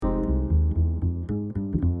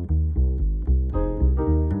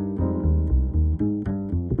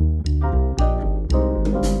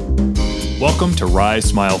Welcome to Rise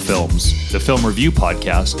Smile Films, the film review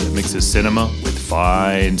podcast that mixes cinema with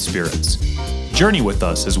fine spirits. Journey with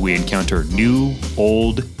us as we encounter new,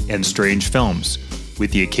 old, and strange films,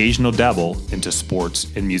 with the occasional dabble into sports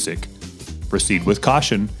and music. Proceed with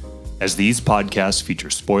caution, as these podcasts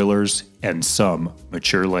feature spoilers and some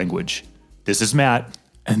mature language. This is Matt.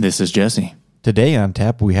 And this is Jesse. Today on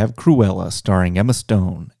tap, we have Cruella, starring Emma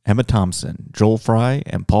Stone, Emma Thompson, Joel Fry,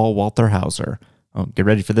 and Paul Walter Hauser. Oh, get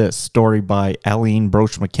ready for this. Story by Aline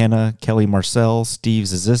Broche McKenna, Kelly Marcel, Steve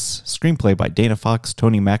Zissou, screenplay by Dana Fox,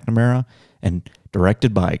 Tony McNamara, and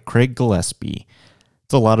directed by Craig Gillespie.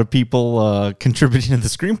 It's a lot of people contributing to the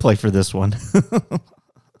screenplay for this one.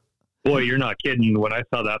 Boy, you're not kidding. When I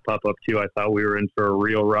saw that pop up too, I thought we were in for a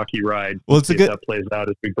real rocky ride. Well, it's a good that plays out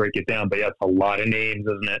as we break it down. But yeah, it's a lot of names,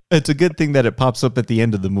 isn't it? It's a good thing that it pops up at the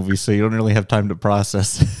end of the movie, so you don't really have time to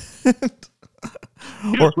process it.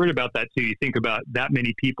 What's weird about that too? You think about that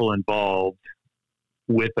many people involved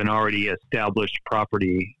with an already established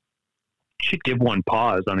property. Should give one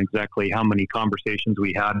pause on exactly how many conversations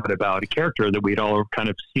we had about a character that we'd all kind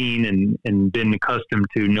of seen and been accustomed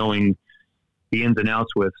to knowing the ins and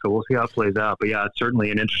outs with. So we'll see how it plays out. But yeah, it's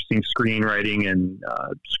certainly an interesting screenwriting and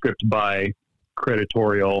script by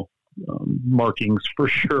creditorial markings for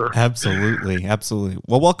sure. Absolutely.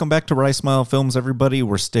 Well, welcome back to Rise Smile Films, everybody.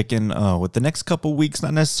 We're sticking with the next couple weeks,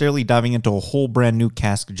 not necessarily diving into a whole brand new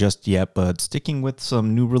cast just yet, but sticking with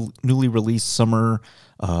some newly released summer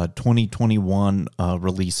 2021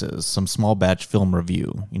 releases, some small batch film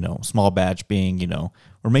review. Small batch being,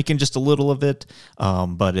 we're making just a little of it,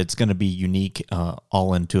 but it's going to be unique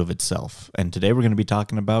all into of itself. And today we're going to be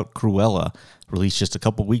talking about Cruella, released just a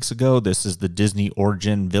couple weeks ago. This is the Disney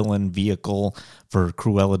origin villain vehicle for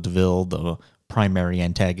Cruella de Vil, the primary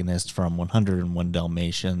antagonist from 101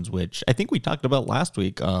 Dalmatians, which I think we talked about last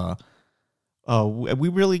week. We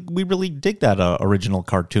really dig that original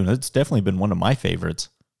cartoon. It's definitely been one of my favorites.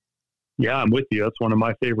 Yeah, I'm with you. That's one of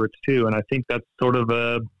my favorites too. And I think that's sort of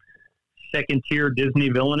a second tier Disney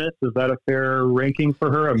villainess. Is that a fair ranking for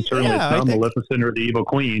her? I'm certainly it's not Maleficent or the Evil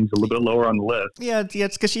Queen. It's a little bit lower on the list. Yeah,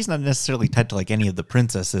 it's because she's not necessarily tied to like any of the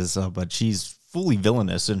princesses, but she's fully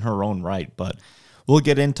villainous in her own right. But we'll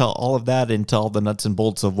get into all of that, into all the nuts and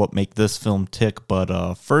bolts of what make this film tick.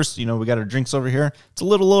 But first, we got our drinks over here. It's a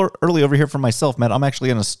little early over here for myself, Matt. I'm actually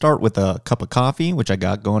going to start with a cup of coffee, which I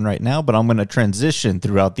got going right now, but I'm going to transition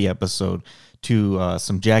throughout the episode to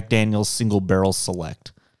some Jack Daniel's Single Barrel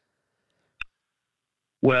Select.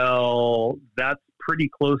 Well, that's pretty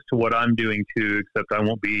close to what I'm doing too, except I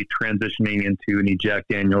won't be transitioning into any Jack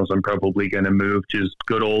Daniels. I'm probably going to move just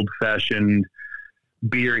good old-fashioned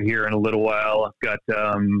beer here in a little while. I've got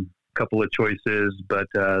a couple of choices, but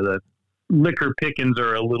the liquor pickings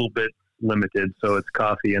are a little bit limited, so it's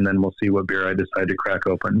coffee, and then we'll see what beer I decide to crack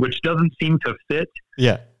open, which doesn't seem to fit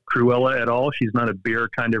Cruella at all. She's not a beer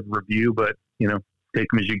kind of review, but, take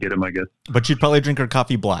them as you get them, I guess. But you'd probably drink her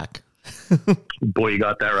coffee black. Boy, you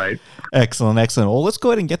got that right. Excellent. Well, let's go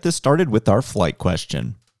ahead and get this started with our flight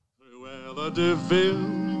question. Cruella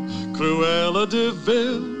de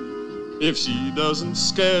Vil, if she doesn't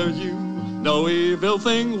scare you, no evil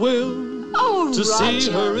thing will. Oh, to Roger.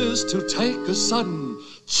 See her is to take a sudden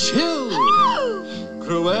chill.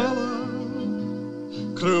 Cruella,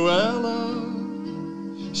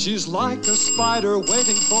 she's like a spider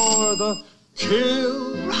waiting for the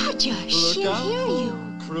kill. Roger, she'll hear you.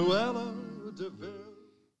 Cruella de Vil.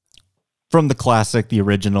 From the classic, the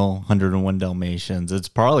original 101 Dalmatians, it's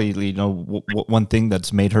probably, one thing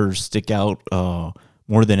that's made her stick out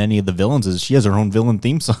more than any of the villains is she has her own villain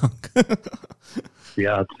theme song.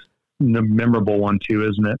 Yeah, it's a memorable one too,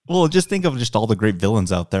 isn't it? Well, just think of just all the great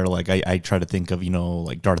villains out there. Like I try to think of,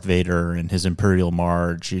 like Darth Vader and his Imperial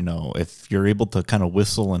March. If you're able to kind of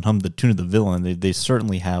whistle and hum the tune of the villain, they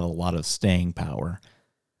certainly have a lot of staying power.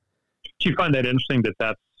 Do you find that interesting that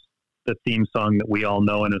that's the theme song that we all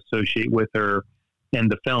know and associate with her,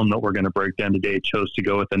 and the film that we're going to break down today chose to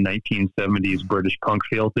go with the 1970s British punk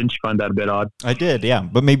feel? Didn't you find that a bit odd? I did, yeah.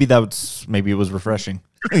 But maybe it was refreshing.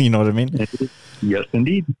 You know what I mean? Yes,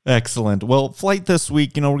 indeed. Excellent. Well, flight this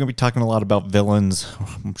week, we're going to be talking a lot about villains.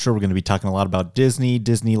 I'm sure we're going to be talking a lot about Disney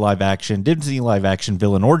live action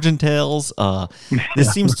villain origin tales.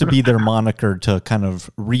 This seems to be their moniker to kind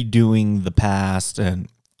of redoing the past, and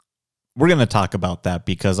we're going to talk about that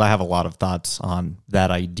because I have a lot of thoughts on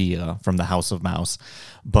that idea from the House of Mouse.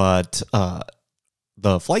 But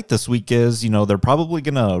the flight this week is, they're probably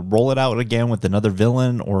going to roll it out again with another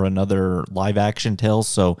villain or another live action tale.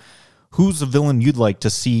 So who's the villain you'd like to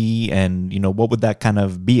see, and, what would that kind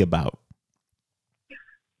of be about?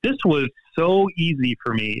 This was so easy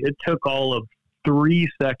for me. It took all of 3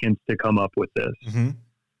 seconds to come up with this. Mm-hmm.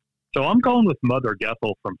 So I'm going with Mother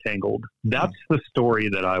Goethel from Tangled. That's the story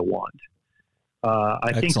that I want.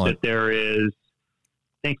 I think that there is,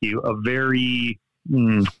 thank you, a very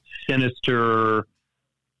sinister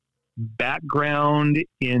background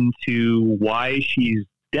into why she's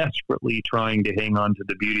desperately trying to hang on to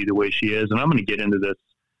the beauty the way she is. And I'm going to get into this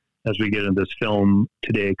as we get into this film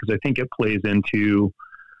today, because I think it plays into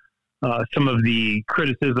some of the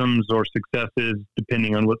criticisms or successes,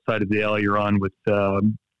 depending on what side of the aisle you're on with the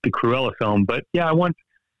Cruella film. But yeah, I want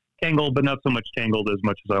Tangled, but not so much Tangled as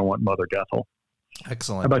much as I want Mother Goethel.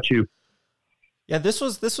 Excellent. How about you? Yeah, this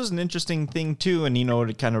was an interesting thing too, and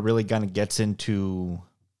it kind of gets into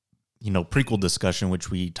prequel discussion, which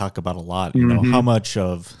we talk about a lot. How much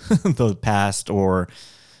of the past or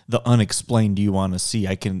the unexplained do you want to see?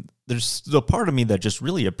 There's the part of me that just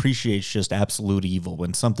really appreciates just absolute evil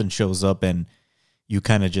when something shows up and you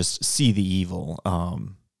kind of just see the evil.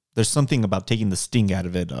 There's something about taking the sting out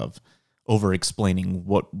of it, of over explaining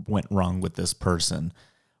what went wrong with this person.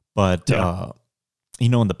 But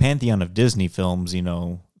in the pantheon of Disney films,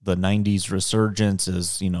 the 90s resurgence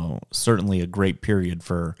is, certainly a great period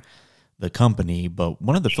for the company. But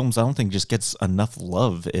one of the films I don't think just gets enough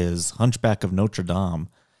love is Hunchback of Notre Dame.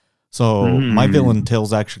 So my villain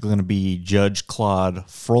tail's actually going to be Judge Claude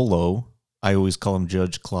Frollo. I always call him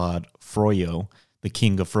Judge Claude Froyo, the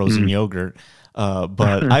king of frozen yogurt.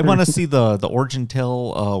 But I want to see the origin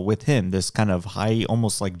tale with him, this kind of high,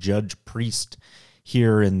 almost like judge priest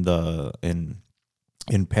here in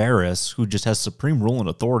Paris, who just has supreme rule and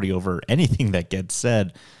authority over anything that gets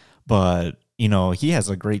said. But he has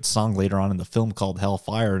a great song later on in the film called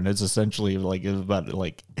Hellfire, and it's essentially about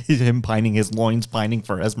him pining his loins, pining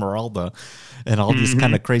for Esmeralda, and all these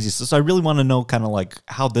kind of crazy stuff. So I really want to know kind of like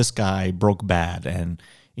how this guy broke bad, and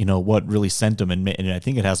what really sent him. And I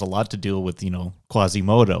think it has a lot to do with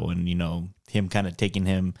Quasimodo and him kind of taking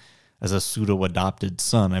him as a pseudo-adopted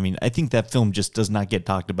son. I mean, I think that film just does not get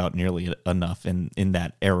talked about nearly enough in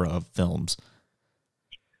that era of films.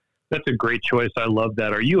 That's a great choice. I love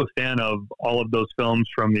that. Are you a fan of all of those films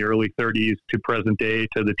from the early 30s to present day,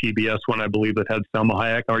 to the TBS one, I believe, that had Salma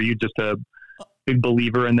Hayek? Are you just a big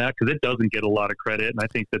believer in that? Because it doesn't get a lot of credit, and I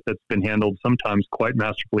think that that's been handled sometimes quite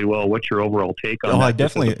masterfully well. What's your overall take on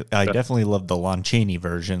that? I definitely love the Lon Chaney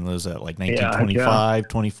version. It was at 1925,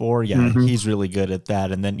 24. Yeah, he's really good at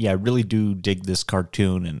that. And then, I really do dig this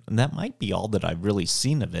cartoon, and that might be all that I've really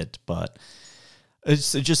seen of it, but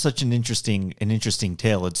it's just such an interesting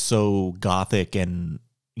tale. It's so gothic and,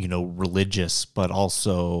 religious, but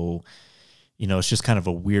also, it's just kind of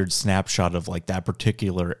a weird snapshot of that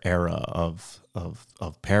particular era of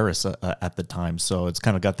Paris at the time. So it's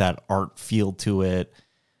kind of got that art feel to it.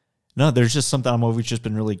 No, there's just something I've always just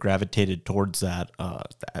been really gravitated towards that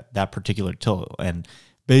particular tale. And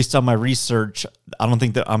based on my research, I don't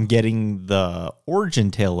think that I'm getting the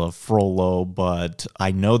origin tale of Frollo, but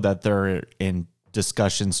I know that they're in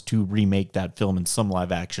discussions to remake that film in some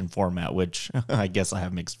live action format, which I guess I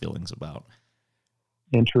have mixed feelings about.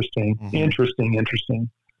 Interesting.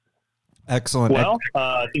 Excellent. Well,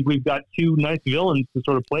 I think we've got two nice villains to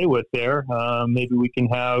sort of play with there. Maybe we can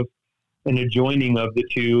have an adjoining of the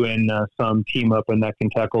two and some team up, and that can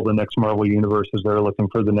tackle the next Marvel universe as they're looking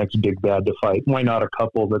for the next big bad to fight. Why not a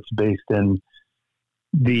couple that's based in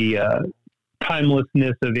the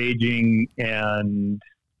timelessness of aging and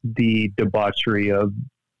the debauchery of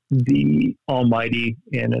the almighty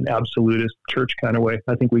in an absolutist church kind of way?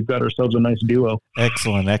 I think we've got ourselves a nice duo.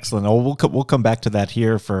 Excellent. Oh, we'll come back to that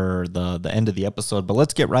here for the end of the episode, but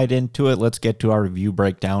let's get right into it. Let's get to our review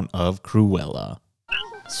breakdown of Cruella.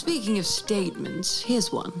 Speaking of statements,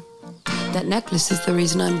 here's one. That necklace is the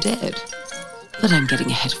reason I'm dead. But I'm getting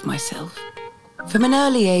ahead of myself. From an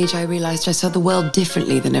early age, I realized I saw the world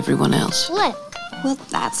differently than everyone else. Look. Well,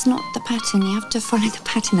 that's not the pattern. You have to follow the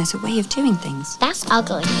pattern. There's a way of doing things. That's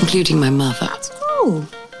ugly. Including my mother. That's cool.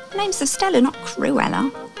 Her name's Estella, not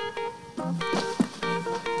Cruella.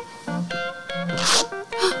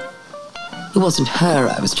 It wasn't her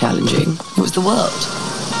I was challenging. It was the world.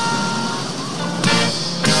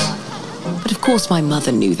 But of course my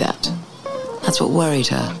mother knew that. That's what worried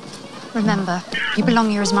her. Remember, you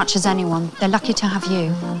belong here as much as anyone. They're lucky to have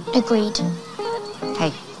you. Agreed.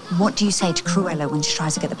 Hey, what do you say to Cruella when she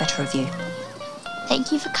tries to get the better of you?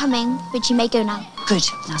 Thank you for coming, but you may go now. Good.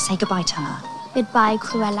 Now say goodbye to her. Goodbye,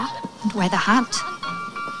 Cruella. And wear the hat.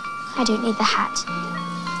 I don't need the hat.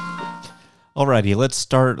 Alrighty, let's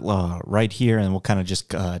start right here, and we'll kind of just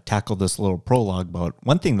tackle this little prologue. But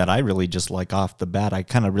one thing that I really just like off the bat, I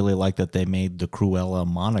kind of really like that they made the Cruella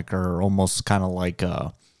moniker almost kind of like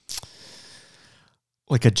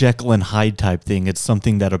like a Jekyll and Hyde type thing. It's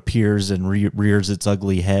something that appears and rears its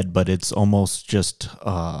ugly head, but it's almost just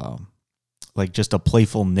like just a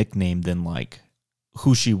playful nickname than like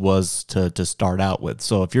who she was to start out with.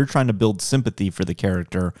 So if you're trying to build sympathy for the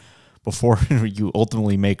character before you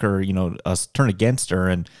ultimately make her, us turn against her,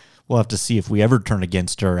 and we'll have to see if we ever turn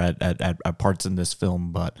against her at parts in this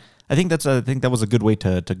film. But I think that was a good way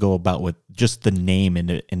to go about with just the name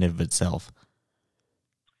in of itself.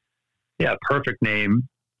 Yeah, perfect name.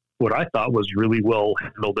 What I thought was really well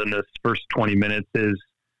handled in this first 20 minutes is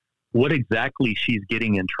what exactly she's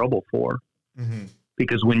getting in trouble for. Mm-hmm.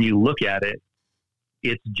 Because when you look at it,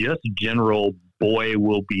 it's just general boy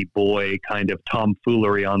will be boy kind of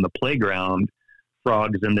tomfoolery on the playground,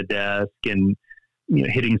 frogs in the desk, and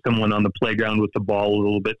hitting someone on the playground with the ball a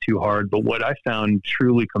little bit too hard. But what I found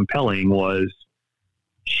truly compelling was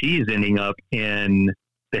she's ending up in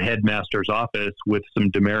the headmaster's office with some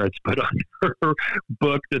demerits put on her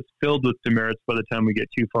book that's filled with demerits by the time we get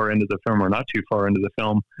too far into the film, or not too far into the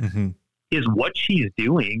film. Mm-hmm. Is what she's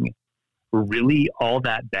doing really all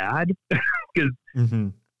that bad? Because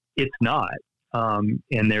it's not.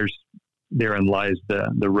 And therein lies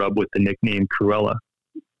the rub with the nickname Cruella,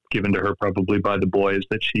 given to her probably by the boys,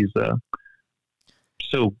 that she's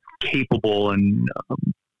so capable and,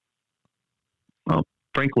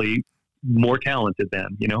 frankly, more talented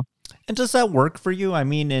than, And does that work for you? I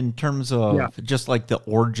mean, in terms of just like the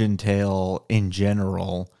origin tale in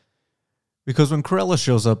general, because when Cruella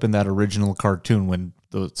shows up in that original cartoon, when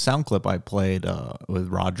the sound clip I played with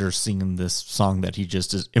Roger singing this song that he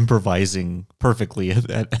just is improvising perfectly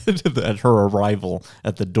at her arrival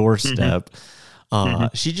at the doorstep,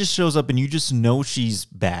 she just shows up and you just know she's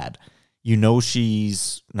bad.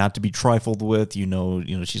 She's not to be trifled with.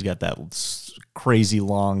 She's got that crazy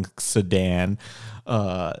long sedan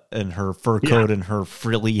and her fur coat and her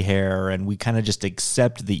frilly hair, and we kind of just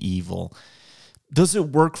accept the evil. Does it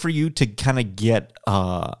work for you to kind of get,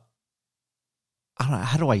 I don't know,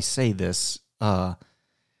 how do I say this? I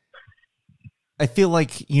feel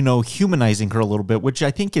like, humanizing her a little bit, which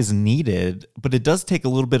I think is needed, but it does take a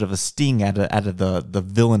little bit of a sting out of the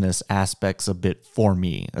villainous aspects a bit for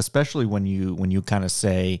me, especially when you kind of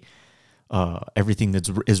say everything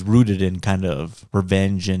is rooted in kind of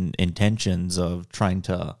revenge and intentions of trying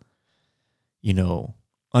to,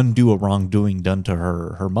 undo a wrongdoing done to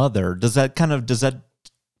her mother. Does that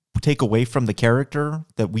take away from the character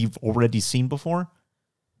that we've already seen before?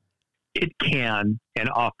 It can, and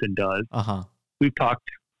often does. We've talked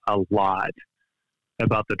a lot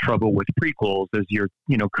about the trouble with prequels as you're,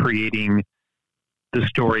 creating the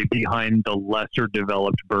story behind the lesser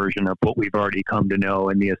developed version of what we've already come to know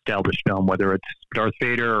in the established film, whether it's Darth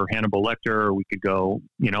Vader or Hannibal Lecter, or we could go,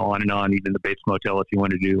 on and on, even the Bates Motel if you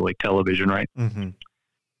want to do like television, right? Mm-hmm.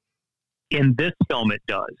 In this film, it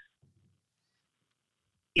does.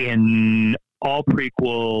 In all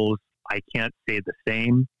prequels, I can't say the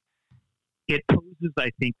same. It poses, I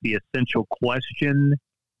think, the essential question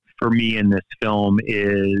for me in this film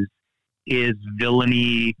is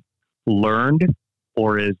villainy learned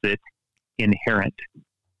or is it inherent?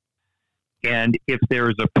 And if there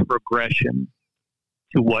is a progression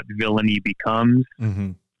to what villainy becomes,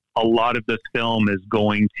 a lot of this film is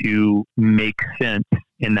going to make sense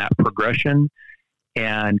in that progression,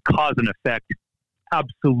 and cause and effect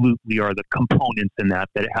absolutely are the components in that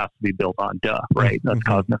it has to be built on. Right? That's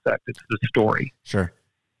cause and effect. It's the story. Sure.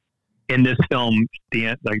 In this film,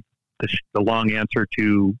 the long answer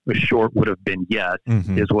to a short would have been yes,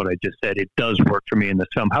 is what I just said. It does work for me in this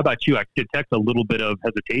film. How about you? I detect a little bit of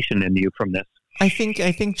hesitation in you from this. I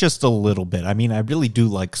think just a little bit. I mean, I really do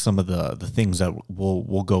like some of the things that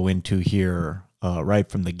we'll go into here right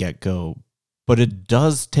from the get-go. But it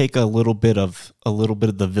does take a little bit of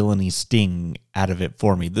the villainy sting out of it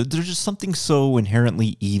for me. There's just something so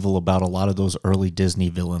inherently evil about a lot of those early Disney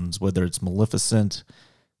villains, whether it's Maleficent,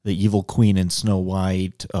 the evil queen in Snow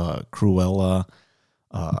White, Cruella.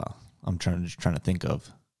 I'm trying to think of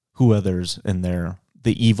who others in there.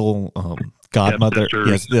 The evil godmother,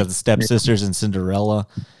 the stepsisters in Cinderella.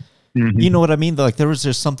 You know what I mean? Like there was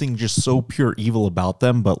just something just so pure evil about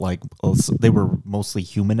them, but like they were mostly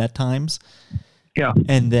human at times. Yeah.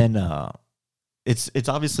 And then it's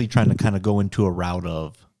obviously trying to kind of go into a route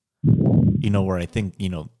of, where I think,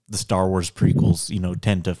 the Star Wars prequels,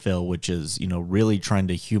 tend to fail, which is, really trying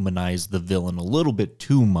to humanize the villain a little bit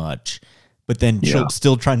too much, but then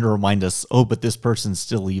still trying to remind us, but this person's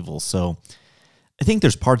still evil. So I think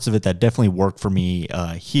there's parts of it that definitely work for me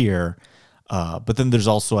here. But then there's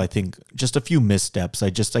also, I think, just a few missteps. I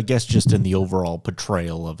guess just in the overall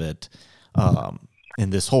portrayal of it. in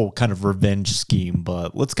this whole kind of revenge scheme.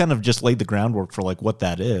 But let's kind of just lay the groundwork for like what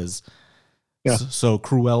that is. Yeah. So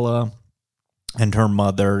Cruella and her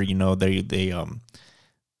mother, you know, they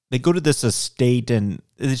go to this estate, and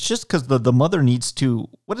it's just because the mother needs to.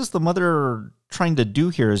 What is the mother trying to do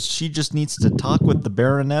here? Is she just needs to talk with the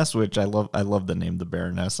Baroness, which I love. I love the name, the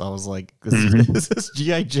Baroness. I was like, is this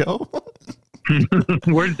G.I. Joe?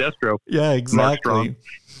 Where's Destro? Yeah, exactly.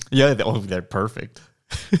 Yeah, they're perfect.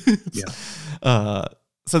 Yeah.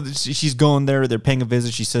 So she's going there. They're paying a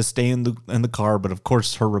visit. She says, "Stay in the car," but of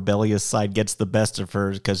course, her rebellious side gets the best of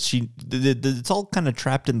her because it's all kind of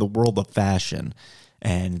trapped in the world of fashion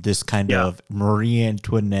and this kind of Marie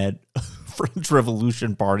Antoinette French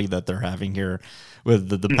Revolution party that they're having here with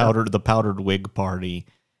the powdered wig party.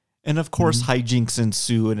 And of course, hijinks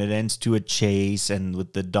ensue, and it ends to a chase, and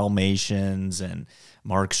with the Dalmatians and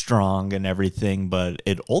Mark Strong and everything. But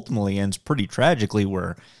it ultimately ends pretty tragically,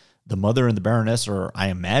 where the mother and the Baroness are, I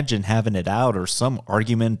imagine, having it out, or some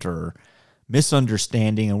argument or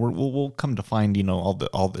misunderstanding, and we'll come to find, you know,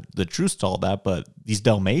 all the truth to all that. But these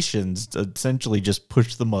Dalmatians essentially just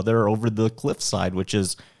push the mother over the cliffside, which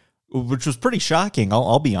was pretty shocking.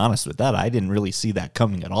 I'll be honest with that. I didn't really see that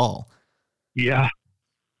coming at all. Yeah.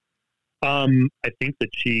 I think that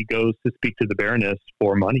she goes to speak to the Baroness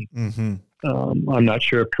for money. Mm-hmm. I'm not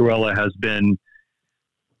sure if Cruella has been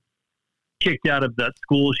kicked out of that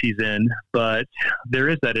school she's in, but there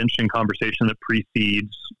is that interesting conversation that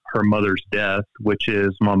precedes her mother's death, which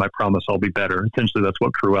is, "Mom, I promise I'll be better." Essentially, that's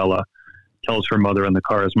what Cruella tells her mother in the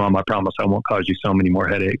car is, "Mom, I promise I won't cause you so many more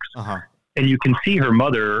headaches." Uh-huh. And you can see her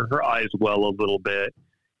mother, her eyes well a little bit,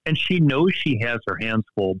 and she knows she has her hands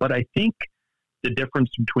full. But I think the difference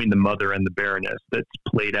between the mother and the Baroness that's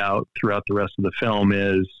played out throughout the rest of the film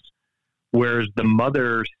is, whereas the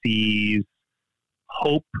mother sees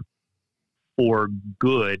hope for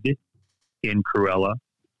good in Cruella,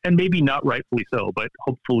 and maybe not rightfully so, but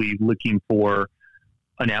hopefully looking for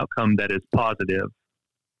an outcome that is positive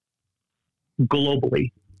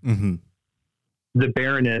globally. Mm-hmm. The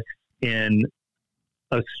Baroness in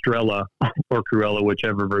Estrella or Cruella,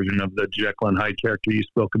 whichever version of the Jekyll and Hyde character you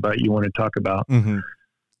spoke about, you want to talk about,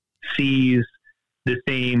 sees the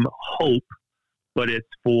same hope, but it's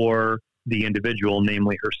for the individual,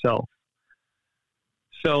 namely herself.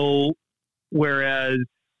 So, whereas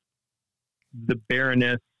the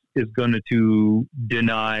Baroness is going to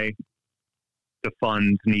deny the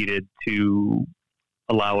funds needed to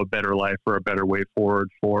allow a better life or a better way forward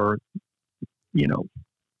for, you know,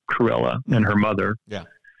 Cruella and her mother. Yeah.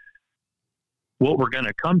 What we're going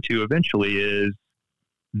to come to eventually is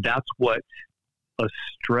that's what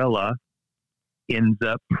Estrella ends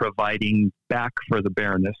up providing back for the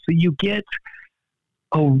Baroness. So you get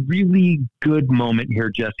a really good moment here,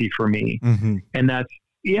 Jesse, for me. Mm-hmm. And that's,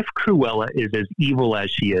 if Cruella is as evil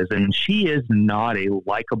as she is, and she is not a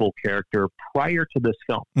likable character prior to this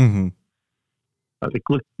film. Mm-hmm. I was like,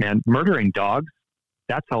 look, man, murdering dogs,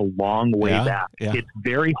 that's a long way back. Yeah. It's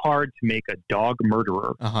very hard to make a dog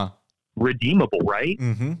murderer redeemable, right?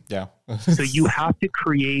 Mm-hmm. Yeah. So you have to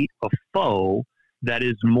create a foe that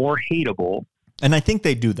is more hateable. And I think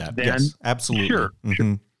they do that. Yes, absolutely. Sure.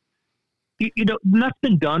 Mm-hmm. You know, and that's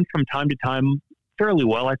been done from time to time fairly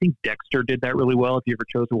well. I think Dexter did that really well. If you ever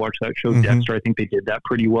chose to watch that show, Dexter, I think they did that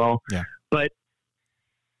pretty well. Yeah. But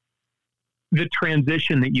the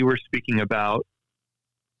transition that you were speaking about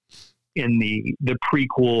in the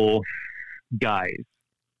prequel guys,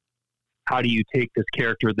 how do you take this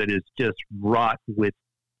character that is just wrought with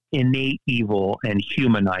innate evil and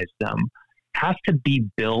humanize them? Has to be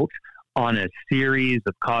built on a series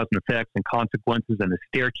of cause and effects and consequences and a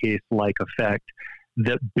staircase-like effect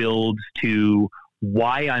that builds to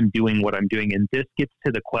why I'm doing what I'm doing. And this gets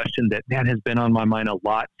to the question that has been on my mind a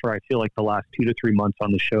lot for, I feel like, the last 2 to 3 months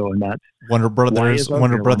on the show. And that's Warner Brothers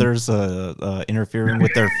interfering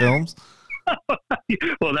with their films.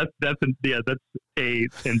 Well, that's A,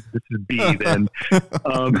 and this is B then.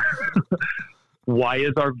 Why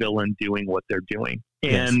is our villain doing what they're doing?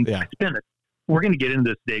 And we're going to get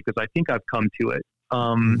into this today because I think I've come to it.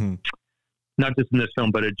 Not just in this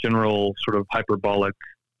film, but a general sort of hyperbolic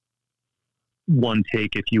one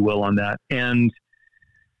take, if you will, on that. And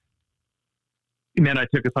man, I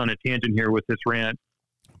took us on a tangent here with this rant.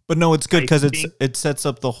 But no, it's good because it sets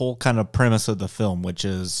up the whole kind of premise of the film, which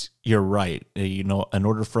is, you're right. You know, in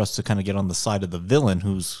order for us to kind of get on the side of the villain,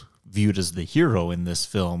 who's viewed as the hero in this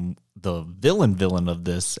film, the villain of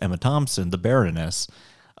this, Emma Thompson, the Baroness,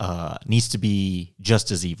 needs to be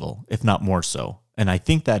just as evil, if not more so. And I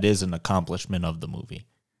think that is an accomplishment of the movie.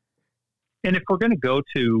 And if we're going to go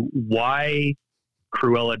to why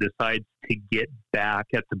Cruella decides to get back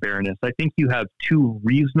at the Baroness, I think you have two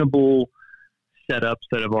reasonable setups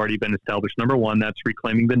that have already been established. Number one, that's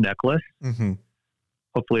reclaiming the necklace. Mm-hmm.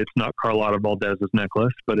 Hopefully it's not Carlotta Valdez's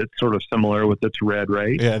necklace, but it's sort of similar with its red,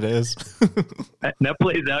 right? Yeah, it is. And that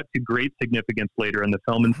plays out to great significance later in the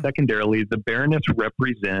film. And secondarily, the Baroness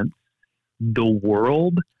represents the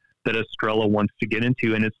world that Estrella wants to get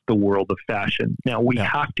into, and it's the world of fashion. Now, we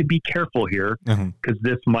have to be careful here because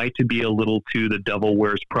this might be a little too The Devil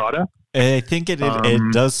Wears Prada. I think it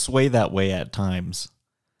does sway that way at times.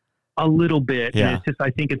 A little bit. Yeah. And it's just,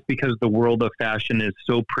 I think it's because the world of fashion is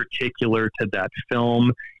so particular to that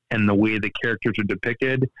film and the way the characters are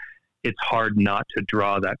depicted. It's hard not to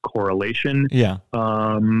draw that correlation. Yeah.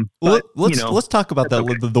 But, let's talk about that,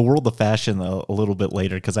 okay. the world of fashion a little bit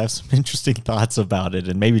later, because I have some interesting thoughts about it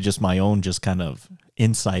and maybe just my own just kind of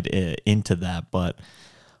insight into that. But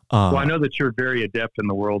well, I know that you're very adept in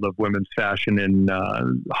the world of women's fashion and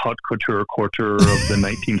haute couture quarter of the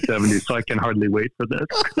 1970s, so I can hardly wait for this.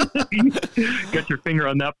 Got your finger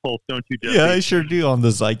on that pulse, don't you, Jesse? Yeah, I sure do, on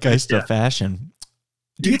the zeitgeist of fashion.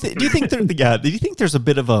 Do you think there's a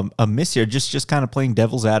bit of a miss here? Just kind of playing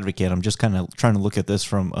devil's advocate. I'm just kind of trying to look at this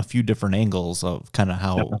from a few different angles of kind of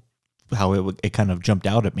how it kind of jumped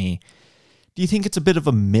out at me. Do you think it's a bit of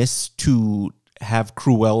a miss to have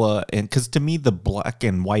Cruella, and because to me the black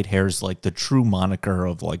and white hair is like the true moniker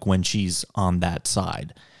of like when she's on that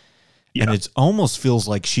side, and it almost feels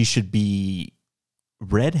like she should be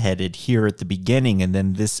redheaded here at the beginning, and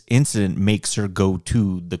then this incident makes her go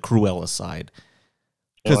to the Cruella side.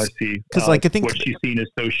 Oh, I see. Because I think what she's seen is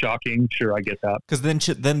so shocking. Sure, I get that. Because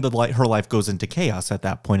then her life goes into chaos at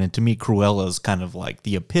that point, and to me, Cruella is kind of like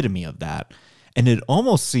the epitome of that. And it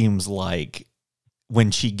almost seems like when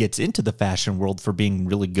she gets into the fashion world for being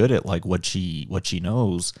really good at like what she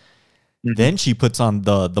knows, then she puts on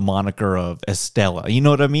the moniker of Estella. You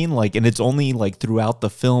know what I mean? Like, and it's only like throughout the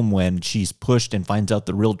film when she's pushed and finds out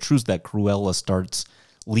the real truth that Cruella starts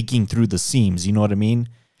leaking through the seams. You know what I mean?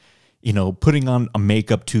 You know, putting on a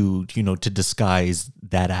makeup to disguise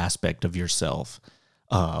that aspect of yourself,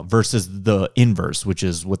 versus the inverse, which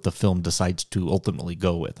is what the film decides to ultimately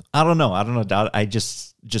go with. I don't know. I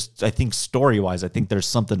think story-wise, I think there's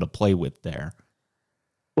something to play with there.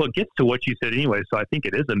 Well, it gets to what you said anyway, so I think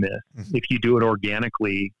it is a myth. Mm-hmm. If you do it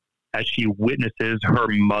organically, as she witnesses her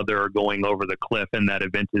mother going over the cliff, and that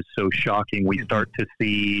event is so shocking, we start to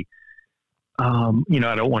see, I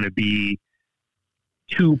don't want to be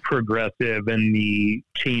too progressive in the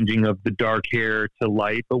changing of the dark hair to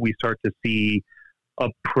light, but we start to see a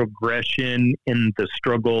progression in the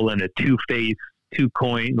struggle and a two-sided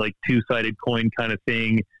coin kind of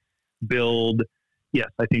thing build. Yes,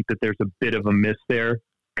 I think that there's a bit of a miss there,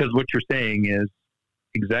 because what you're saying is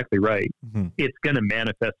exactly right. Mm-hmm. It's going to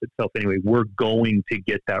manifest itself anyway. We're going to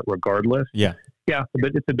get that regardless. Yeah,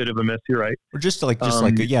 but it's a bit of a miss. You're right. Or just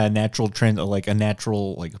a natural trend, like a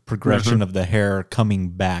natural progression of the hair coming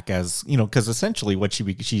back, as because essentially what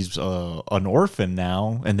she's an orphan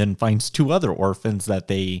now, and then finds two other orphans that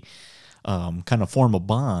they kind of form a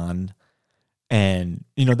bond. And,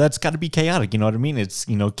 that's got to be chaotic. You know what I mean? It's,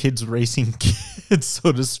 kids racing kids,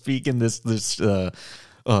 so to speak, in this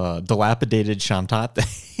dilapidated Shantate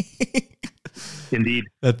Indeed.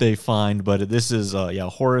 that they find. But this is,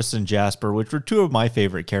 Horace and Jasper, which were two of my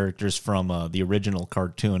favorite characters from the original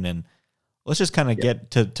cartoon. And let's just kind of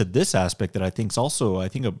get to this aspect that I think is also,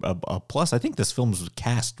 a plus. I think this film was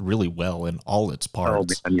cast really well in all its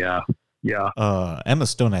parts. Oh, man, yeah. Emma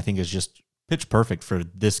Stone, I think, is just pitch perfect for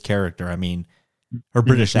this character. I mean, her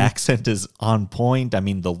British accent is on point. I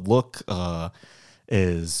mean, the look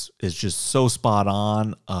is just so spot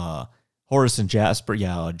on. Horace and Jasper,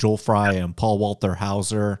 Joel Fry and Paul Walter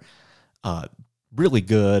Hauser, really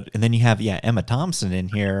good. And then you have Emma Thompson in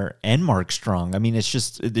here and Mark Strong. I mean, it's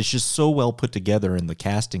just so well put together in the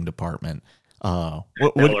casting department.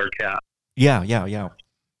 Stellar cast. Yeah.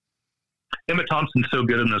 Emma Thompson's so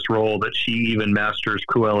good in this role that she even masters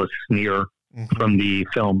Cruella's sneer from the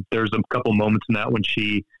film. There's a couple moments in that when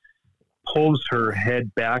she pulls her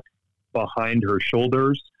head back behind her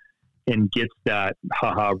shoulders and gets that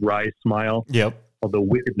wry smile. Yep. The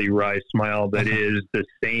wickedly wry smile that is the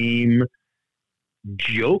same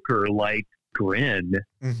Joker-like grin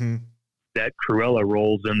that Cruella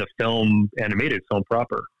rolls in the film, animated film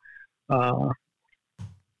proper.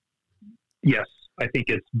 Yes, I think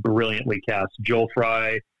it's brilliantly cast. Joel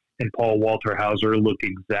Fry and Paul Walter Hauser look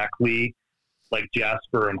exactly like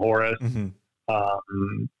Jasper and Horace.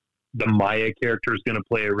 The Maya character is going to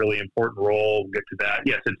play a really important role. We'll get to that.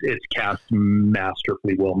 Yes, it's cast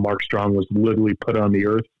masterfully well. Mark Strong was literally put on the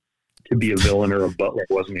earth to be a villain or a butler,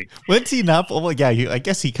 wasn't he? When's he not? Well, yeah, I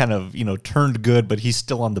guess he kind of, turned good, but he's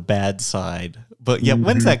still on the bad side. But yeah,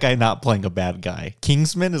 when's that guy not playing a bad guy?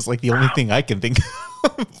 Kingsman is like the only thing I can think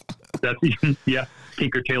of. That's yeah.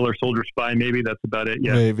 Tinker Tailor Soldier Spy, maybe that's about it.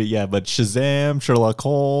 Yeah, maybe, yeah. But Shazam, Sherlock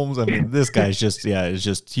Holmes. I mean, this guy's just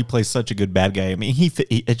he plays such a good bad guy. I mean,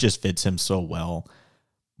 it just fits him so well.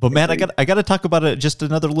 But Matt, I got to talk about it. Just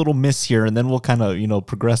another little miss here, and then we'll kind of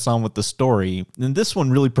progress on with the story. And this one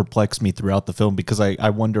really perplexed me throughout the film because I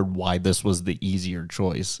wondered why this was the easier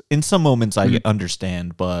choice. In some moments I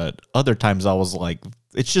understand, but other times I was like,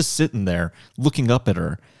 it's just sitting there looking up at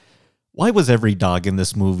her. Why was every dog in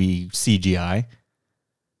this movie CGI?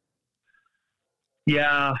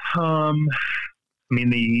 Yeah, I mean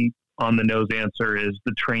the on the nose answer is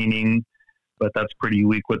the training, but that's pretty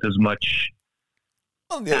weak with as much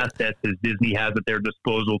assets as Disney has at their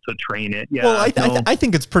disposal to train it. Yeah, well, I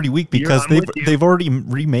think it's pretty weak because they've already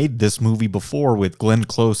remade this movie before with Glenn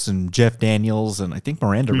Close and Jeff Daniels and I think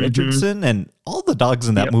Miranda Richardson, and all the dogs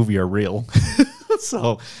in that movie are real.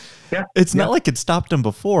 So it's not like it stopped them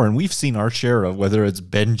before, and we've seen our share of whether it's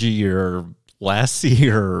Benji or Lassie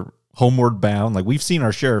or Homeward Bound. Like we've seen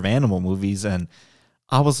our share of animal movies, and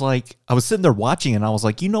I was sitting there watching and I was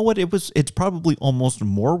like, you know what? It's probably almost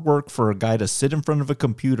more work for a guy to sit in front of a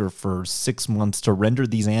computer for 6 months to render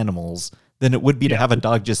these animals than it would be to have a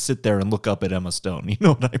dog just sit there and look up at Emma Stone. You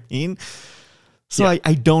know what I mean? So I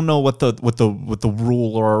don't know what the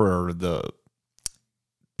rule or the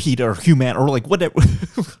PETA or human or like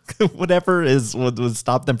whatever is what would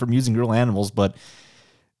stop them from using real animals, but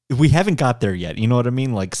we haven't got there yet. You know what I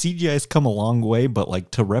mean? Like CGI has come a long way, but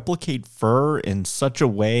like to replicate fur in such a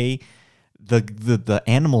way, the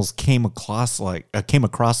animals came across like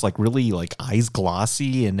really like eyes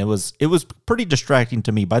glossy, and it was pretty distracting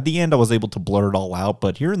to me. By the end, I was able to blur it all out,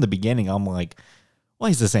 but here in the beginning, I'm like, why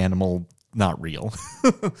is this animal not real?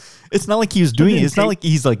 It's not like he was doing it. It's not like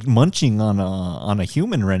he's like munching on a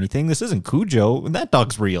human or anything. This isn't Cujo, and that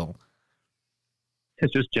dog's real.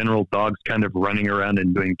 It's just general dogs kind of running around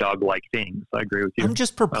and doing dog-like things. I agree with you. I'm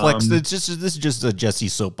just perplexed. This is just a Jesse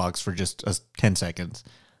soapbox for just 10 seconds.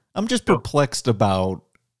 I'm just perplexed about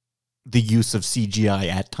the use of CGI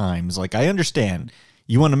at times. Like, I understand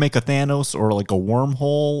you want to make a Thanos or like a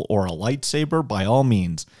wormhole or a lightsaber, by all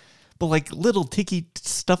means. But like little ticky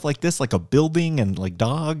stuff like this, like a building and like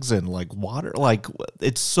dogs and like water, like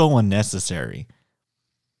it's so unnecessary.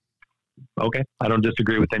 Okay, I don't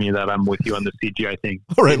disagree with any of that. I'm with you on the CGI thing.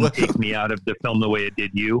 All right, it didn't take me out of the film the way it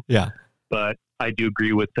did you. Yeah, but I do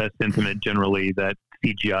agree with that sentiment generally that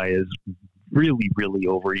CGI is really, really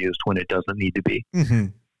overused when it doesn't need to be. Mm-hmm.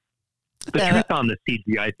 The truth on the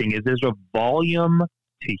CGI thing is there's a volume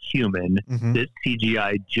to human that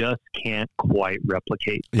CGI just can't quite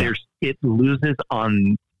replicate. Yeah. It loses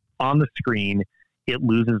on the screen. It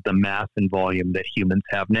loses the mass and volume that humans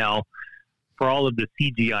have now. For all of the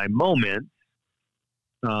CGI moments,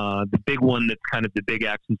 the big one that's kind of the big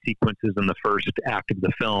action sequences in the first act of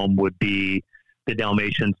the film would be the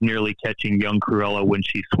Dalmatians nearly catching young Cruella when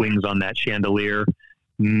she swings on that chandelier.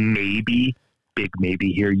 Maybe, big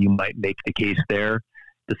maybe here, you might make the case there.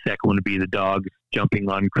 The second one would be the dogs jumping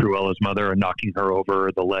on Cruella's mother and knocking her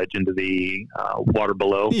over the ledge into the water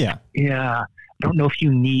below. Yeah. I don't know if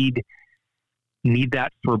you need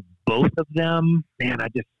that for both of them. Man,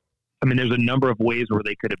 there's a number of ways where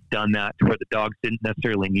they could have done that to where the dogs didn't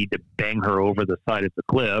necessarily need to bang her over the side of the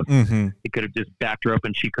cliff. Mm-hmm. They could have just backed her up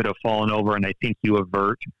and she could have fallen over, and I think you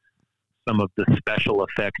avert some of the special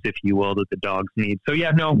effects, if you will, that the dogs need. So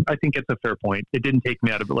yeah, no, I think it's a fair point. It didn't take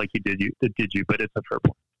me out of it like you did, but it's a fair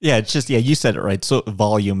point. Yeah, it's just, you said it right. So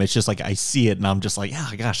volume, it's just like I see it and I'm just like, yeah,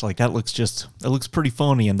 gosh, like that looks pretty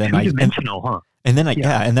phony. And then two-dimensional, huh? And then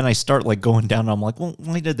and then I start like going down and I'm like, well,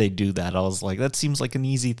 why did they do that? I was like, that seems like an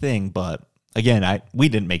easy thing. But again, we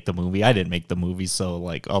didn't make the movie. I didn't make the movie. So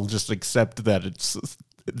like, I'll just accept that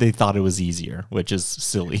they thought it was easier, which is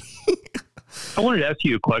silly. I wanted to ask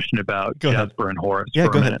you a question about Jasper and Horace. Yeah,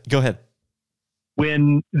 go ahead.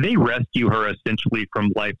 When they rescue her essentially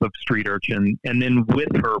from life of street urchin and then with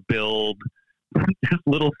her build this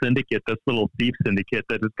little syndicate, this little thief syndicate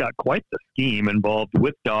that has got quite the scheme involved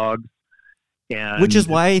with dogs. And which is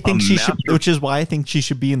why I think she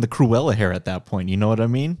should be in the Cruella hair at that point. You know what I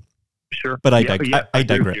mean? Sure. But I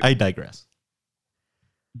digress.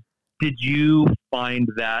 Did you find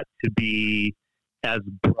that to be as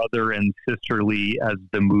brother and sisterly as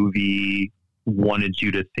the movie wanted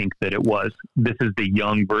you to think that it was? This is the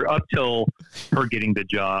young up till her getting the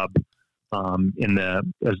job as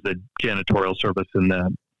the janitorial service in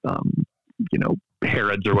the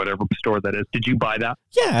Harrods or whatever store that is. Did you buy that?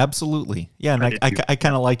 Yeah, absolutely. Yeah, and I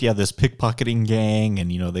kind of liked, this pickpocketing gang,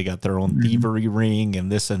 and, they got their own thievery ring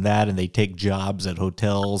and this and that, and they take jobs at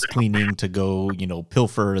hotels, cleaning to go,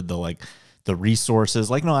 pilfer the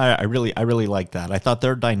resources. I really like that. I thought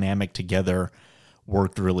their dynamic together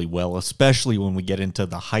worked really well, especially when we get into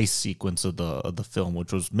the heist sequence of the film,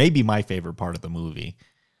 which was maybe my favorite part of the movie.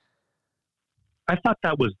 I thought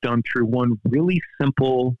that was done through one really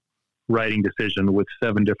simple writing decision with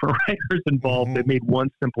 7 different writers involved. They made one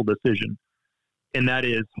simple decision, and that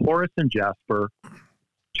is Horace and Jasper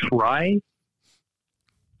try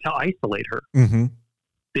to isolate her.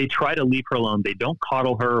 They try to leave her alone. They don't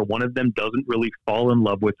coddle her. One of them doesn't really fall in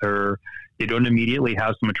love with her. They don't immediately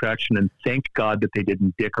have some attraction, and thank God that they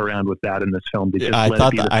didn't dick around with that in this film. They just I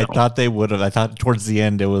thought they would have. I thought towards the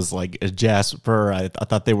end it was like Jasper. I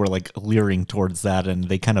thought they were leering towards that, and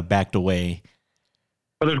they kind of backed away.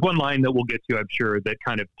 But there's one line that we'll get to, I'm sure, that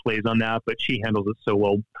kind of plays on that, but she handles it so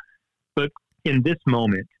well. But in this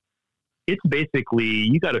moment, it's basically,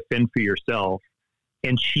 you got to fend for yourself,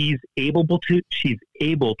 and she's able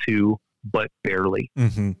to, but barely.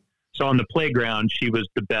 So on the playground, she was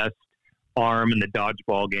the best arm in the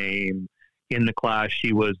dodgeball game. In the class,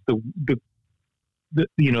 she was the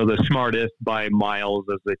smartest by miles,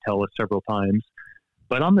 as they tell us several times.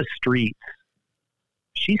 But on the streets,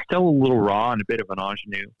 she's still a little raw and a bit of an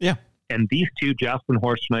ingenue. Yeah. And these two, Jasper and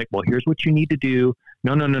Horace, tonight, well, here's what you need to do.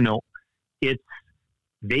 No. It's,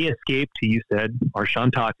 they escape to, you said,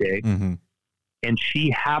 Argentate, and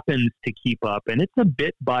she happens to keep up. And it's a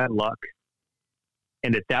bit by luck.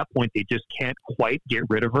 And at that point, they just can't quite get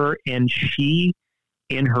rid of her. And she,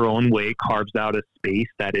 in her own way, carves out a space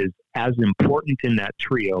that is as important in that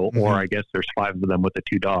trio, or I guess there's 5 of them with the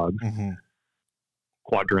 2 dogs,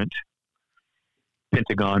 quadrant,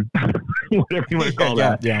 pentagon, whatever you want to call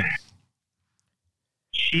that. Yeah.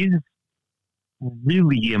 She's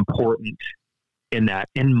really important in that.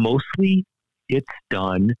 And mostly it's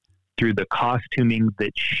done through the costuming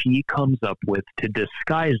that she comes up with to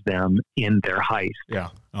disguise them in their heist. Yeah.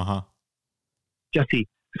 Jesse,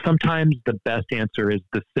 sometimes the best answer is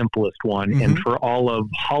the simplest one. And for all of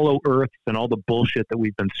Hollow Earths and all the bullshit that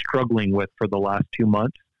we've been struggling with for the last 2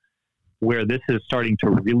 months, where this is starting to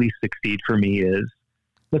really succeed for me is,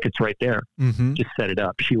 look, it's right there. Just set it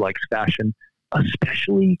up. She likes fashion,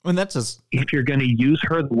 especially if you're going to use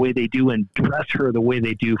her the way they do and dress her the way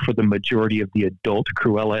they do for the majority of the adult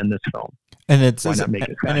Cruella in this film. And it's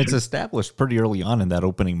established pretty early on in that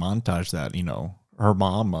opening montage that, her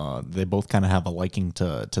mom, they both kind of have a liking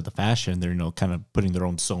to the fashion. They're, kind of putting their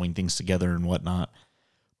own sewing things together and whatnot.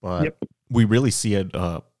 But we really see it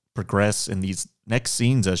progress in these next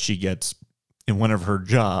scenes as she gets in one of her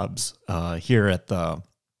jobs here at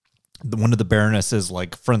one of the Baroness's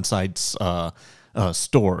frontside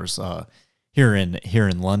stores here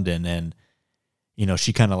in London, and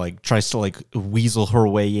she kind of tries to weasel her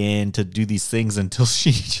way in to do these things until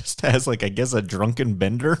she just has I guess a drunken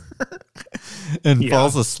bender and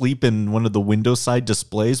falls asleep in one of the window side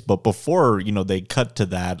displays. But before they cut to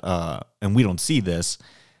that, and we don't see this,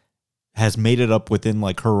 has made it up within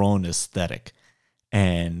her own aesthetic.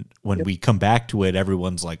 And when we come back to it,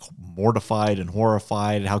 everyone's mortified and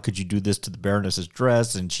horrified. How could you do this to the Baroness's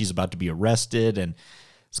dress? And she's about to be arrested, and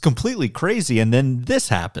it's completely crazy. And then this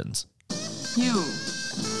happens. You,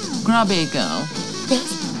 grubby girl.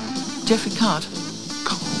 Yes? Jeffrey Card.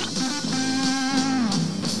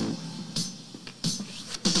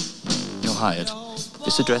 You're hired.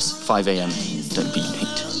 This address, 5 a.m. Don't be late.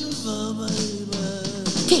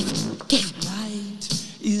 Dave.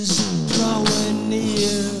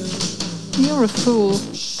 You're a fool.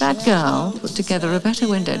 That girl put together a better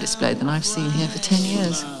window display than I've seen here for 10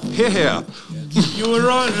 years. Here. You were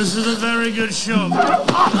right. This is a very good shot.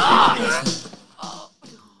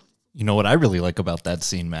 You know what I really like about that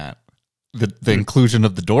scene, Matt? The inclusion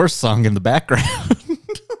of the Doors song in the background.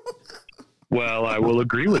 Well, I will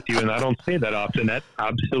agree with you, and I don't say that often. That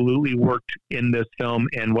absolutely worked in this film.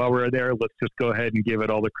 And while we're there, let's just go ahead and give it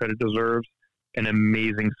all the credit it deserves. An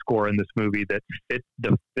amazing score in this movie that fit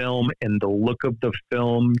the film and the look of the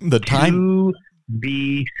film. The time, to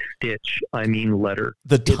the stitch. I mean, letter.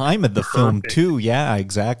 The time of the film too. Yeah,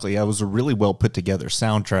 exactly. It was a really well put together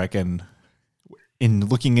soundtrack. And in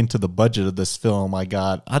looking into the budget of this film, I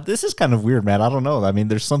got this is kind of weird, man. I don't know. I mean,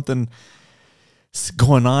 there's something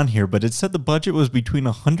going on here, but it said the budget was between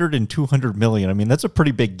 100 and 200 million. I mean, that's a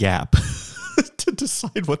pretty big gap to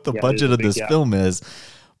decide what the budget of this film is.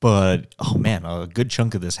 But, oh man, a good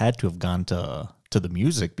chunk of this had to have gone to the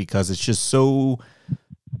music, because it's just so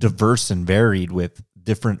diverse and varied with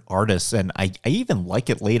different artists. And I even like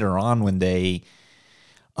it later on when they,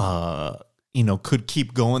 could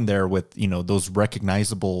keep going there with, those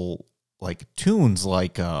recognizable like tunes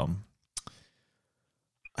like, what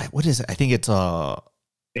is it? I think it's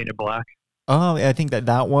Painted Black. Oh, I think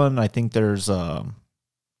that one. I think there's I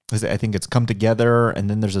think it's Come Together, and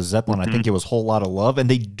then there's a Zeppelin. I think it was Whole Lot of Love, and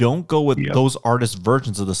they don't go with those artist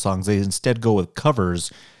versions of the songs. They instead go with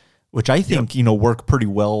covers, which I think work pretty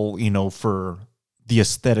well. For the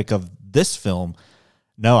aesthetic of this film.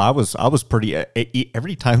 No, I was pretty.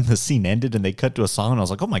 Every time the scene ended and they cut to a song, I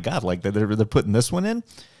was like, oh my god, like they're putting this one in.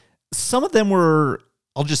 Some of them were,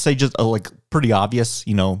 I'll just say, just like pretty obvious,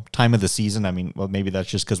 time of the season. I mean, well, maybe that's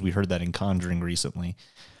just because we heard that in Conjuring recently.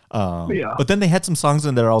 But then they had some songs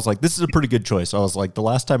in there. I was like, this is a pretty good choice. I was like, the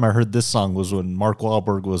last time I heard this song was when Mark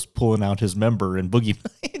Wahlberg was pulling out his member in Boogie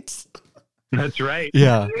Nights. That's right.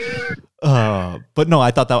 Yeah. But no,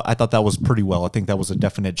 I thought that was pretty well. I think that was a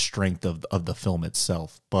definite strength of the film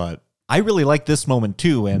itself. But I really like this moment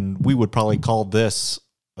too, and we would probably call this.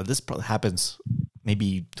 This probably happens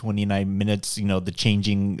maybe 29 minutes. The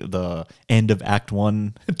changing, the end of Act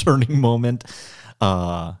 1 turning moment.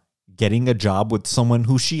 Getting a job with someone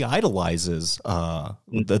who she idolizes,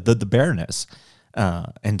 the Baroness.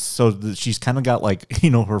 And so she's kind of got like,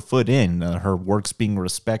 her foot in, her work's being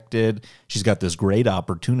respected. She's got this great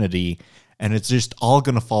opportunity, and it's just all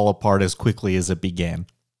going to fall apart as quickly as it began.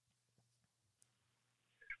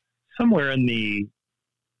 Somewhere in the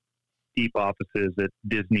deep offices at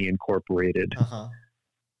Disney Incorporated,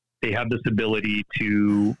 they have this ability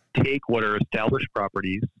to take what are established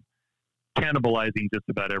properties, cannibalizing just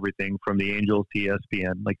about everything from the Angels to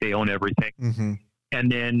ESPN, like they own everything.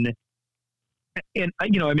 And then, I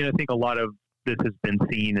think a lot of this has been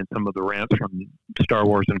seen in some of the rants from Star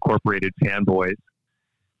Wars Incorporated fanboys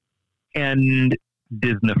and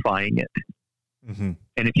Disneyfying it. And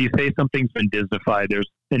if you say something's been Disneyfied, there's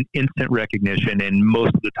an instant recognition, and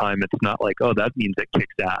most of the time it's not like, oh, that means it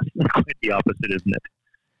kicks ass. It's quite the opposite, isn't it?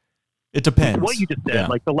 It depends. What you just said,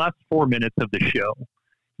 like the last 4 minutes of the show,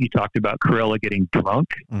 you talked about Cruella getting drunk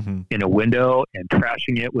in a window and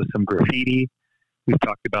trashing it with some graffiti. We've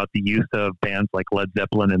talked about the use of bands like Led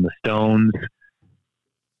Zeppelin and the Stones.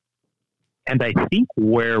 And I think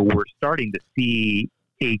where we're starting to see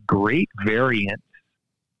a great variant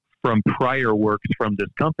from prior works from this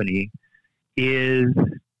company is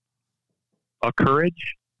a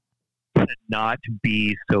courage to not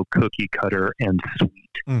be so cookie cutter and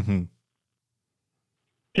sweet.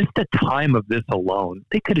 Just the time of this alone,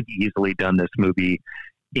 they could have easily done this movie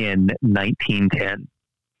in 1910.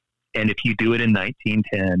 And if you do it in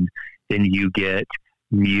 1910, then you get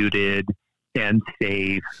Muted and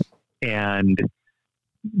Safe and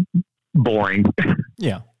Boring.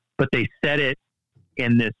 Yeah. But they set it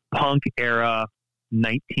in this punk era,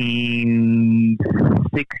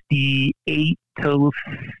 1968 to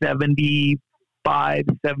 75,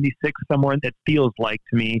 76, somewhere that feels like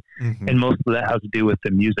to me. And most of that has to do with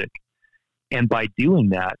the music. And by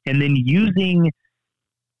doing that, and then using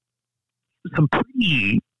some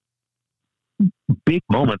pretty big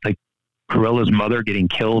moments, like Cruella's mother getting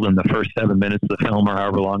killed in the first 7 minutes of the film, or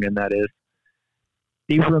however long in that is,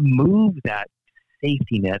 they remove that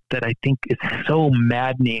safety net that I think is so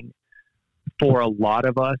maddening for a lot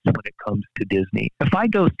of us when it comes to Disney. If I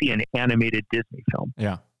go see an animated Disney film,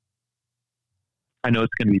 I know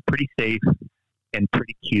it's going to be pretty safe and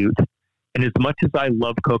pretty cute. And as much as I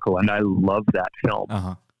love Coco, and I love that film,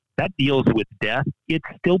 that deals with death, it's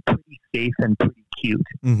still pretty safe and pretty cute.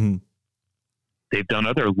 They've done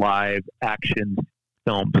other live action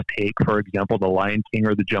films. Take, for example, The Lion King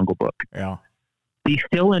or The Jungle Book. They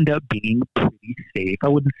still end up being pretty safe. I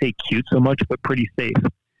wouldn't say cute so much, but pretty safe.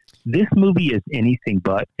 This movie is anything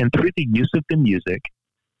but, and through the use of the music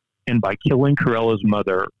and by killing Cruella's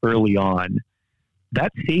mother early on,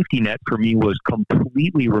 that safety net for me was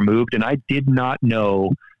completely removed, and I did not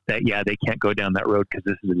know that, they can't go down that road because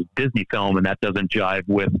this is a Disney film, and that doesn't jive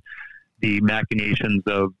with the machinations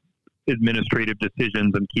of administrative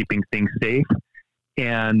decisions and keeping things safe.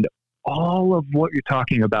 And all of what you're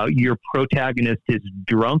talking about, your protagonist is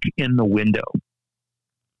drunk in the window.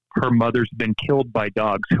 Her mother's been killed by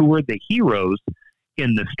dogs, who are the heroes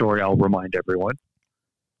in this story, I'll remind everyone.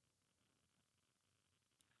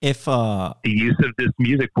 If the use of this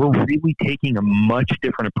music, we're really taking a much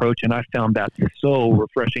different approach, and I found that so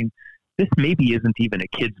refreshing. This maybe isn't even a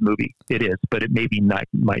kid's movie. It is, but it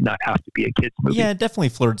might not have to be a kid's movie. Yeah, it definitely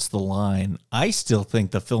flirts the line. I still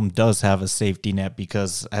think the film does have a safety net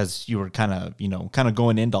because, as you were kind of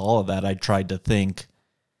going into all of that, I tried to think,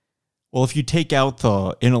 well, if you take out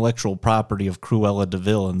the intellectual property of Cruella de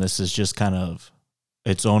Vil, and this is just kind of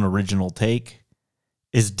its own original take.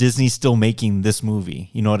 Is Disney still making this movie?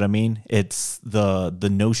 You know what I mean? It's the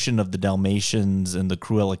notion of the Dalmatians and the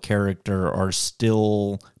Cruella character are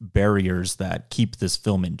still barriers that keep this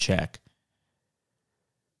film in check.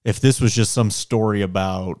 If this was just some story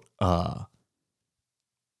about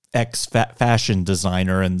fashion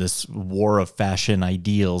designer and this war of fashion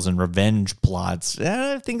ideals and revenge plots,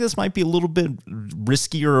 I think this might be a little bit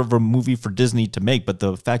riskier of a movie for Disney to make, but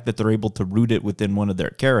the fact that they're able to root it within one of their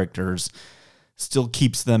characters still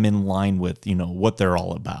keeps them in line with, you know, what they're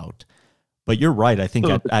all about. But you're right. I think,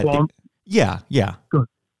 yeah.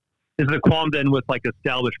 Is it a qualm then with like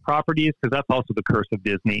established properties? Because that's also the curse of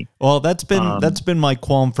Disney. Well, that's been my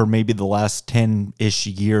qualm for maybe the last 10-ish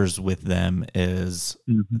years with them is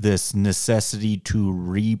this necessity to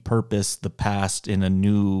repurpose the past in a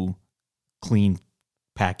new, clean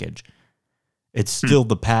package. It's still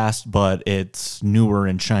the past, but it's newer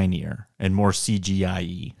and shinier and more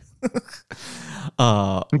CGI-y.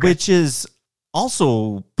 Which is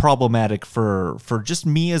also problematic for just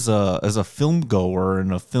me as a film goer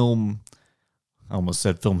and a film, I almost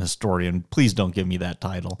said film historian. Please don't give me that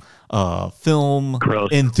title. Film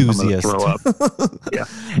Gross. Enthusiast. I'm gonna throw up.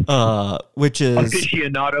 Yeah. Which is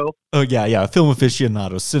aficionado. Oh yeah, film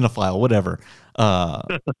aficionado, cinephile, whatever.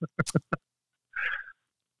 That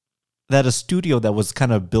a studio that was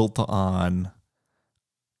kind of built on,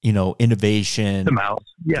 you know, innovation,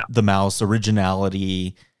 the mouse,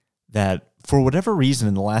 originality, that for whatever reason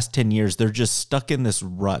in the last 10 years, they're just stuck in this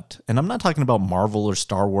rut. And I'm not talking about Marvel or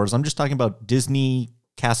Star Wars. I'm just talking about Disney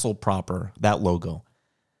Castle proper, that logo.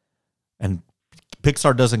 And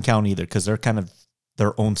Pixar doesn't count either because they're kind of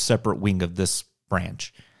their own separate wing of this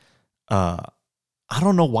branch. I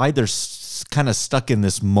don't know why they're kind of stuck in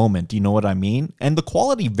this moment. You know what I mean? And the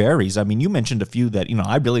quality varies. I mean, you mentioned a few that, you know,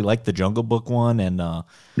 I really liked the Jungle Book one, and I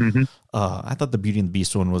thought the Beauty and the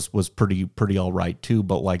Beast one was pretty all right too.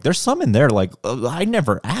 But like, there's some in there like I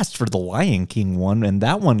never asked for the Lion King one, and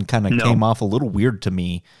that one kind of came off a little weird to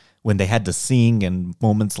me when they had to sing and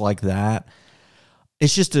moments like that.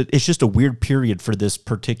 It's just a weird period for this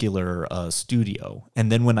particular studio. And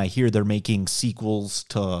then when I hear they're making sequels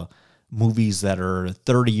to movies that are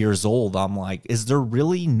 30 years old, I'm like, is there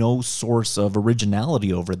really no source of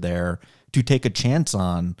originality over there to take a chance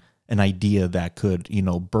on an idea that could, you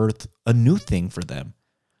know, birth a new thing for them?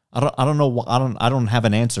 I don't know. I don't have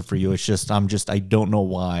an answer for you. It's just, I don't know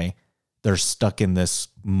why they're stuck in this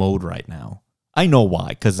mode right now. I know why,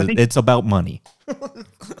 because it's about money.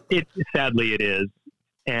 Sadly it is.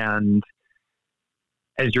 And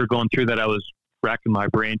as you're going through that, I was racking my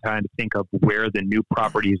brain trying to think of where the new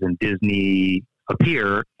properties in Disney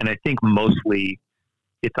appear, and I think mostly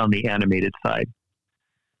it's on the animated side.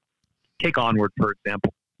 Take Onward, for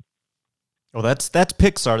example. Well, that's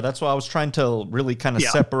Pixar. That's why I was trying to really kind of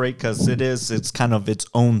separate, because it's kind of its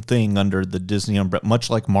own thing under the Disney umbrella, much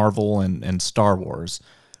like Marvel and Star Wars,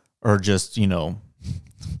 or just, you know,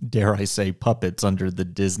 dare I say, puppets under the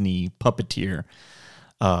Disney puppeteer.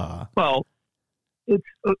 Well,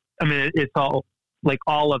 it's all like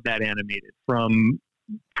all of that animated from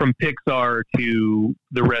Pixar to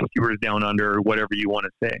The Rescuers Down Under, whatever you want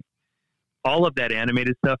to say. All of that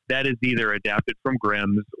animated stuff, that is either adapted from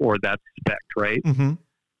Grimm's or that's spec, right? Mm-hmm.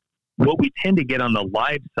 What we tend to get on the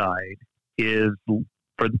live side is,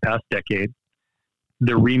 for the past decade,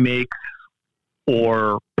 the remakes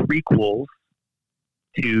or prequels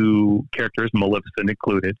to characters, Maleficent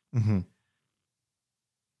included. Mm-hmm.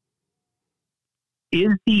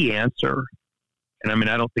 Is the answer, and I mean,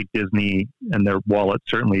 I don't think Disney and their wallets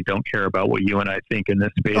certainly don't care about what you and I think in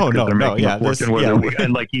this space. They're making a fortune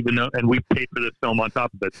and like, even though, and we paid for this film on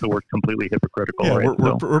top of it, so we're completely hypocritical. Yeah,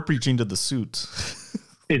 right? we're preaching to the suits.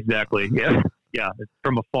 Exactly. Yeah. It's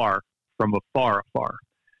from afar. You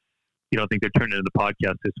don't think they're turning into the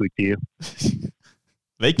podcast this week, do you?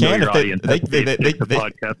 They can if they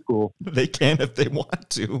podcast school. They can if they want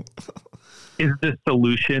to. Is the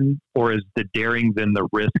solution, or is the daring then the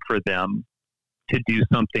risk for them to do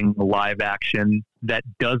something live action that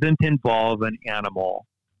doesn't involve an animal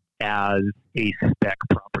as a spec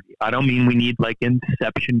property? I don't mean we need like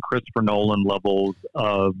Inception, Christopher Nolan levels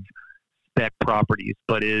of spec properties,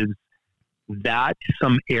 but is that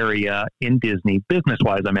some area in Disney,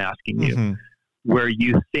 business-wise, I'm asking you, where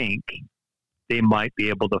you think they might be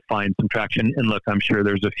able to find some traction? And look, I'm sure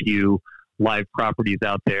there's a few live properties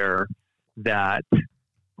out there that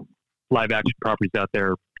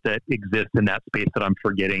exist in that space that I'm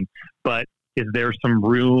forgetting. But is there some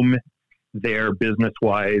room there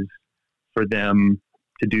business-wise for them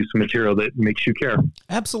to do some material that makes you care?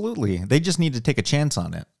 Absolutely. They just need to take a chance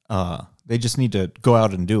on it. They just need to go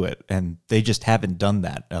out and do it, and they just haven't done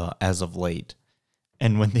that as of late.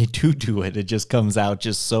 And when they do it, it just comes out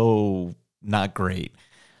just so not great.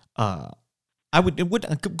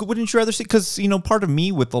 Wouldn't you rather see? Because part of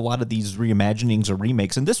me with a lot of these reimaginings or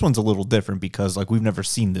remakes, and this one's a little different because we've never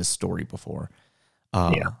seen this story before.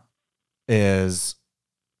 Is,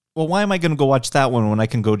 well, why am I going to go watch that one when I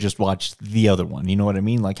can go just watch the other one? You know what I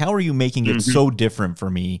mean? How are you making it so different for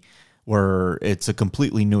me where it's a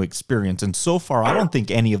completely new experience? And so far, I don't think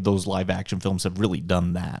any of those live action films have really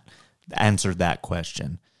done that, answered that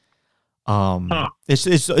question.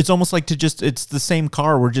 It's almost like it's the same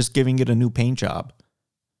car. We're just giving it a new paint job.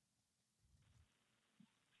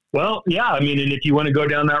 Well, yeah. I mean, and if you want to go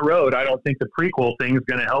down that road, I don't think the prequel thing is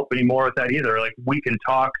going to help anymore with that either. We can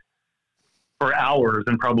talk for hours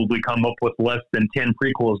and probably come up with less than 10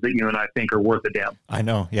 prequels that you and I think are worth a damn. I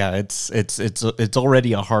know. Yeah. It's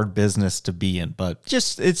already a hard business to be in, but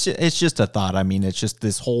it's just a thought. I mean, it's just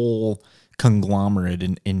this whole conglomerate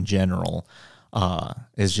in general.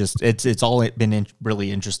 It's all been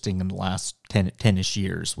really interesting in the last 10-ish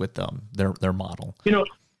years with their model.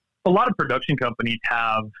 A lot of production companies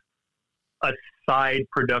have a side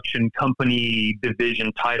production company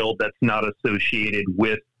division title that's not associated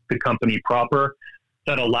with the company proper,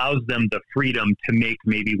 that allows them the freedom to make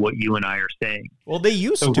maybe what you and I are saying. Well, they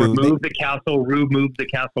used to remove the castle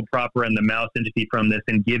proper and the mouse entity from this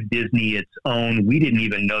and give Disney its own. We didn't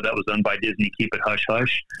even know that was owned by Disney. Keep it hush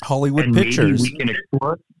hush. Hollywood Pictures. Maybe we can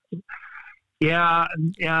explore. Yeah,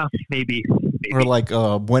 maybe.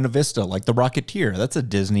 Or Buena Vista, The Rocketeer. That's a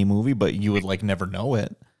Disney movie, but you would never know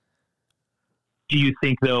it. Do you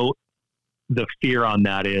think though the fear on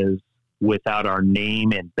that is, without our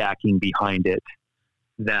name and backing behind it,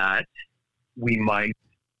 that we might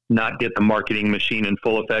not get the marketing machine in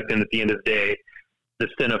full effect, and at the end of the day, the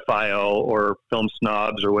cinephile or film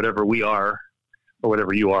snobs or whatever we are, or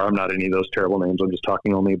whatever you are, I'm not any of those terrible names, I'm just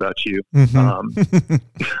talking only about you. Mm-hmm.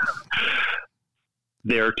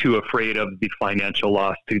 They're too afraid of the financial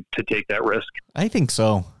loss to take that risk. I think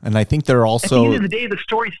so. And I think they're also... At the end of the day, the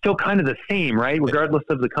story's still kind of the same, right? Regardless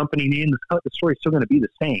of the company name, the story's still going to be the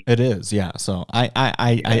same. It is, yeah. So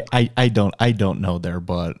I don't know there,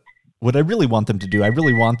 but what I really want them to do, I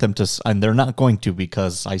really want them to... And they're not going to,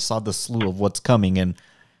 because I saw the slew of what's coming, and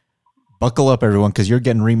buckle up, everyone, because you're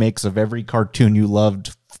getting remakes of every cartoon you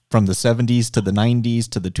loved from the 70s to the 90s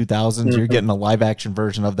to the 2000s. Mm-hmm. You're getting a live-action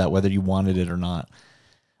version of that, whether you wanted it or not.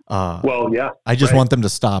 I just want them to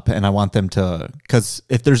stop, and I want them to, because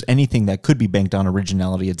if there's anything that could be banked on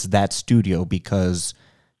originality, it's that studio, because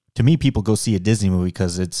to me, people go see a Disney movie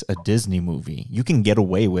because it's a Disney movie. You can get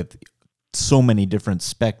away with so many different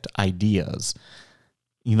spec ideas.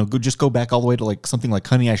 Just go back all the way to something like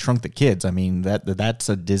Honey, I Shrunk the Kids. I mean, that's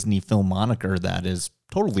a Disney film moniker that is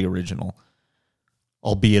totally original,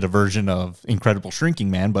 albeit a version of Incredible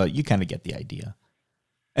Shrinking Man, but you kind of get the idea.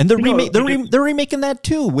 And they're remaking that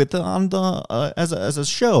too as a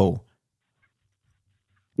show.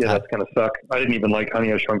 Yeah, that's gonna suck. I didn't even like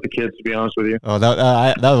Honey, I Shrunk the Kids, to be honest with you. Oh,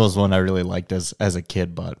 that was one I really liked as a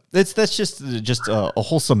kid, but that's just a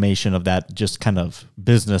whole summation of that just kind of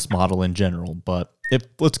business model in general. But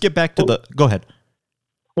let's get back to go ahead.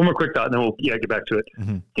 One more quick thought, and then we'll get back to it.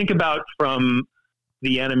 Mm-hmm. Think about from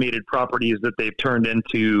the animated properties that they've turned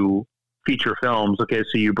into feature films. Okay,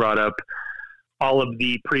 so you brought up all of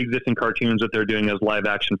the pre-existing cartoons that they're doing as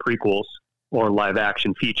live-action prequels or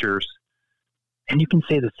live-action features. And you can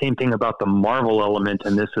say the same thing about the Marvel element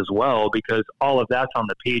in this as well, because all of that's on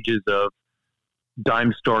the pages of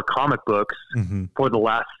dime store comic books for the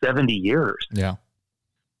last 70 years. Yeah.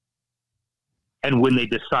 And when they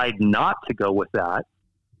decide not to go with that,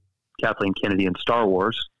 Kathleen Kennedy and Star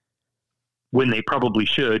Wars, when they probably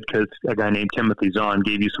should, because a guy named Timothy Zahn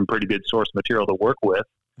gave you some pretty good source material to work with,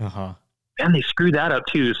 and they screw that up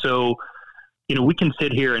too. So, we can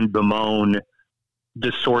sit here and bemoan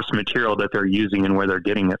the source material that they're using and where they're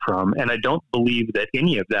getting it from. And I don't believe that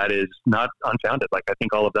any of that is not unfounded. I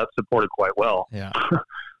think all of that's supported quite well. Yeah.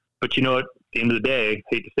 But at the end of the day,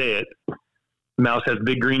 hate to say it, mouse has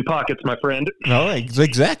big green pockets, my friend. No,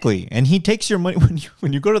 exactly. And he takes your money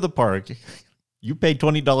when you go to the park. You pay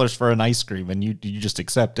 $20 for an ice cream, and you just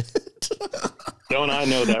accept it. Don't I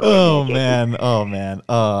know that? Right? Oh man.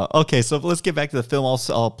 Okay, so let's get back to the film.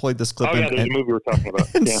 I'll play this clip. There's a movie we're talking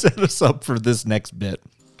about. And set us up for this next bit.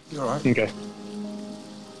 You all right? Okay.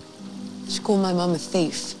 She called my mum a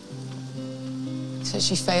thief. Said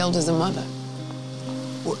she failed as a mother.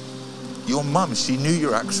 What? Your mum? She knew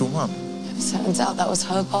your actual mum? It turns out that was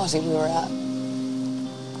her party we were at.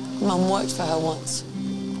 Mum worked for her once.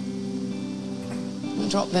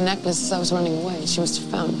 dropped the necklace as I was running away. She must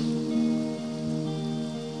have found it.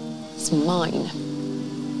 It's mine.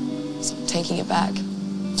 So I'm taking it back.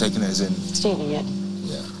 Taking it as in? Stealing it.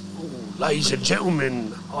 Yeah. Ladies and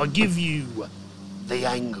gentlemen, I give you the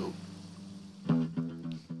angle.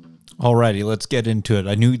 Alrighty, let's get into it.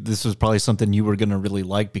 I knew this was probably something you were going to really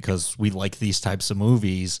like because we like these types of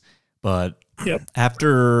movies. But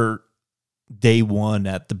after day one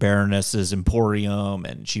at the Baroness's Emporium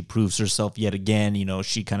and she proves herself yet again, you know,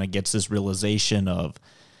 she kind of gets this realization of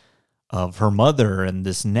her mother and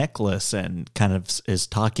this necklace and kind of is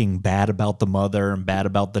talking bad about the mother and bad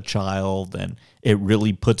about the child. And it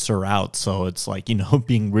really puts her out. So it's like, you know,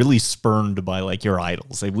 being really spurned by like your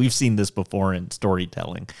idols. Like, we've seen this before in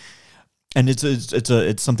storytelling. And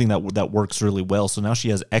it's something that works really well. So now she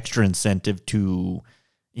has extra incentive to,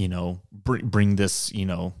 you know, bring this, you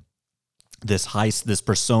know, this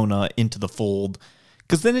persona into the fold,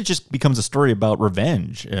 because then it just becomes a story about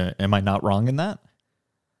revenge. Am I not wrong in that?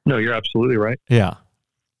 No, you're absolutely right. Yeah.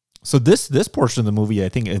 So this portion of the movie, I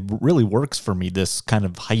think it really works for me. This kind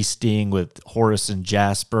of heisting with Horace and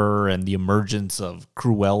Jasper and the emergence of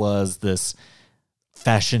Cruella as this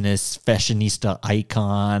fashionista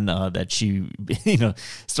icon that she, you know,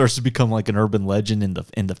 starts to become like an urban legend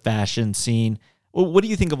in the fashion scene. Well, what do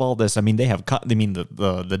you think of all this? I mean, they have,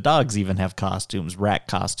 the dogs even have costumes, rat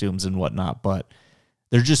costumes and whatnot, but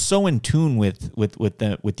they're just so in tune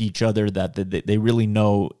with each other that they really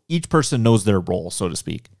know, each person knows their role, so to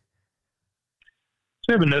speak. So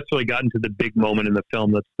we haven't necessarily gotten to the big moment in the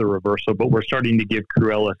film that's the reversal, but we're starting to give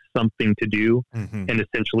Cruella something to do. Mm-hmm. And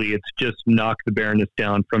essentially it's just knock the Baroness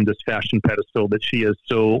down from this fashion pedestal that she has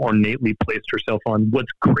so ornately placed herself on.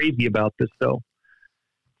 What's crazy about this, though,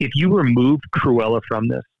 if you remove Cruella from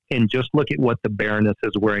this and just look at what the Baroness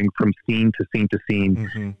is wearing from scene to scene to scene,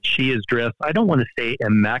 mm-hmm. she is dressed, I don't want to say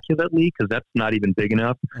immaculately, because that's not even big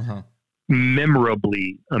enough,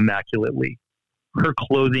 memorably immaculately. Her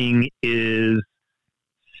clothing is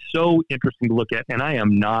so interesting to look at, and I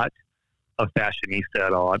am not a fashionista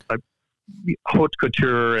at all. I haute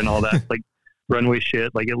couture and all that, like runway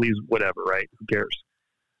shit, like at least whatever, right? Who cares?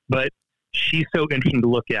 But she's so interesting to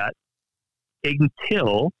look at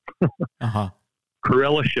until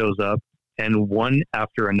Cruella shows up, and one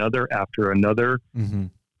after another mm-hmm.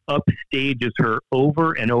 upstages her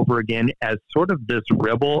over and over again as sort of this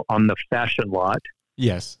rebel on the fashion lot.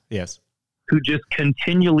 Yes. Who just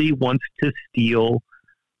continually wants to steal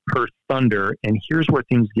her thunder. And here's where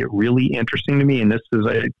things get really interesting to me. And this is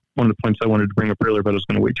one of the points I wanted to bring up earlier, but I was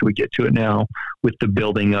going to wait till we get to it now with the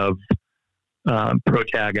building of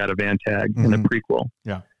Protag out of Antag mm-hmm. in the prequel.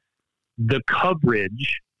 Yeah. The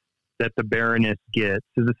coverage that the Baroness gets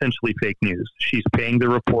is essentially fake news. She's paying the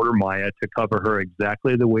reporter Maya to cover her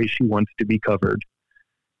exactly the way she wants to be covered.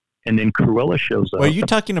 And then Cruella shows up. Well, you're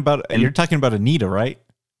talking about Anita, right?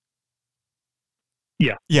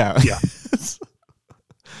 Yeah.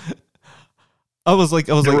 I was like,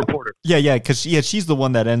 reporter. Yeah, because she's the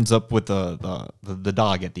one that ends up with the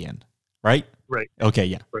dog at the end, right? Right. Okay,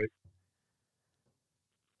 yeah. Right.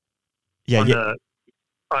 Yeah,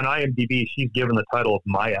 on IMDb, she's given the title of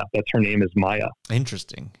Maya. That's her name is Maya.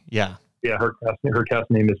 Interesting. Yeah. Yeah, her cast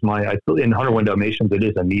name is Maya. In 101 Dalmatians, it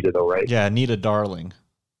is Anita, though, right? Yeah, Anita Darling.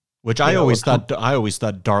 Which I always thought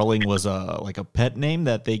Darling was like a pet name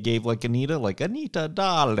that they gave like Anita, like Anita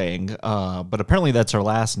Darling. But apparently that's her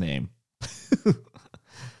last name.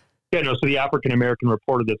 Yeah, no. So the African American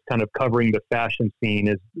reporter that's kind of covering the fashion scene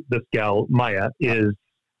is this gal Maya is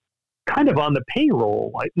kind of on the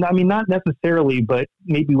payroll. I mean, not necessarily, but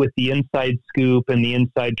maybe with the inside scoop and the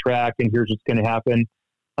inside track, and here's what's going to happen.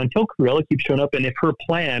 Until Cruella keeps showing up, and if her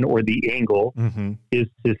plan or the angle mm-hmm. is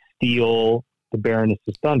to steal the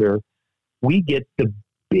Baroness's thunder, we get the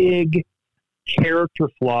big character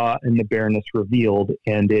flaw in the Baroness revealed,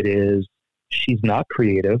 and it is she's not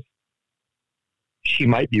creative. She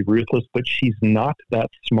might be ruthless, but she's not that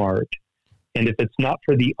smart. And if it's not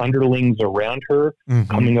for the underlings around her mm-hmm.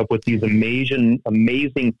 coming up with these amazing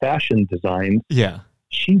fashion designs,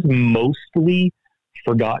 she's mostly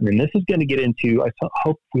forgotten. And this is going to get into, I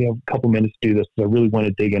hope we have a couple minutes to do this, because I really want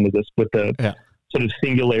to dig into this with the sort of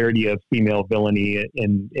singularity of female villainy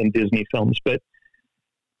in Disney films. But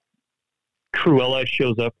Cruella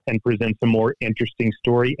shows up and presents a more interesting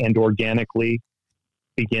story and organically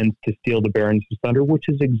begins to steal the Baroness's thunder, which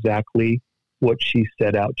is exactly what she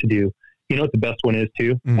set out to do. You know what the best one is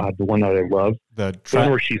too? The one that I love. The one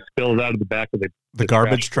where she spills out of the back of the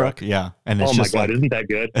garbage truck. Yeah. And it's just my God, isn't that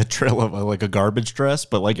good? A trail of like a garbage dress,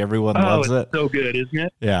 but like everyone loves it. It's so good, isn't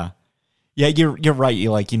it? Yeah. Yeah, you're right.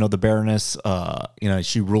 The Baroness,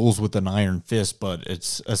 she rules with an iron fist, but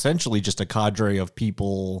it's essentially just a cadre of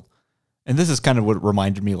people. And this is kind of what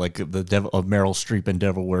reminded me, like of Meryl Streep in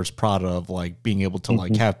Devil Wears Prada, of like being able to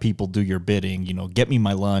like have people do your bidding. Get me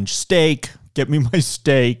my lunch, steak, get me my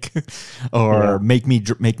steak, or make me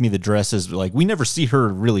the dresses. Like we never see her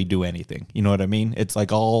really do anything. You know what I mean? It's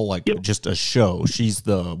like all like just a show. She's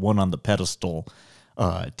the one on the pedestal,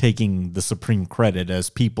 taking the supreme credit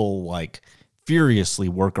as people like furiously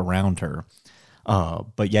work around her.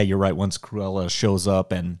 But yeah, you're right. Once Cruella shows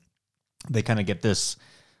up and they kind of get this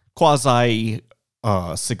quasi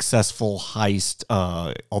successful heist,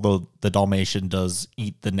 although the Dalmatian does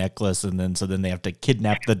eat the necklace, and then they have to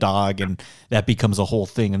kidnap the dog, and that becomes a whole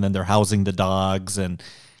thing, and then they're housing the dogs and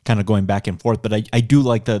kind of going back and forth. But I do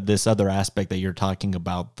like this other aspect that you're talking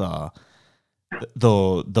about, the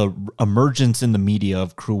emergence in the media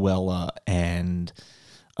of Cruella and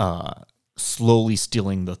slowly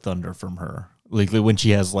stealing the thunder from her, like when she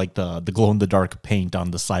has like the glow in the dark paint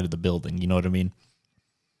on the side of the building. You know what I mean?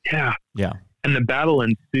 Yeah. And the battle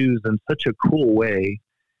ensues in such a cool way,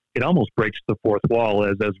 it almost breaks the fourth wall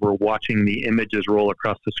as we're watching the images roll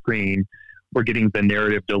across the screen. We're getting the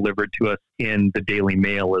narrative delivered to us in the Daily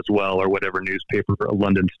Mail as well, or whatever newspaper, a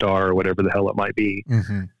London Star, or whatever the hell it might be,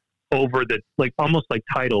 over the, like, almost like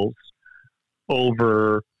titles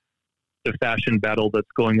over the fashion battle that's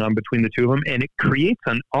going on between the two of them. And it creates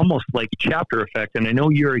an almost like chapter effect. And I know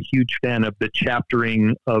you're a huge fan of the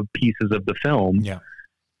chaptering of pieces of the film. Yeah.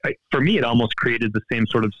 For me, it almost created the same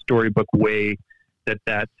sort of storybook way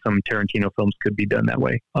that some Tarantino films could be done that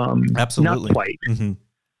way. Absolutely. Not quite,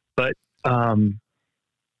 but, and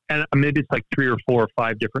maybe it's like 3 or 4 or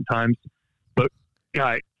 5 different times, but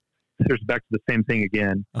there's back to the same thing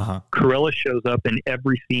again. Cruella shows up in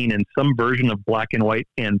every scene in some version of black and white,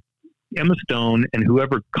 and Emma Stone and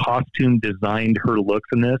whoever costume designed her looks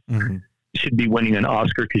in this should be winning an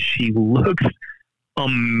Oscar, because she looks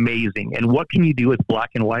amazing. And what can you do with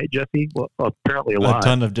black and white, Jesse? Well, apparently a lot. A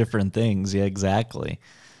ton of different things. Yeah, exactly.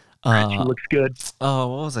 She looks good. Oh,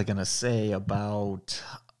 what was I going to say about,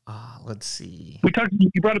 let's see. You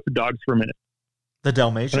brought up the dogs for a minute. The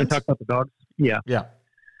Dalmatians? Can I talk about the dogs? Yeah. Yeah.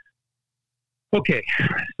 Okay.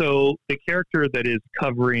 So the character that is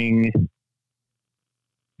covering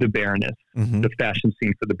the Baroness, the fashion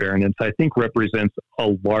scene for the Baroness, I think represents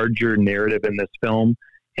a larger narrative in this film.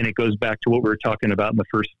 And it goes back to what we were talking about in the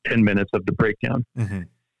first 10 minutes of the breakdown.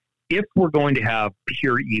 If we're going to have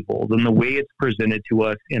pure evil, then the way it's presented to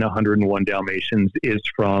us in 101 Dalmatians is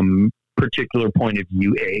from particular point of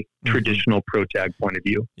view A, traditional protag point of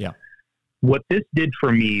view. Yeah. What this did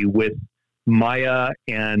for me with Maya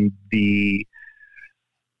and the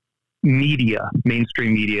media,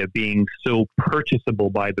 mainstream media, being so purchasable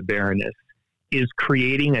by the Baroness, is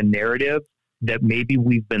creating a narrative that maybe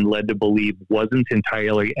we've been led to believe wasn't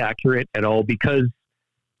entirely accurate at all, because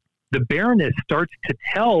the Baroness starts to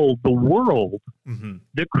tell the world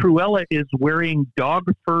that Cruella is wearing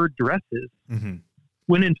dog fur dresses,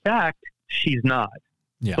 when in fact she's not.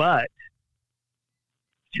 Yeah. But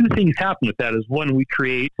 2 things happen with that. Is one, we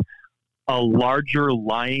create a larger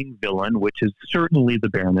lying villain, which is certainly the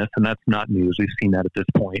Baroness, and that's not news. We've seen that at this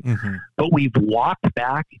point. But we've walked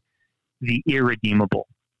back the irredeemable.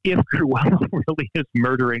 If Cruella really is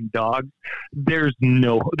murdering dogs, this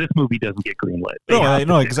movie doesn't get greenlit.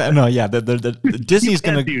 No, exactly. No, yeah. Disney's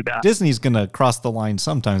gonna do that. Disney's gonna cross the line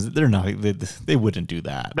sometimes. They're not. They wouldn't do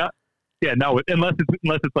that.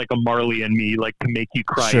 Unless it's like a Marley and Me, like to make you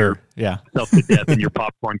cry yourself to death in your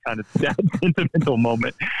popcorn kind of sad, sentimental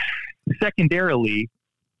moment. Secondarily,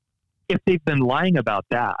 if they've been lying about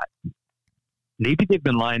that, maybe they've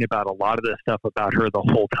been lying about a lot of the stuff about her the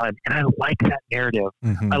whole time. And I like that narrative.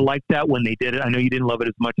 I like that when they did it. I know you didn't love it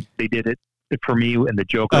as much as they did it for me and the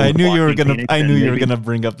Joker. I knew you were gonna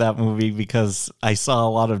bring up that movie, because I saw a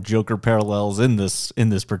lot of Joker parallels in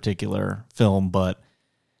this particular film. But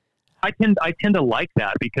I tend to like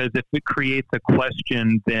that, because if it creates a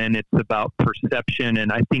question, then it's about perception,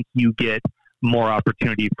 and I think you get more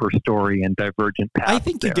opportunity for story and divergent paths. I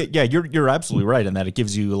think you're absolutely right in that it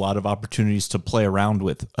gives you a lot of opportunities to play around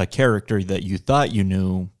with a character that you thought you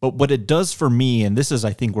knew. But what it does for me, and this is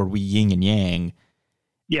I think where we yin and yang,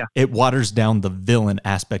 it waters down the villain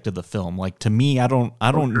aspect of the film. Like, to me, I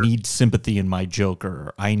don't need sympathy in my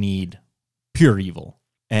Joker. I need pure evil.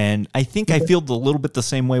 And I think I feel a little bit the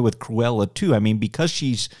same way with Cruella too. I mean, because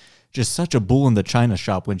she's just such a bull in the china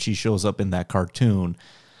shop when she shows up in that cartoon,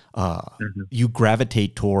 you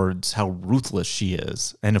gravitate towards how ruthless she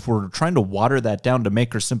is. And if we're trying to water that down to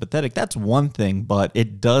make her sympathetic, that's one thing, but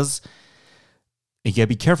it does you gotta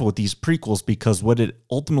be careful with these prequels, because what it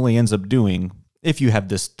ultimately ends up doing, if you have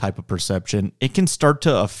this type of perception, it can start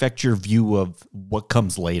to affect your view of what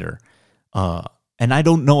comes later. And I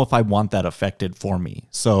don't know if I want that affected for me.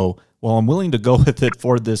 So while I'm willing to go with it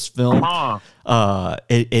for this film,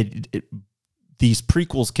 these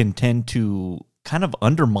prequels can tend to kind of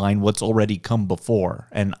undermine what's already come before,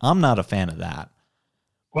 and I'm not a fan of that.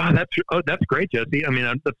 Wow, that's great, Jesse. I mean,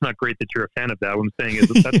 that's not great that you're a fan of that. What I'm saying is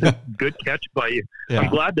that's a good catch by you. Yeah. I'm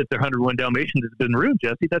glad that the 101 Dalmatians has been ruined,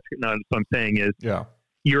 Jesse. That's what I'm saying is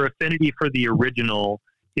your affinity for the original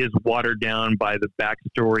is watered down by the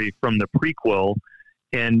backstory from the prequel.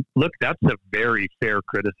 And look, that's a very fair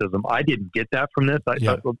criticism. I didn't get that from this.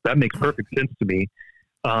 That makes perfect sense to me.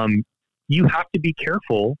 You have to be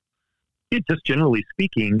careful, just generally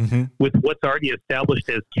speaking, with what's already established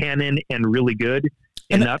as canon and really good,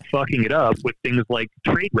 and not fucking it up with things like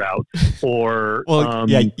trade routes or...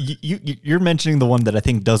 You're mentioning the one that I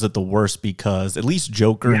think does it the worst, because at least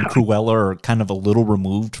Joker and Cruella are kind of a little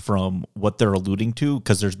removed from what they're alluding to,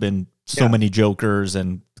 because there's been so many Jokers,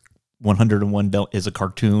 and 101 is a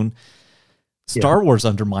cartoon. Star Wars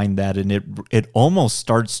undermined that, and it almost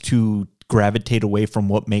starts to gravitate away from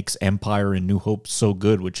what makes Empire and New Hope so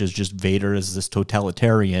good, which is just Vader as this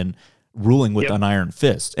totalitarian ruling with an iron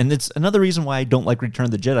fist. And it's another reason why I don't like Return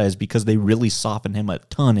of the Jedi, is because they really soften him a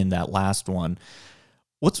ton in that last one.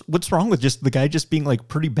 What's wrong with just the guy just being like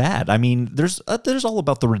pretty bad? I mean, there's all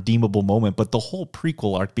about the redeemable moment, but the whole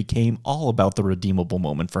prequel arc became all about the redeemable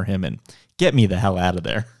moment for him, and get me the hell out of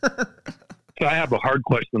there. So I have a hard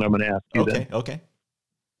question I'm going to ask you then. Okay.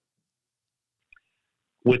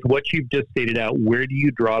 With what you've just stated out, where do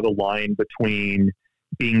you draw the line between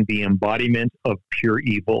being the embodiment of pure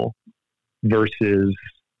evil versus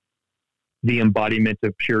the embodiment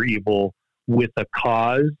of pure evil with a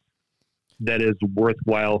cause that is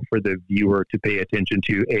worthwhile for the viewer to pay attention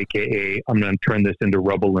to, aka I'm going to turn this into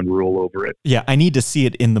rubble and rule over it? Yeah, I need to see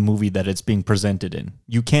it in the movie that it's being presented in.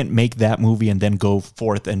 You can't make that movie and then go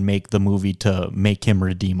forth and make the movie to make him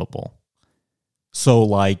redeemable. So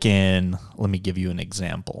like let me give you an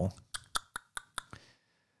example.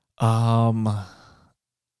 Of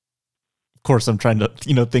course, I'm trying to,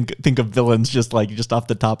 think of villains just off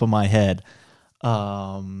the top of my head.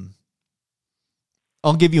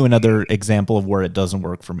 I'll give you another example of where it doesn't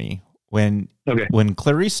work for me. When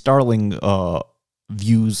Clarice Starling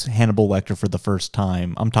views Hannibal Lecter for the first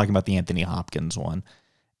time, I'm talking about the Anthony Hopkins one,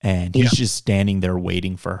 and he's just standing there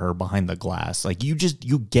waiting for her behind the glass. Like you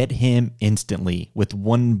get him instantly with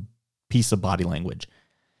one piece of body language.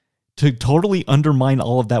 To totally undermine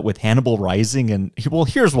all of that with Hannibal Rising and, well,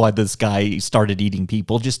 here's why this guy started eating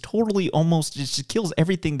people, just totally almost just kills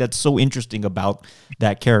everything that's so interesting about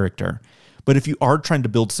that character. But if you are trying to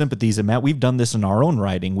build sympathies, and Matt, we've done this in our own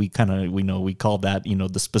writing, we call that,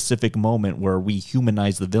 the specific moment where we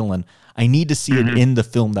humanize the villain. I need to see it in the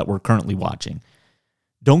film that we're currently watching.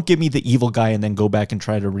 Don't give me the evil guy and then go back and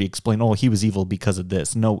try to re-explain, oh, he was evil because of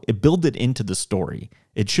this. No, build it into the story.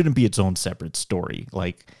 It shouldn't be its own separate story.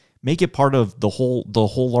 Like, make it part of the whole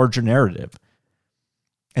larger narrative.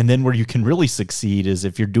 And then where you can really succeed is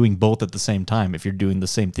if you're doing both at the same time. If you're doing the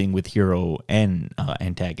same thing with hero and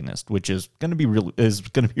antagonist, which is going to be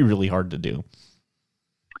really hard to do.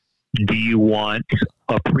 Do you want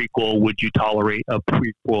a prequel? Would you tolerate a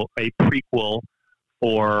prequel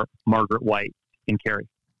for Margaret White and Carrie?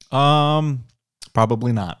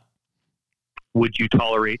 Probably not. Would you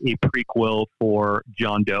tolerate a prequel for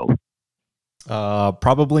John Doe?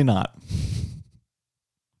 Probably not.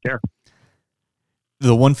 Fair.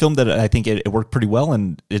 The one film that I think it worked pretty well,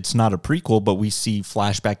 and it's not a prequel, but we see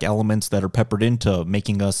flashback elements that are peppered into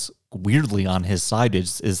making us weirdly on his side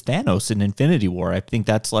is Thanos in Infinity War. I think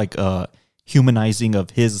that's like a humanizing of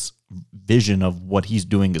his vision of what he's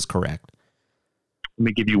doing is correct. Let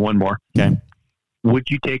me give you one more. Okay. Would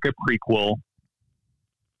you take a prequel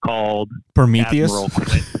called Prometheus?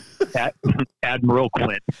 Admiral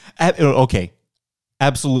Quint? Okay.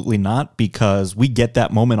 Absolutely not, because we get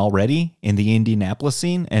that moment already in the Indianapolis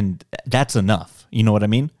scene, and that's enough. You know what I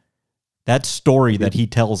mean? That story that he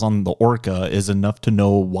tells on the Orca is enough to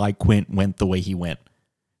know why Quint went the way he went.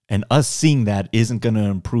 And us seeing that isn't going to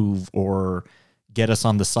improve or get us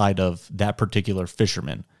on the side of that particular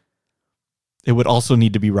fisherman. It would also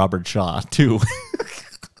need to be Robert Shaw, too.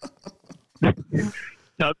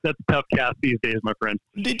 That's tough cast these days, my friend.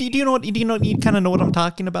 Do you know what? You kind of know what I'm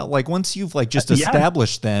talking about. Like once you've just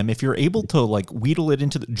established them, if you're able to wheedle it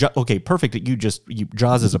into perfect.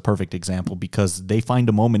 Jaws is a perfect example because they find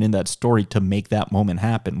a moment in that story to make that moment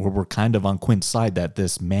happen, where we're kind of on Quint's side that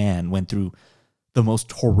this man went through the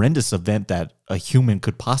most horrendous event that a human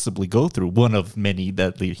could possibly go through. One of many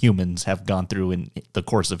that the humans have gone through in the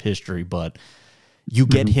course of history. But you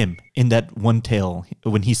get him in that one tale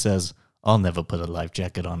when he says, I'll never put a life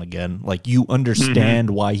jacket on again. Like, you understand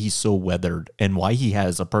why he's so weathered and why he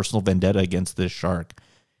has a personal vendetta against this shark.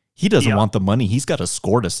 He doesn't want the money. He's got a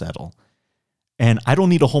score to settle. And I don't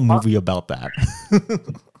need a whole movie about that.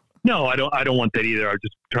 No, I don't want that either. I'm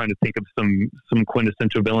just trying to think of some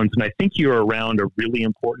quintessential villains, and I think you're around a really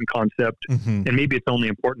important concept, and maybe it's only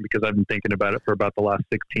important because I've been thinking about it for about the last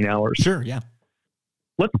 16 hours. Sure, yeah.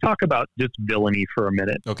 Let's talk about just villainy for a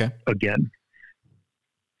minute. Okay. Again,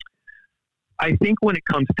 I think when it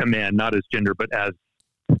comes to man, not as gender, but as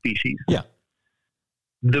species,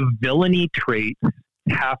 the villainy traits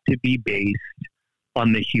have to be based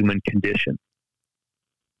on the human condition.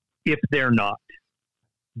 If they're not,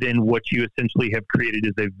 then what you essentially have created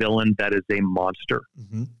is a villain that is a monster.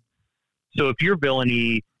 So if your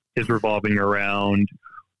villainy is revolving around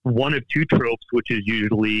one of two tropes, which is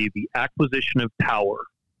usually the acquisition of power,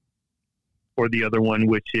 or the other one,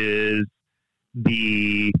 which is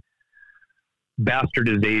the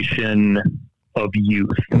bastardization of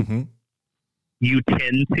youth, you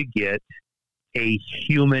tend to get a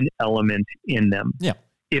human element in them. Yeah.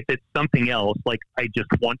 If it's something else, like I just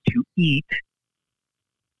want to eat,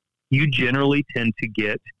 you generally tend to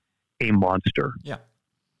get a monster. Yeah.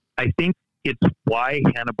 I think it's why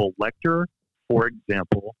Hannibal Lecter, for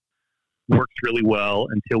example, works really well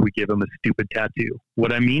until we give him a stupid tattoo.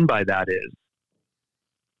 What I mean by that is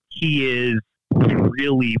he is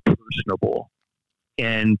really personable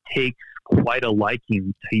and takes quite a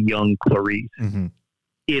liking to young Clarice.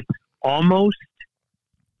 It's almost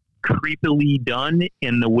creepily done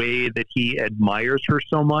in the way that he admires her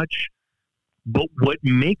so much. But what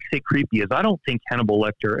makes it creepy is I don't think Hannibal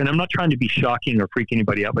Lecter, and I'm not trying to be shocking or freak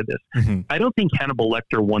anybody out with this, I don't think Hannibal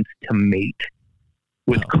Lecter wants to mate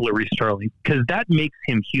with Clarice Starling, because that makes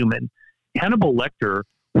him human. Hannibal Lecter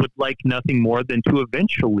would like nothing more than to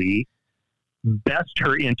eventually best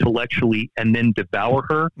her intellectually and then devour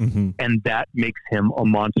her, and that makes him a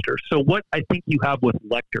monster. So what I think you have with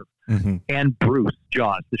Lecter and Bruce,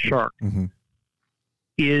 Jaws, the shark,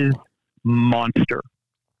 is monster.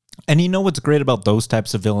 And you know what's great about those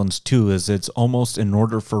types of villains too is it's almost, in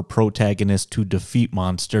order for protagonists to defeat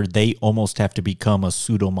monster, they almost have to become a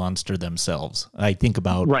pseudo monster themselves. I think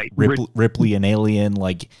about Ripley and Alien.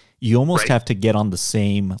 Like, you almost have to get on the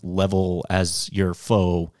same level as your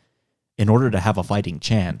foe in order to have a fighting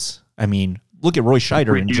chance. I mean, look at Roy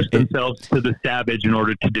Scheider. Reduce themselves to the savage in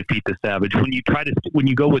order to defeat the savage. When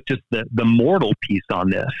you go with just the mortal piece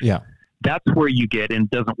on this, that's where you get, and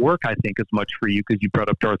it doesn't work, I think, as much for you because you brought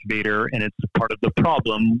up Darth Vader, and it's part of the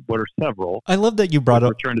problem. What are several? I love that you brought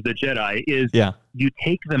up Return of the Jedi. Is you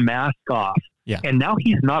take the mask off, and now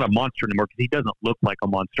he's not a monster anymore because he doesn't look like a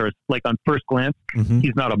monster. It's like on first glance,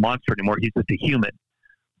 he's not a monster anymore. He's just a human.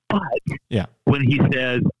 But when he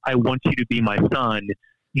says, "I want you to be my son,"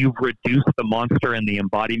 you've reduced the monster and the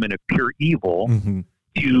embodiment of pure evil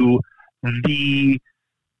to the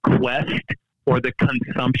quest or the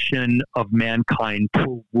consumption of mankind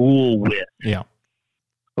to rule with.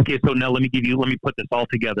 Okay, so now let me put this all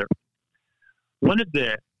together. One of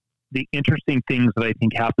the interesting things that I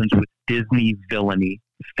think happens with Disney villainy,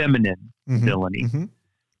 feminine villainy,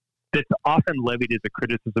 that's often levied as a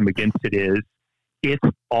criticism against it is it's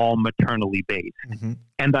all maternally based.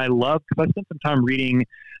 And I love, because I spent some time reading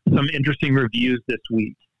some interesting reviews this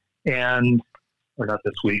week, or not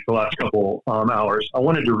this week, the last couple hours. I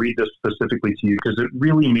wanted to read this specifically to you because it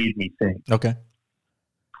really made me think. Okay.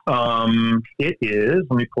 It is,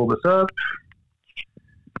 let me pull this up.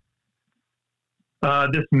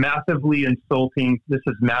 This is massively insulting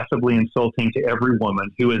to every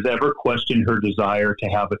woman who has ever questioned her desire to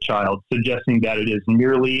have a child, suggesting that it is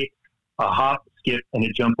merely a hop, skip, and a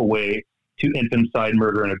jump away to infanticide,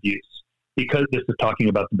 murder, and abuse. Because this is talking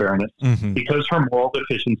about the Baroness. Because her moral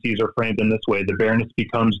deficiencies are framed in this way, the Baroness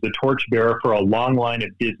becomes the torchbearer for a long line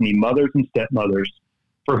of Disney mothers and stepmothers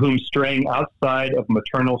for whom straying outside of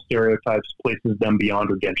maternal stereotypes places them beyond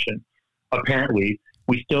redemption. Apparently,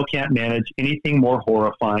 we still can't manage anything more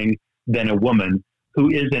horrifying than a woman who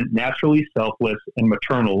isn't naturally selfless and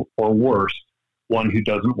maternal, or worse, one who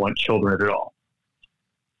doesn't want children at all.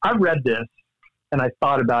 I read this and I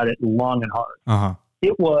thought about it long and hard.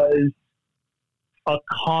 It was a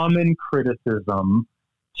common criticism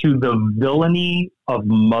to the villainy of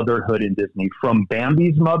motherhood in Disney, from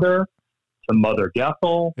Bambi's mother to Mother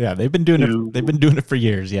Gothel. Yeah, they've been doing it. They've been doing it for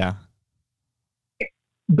years. Yeah,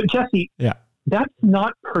 but Jesse, that's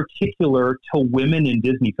not particular to women in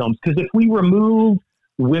Disney films. Because if we remove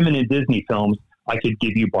women in Disney films, I could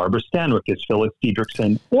give you Barbara Stanwyck as Phyllis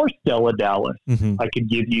Diedrichson or Stella Dallas. Mm-hmm. I could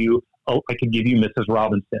give you Mrs.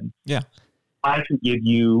 Robinson. Yeah. I can give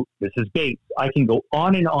you Mrs. Bates. I can go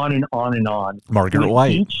on and on and on and on. Margaret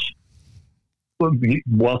White.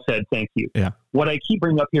 Well said. Thank you. Yeah. What I keep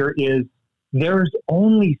bringing up here is there's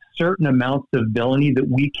only certain amounts of villainy that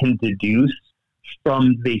we can deduce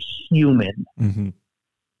from the human. Mm-hmm.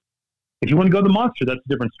 If you want to go to the monster, that's a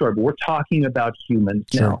different story. But we're talking about humans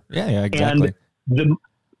now. Yeah, exactly. And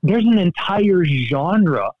there's an entire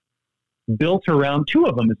genre built around, two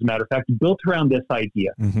of them, as a matter of fact, built around this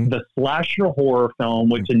idea. Mm-hmm. The slasher horror film,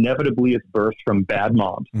 which inevitably is birthed from bad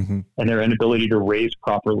moms and their inability to raise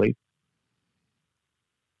properly,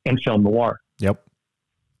 and film noir. Yep.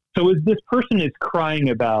 So as this person is crying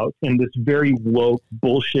about in this very woke,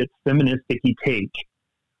 bullshit, feministicy take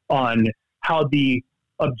on how the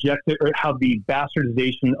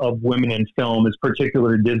bastardization of women in film is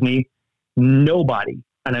particular to Disney, nobody,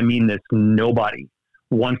 and I mean this, nobody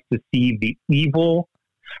wants to see the evil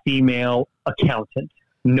female accountant.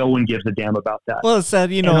 No one gives a damn about that. Well, it's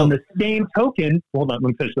sad, And on the same token, hold on, let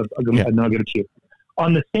me finish this. Then I'll get it to you.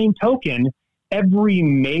 On the same token, every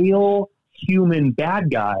male human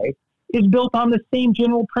bad guy is built on the same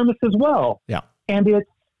general premise as well. Yeah. And it's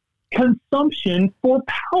consumption for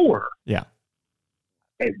power. Yeah.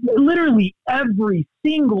 Literally every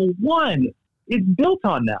single one is built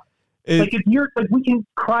on that. We can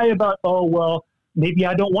cry about, oh, well, maybe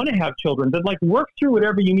I don't want to have children, but work through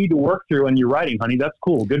whatever you need to work through in your writing, honey. That's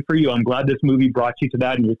cool. Good for you. I'm glad this movie brought you to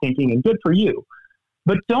that and you're thinking, and good for you.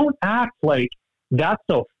 But don't act like that's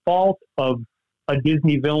a fault of a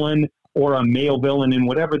Disney villain or a male villain and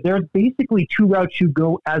whatever. There's basically two routes you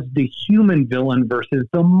go as the human villain versus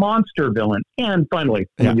the monster villain. And finally,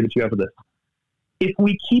 I'm going to give it to you after this. If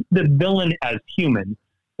we keep the villain as human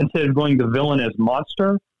instead of going the villain as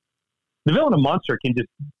monster, the villain and monster can just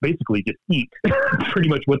basically just eat pretty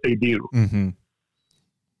much what they do. Mm-hmm.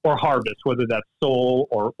 Or harvest, whether that's soul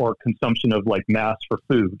or consumption of mass for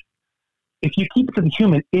food. If you keep it to the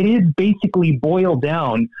human, it is basically boiled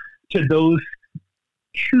down to those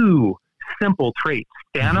two simple traits.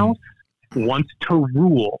 Thanos wants to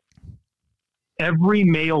rule. Every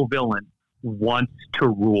male villain wants to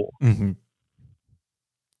rule. Mm-hmm.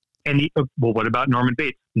 And what about Norman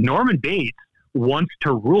Bates? Norman Bates wants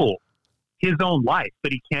to rule his own life,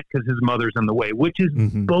 but he can't because his mother's in the way, which is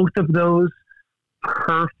both of those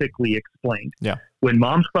perfectly explained. Yeah. When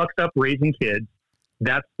mom fucks up raising kids,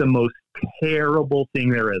 that's the most terrible thing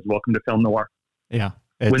there is. Welcome to film noir. Yeah.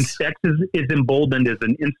 When sex is emboldened as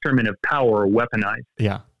an instrument of power or weaponized.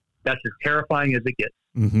 Yeah. That's as terrifying as it gets.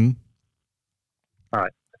 Mm-hmm. All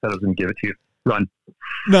right. I thought I was going to give it to you. Run.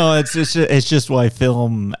 No, it's just why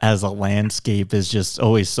film as a landscape is just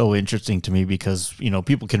always so interesting to me because,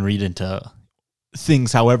 people can read into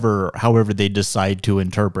things however they decide to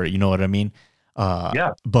interpret, you know what I mean?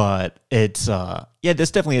 Yeah. But it's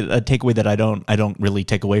that's definitely a takeaway that I don't really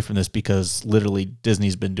take away from this because literally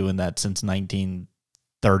Disney's been doing that since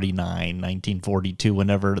 1939, 1942,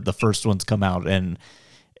 whenever the first ones come out. And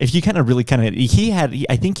if you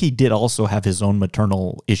I think he did also have his own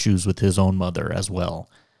maternal issues with his own mother as well.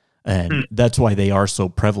 And that's why they are so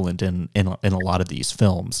prevalent in a lot of these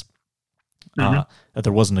films, that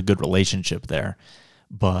there wasn't a good relationship there.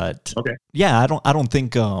 But yeah, I don't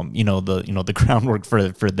think the groundwork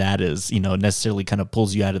for that is necessarily kind of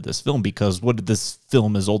pulls you out of this film, because what this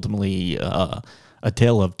film is ultimately a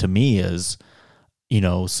tale of to me is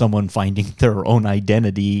someone finding their own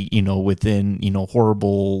identity within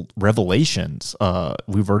horrible revelations.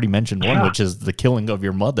 We've already mentioned one, which is the killing of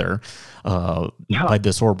your mother by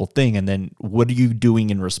this horrible thing, and then what are you doing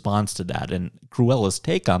in response to that? And Cruella's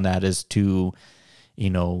take on that is to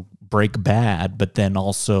break bad, but then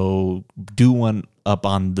also do one up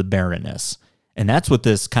on the Baroness. And that's what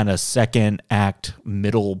this kind of second act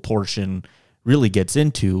middle portion really gets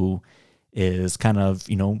into, is kind of,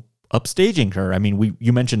 upstaging her. I mean,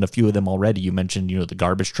 you mentioned a few of them already. You mentioned, the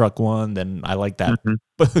garbage truck one. Then I like that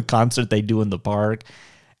concert they do in the park.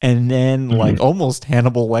 And then almost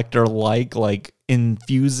Hannibal Lecter like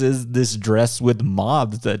infuses this dress with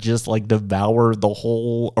moths that just devour the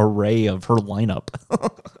whole array of her lineup.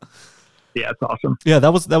 Yeah, it's awesome. Yeah,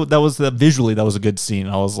 that was visually that was a good scene.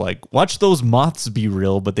 I was like, watch those moths be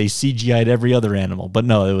real, but they CGI'd every other animal. But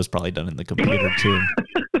no, it was probably done in the computer too.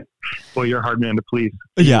 Well, you're a hard man to please.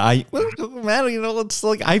 Yeah, it's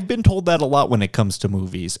I've been told that a lot when it comes to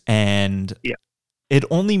movies, and it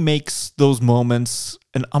only makes those moments.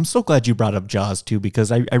 And I'm so glad you brought up Jaws too,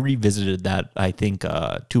 because I revisited that I think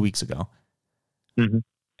 2 weeks ago. Mm-hmm.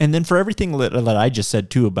 And then for everything that I just said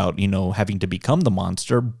too about having to become the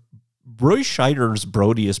monster, Roy Scheider's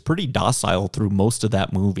Brody is pretty docile through most of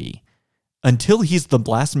that movie until he's the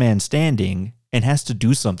last man standing and has to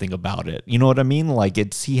do something about it. You know what I mean? Like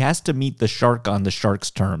he has to meet the shark on the shark's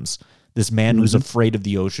terms. This man who's afraid of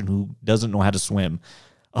the ocean, who doesn't know how to swim,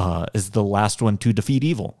 is the last one to defeat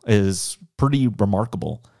evil. Is pretty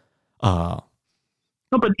remarkable. No,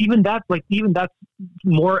 but even that's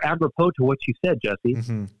more apropos to what you said, Jesse.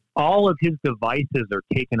 Mm-hmm. All of his devices are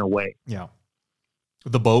taken away. Yeah.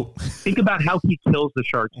 The boat. Think about how he kills the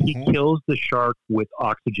shark. He kills the shark with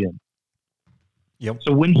oxygen. Yep.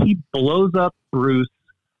 So when he blows up Bruce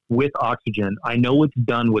with oxygen, I know it's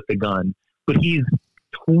done with the gun, but he's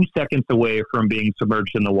 2 seconds away from being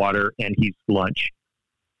submerged in the water and he's lunch.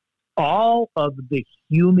 All of the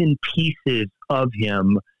human pieces of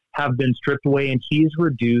him have been stripped away and he's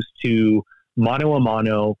reduced to mano a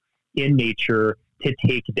mano in nature to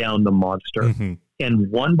take down the monster. Mm-hmm.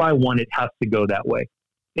 And one by one, it has to go that way.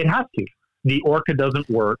 It has to. The orca doesn't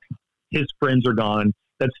work. His friends are gone.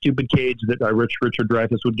 That stupid cage that Richard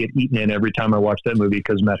Dreyfuss would get eaten in every time I watched that movie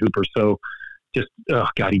because Matt Hooper's so just, oh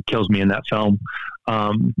God, he kills me in that film.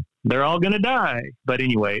 They're all going to die. But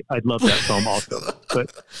anyway, I'd love that film also.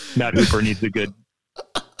 But Matt Hooper needs a good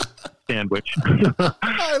sandwich.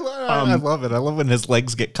 I love it. I love when his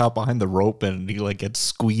legs get caught behind the rope and he like gets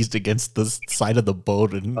squeezed against the side of the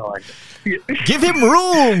boat and give him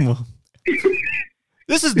room.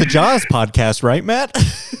 This is the Jaws podcast, right, Matt?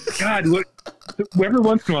 God, every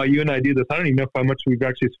once in a while you and I do this. I don't even know how much we've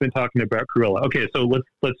actually spent talking about Cruella. Okay, so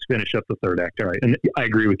let's finish up the third act. All right, and I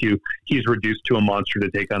agree with you. He's reduced to a monster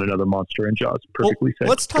to take on another monster, and Jaws perfectly said.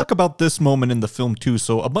 Let's talk about this moment in the film too.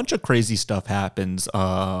 So a bunch of crazy stuff happens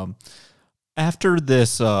after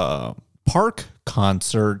this park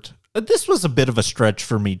concert. This was a bit of a stretch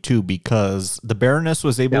for me too because the Baroness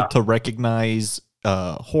was able to recognize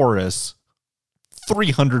Horace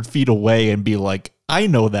 300 feet away and be like, I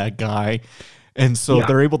know that guy. And so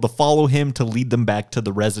they're able to follow him to lead them back to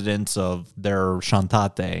the residence of their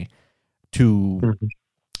Chantate to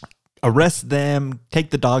arrest them,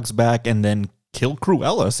 take the dogs back, and then kill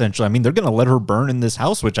Cruella, essentially. I mean, they're going to let her burn in this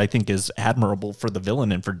house, which I think is admirable for the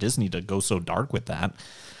villain and for Disney to go so dark with that.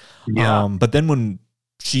 Yeah. But then when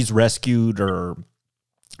she's rescued or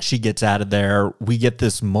she gets out of there, we get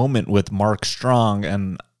this moment with Mark Strong,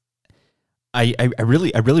 and I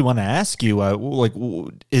really want to ask you,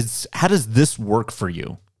 how does this work for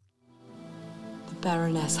you? The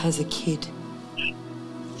Baroness has a kid.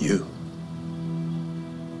 You.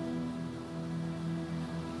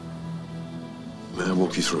 May I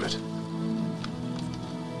walk you through it?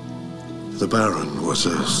 The Baron was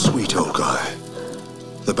a sweet old guy.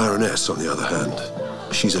 The Baroness, on the other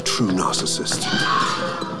hand, she's a true narcissist.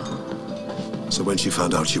 So when she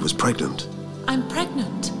found out she was pregnant... I'm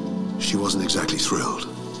pregnant. She wasn't exactly thrilled.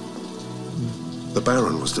 The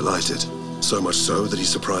Baron was delighted, so much so that he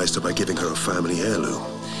surprised her by giving her a family heirloom.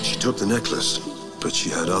 She took the necklace, but she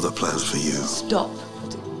had other plans for you. Stop.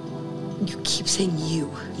 You keep saying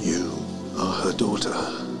you. You are her daughter.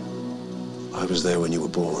 I was there when you were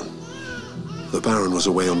born. The Baron was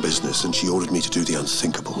away on business, and she ordered me to do the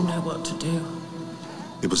unthinkable. You know what to do.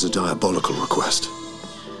 It was a diabolical request.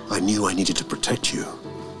 I knew I needed to protect you.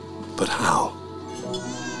 But how?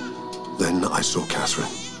 Then I saw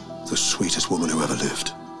Catherine, the sweetest woman who ever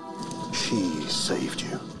lived. She saved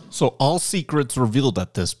you. So all secrets revealed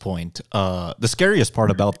at this point. The scariest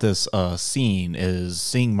part about this scene is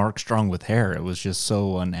seeing Mark Strong with hair. It was just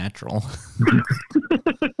so unnatural.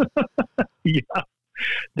 Yeah.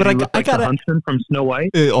 But I got the huntsman from Snow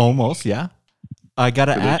White? Almost, yeah. I got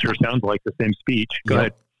to ask. It sure sounds like the same speech. Go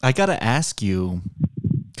ahead. I got to ask you,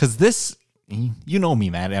 because this... You know me,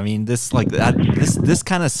 man. I mean, this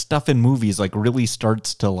kind of stuff in movies like really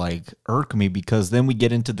starts to like irk me because then we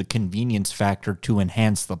get into the convenience factor to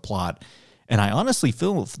enhance the plot. And I honestly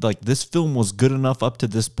feel like this film was good enough up to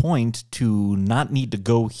this point to not need to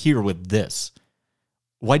go here with this.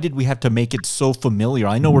 Why did we have to make it so familiar?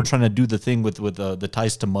 I know we're trying to do the thing with the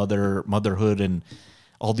ties to motherhood and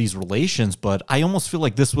all these relations, but I almost feel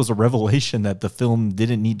like this was a revelation that the film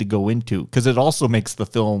didn't need to go into because it also makes the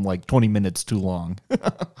film like 20 minutes too long.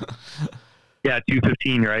 Yeah,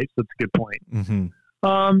 2:15, right? So that's a good point.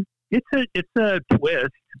 Mm-hmm. It's a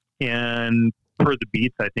twist, and per the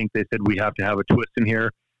beats, I think they said we have to have a twist in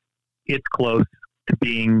here. It's close to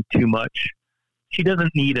being too much. She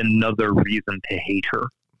doesn't need another reason to hate her.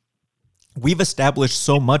 We've established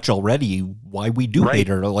so much already why we do hate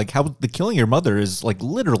her. Like how the killing your mother is like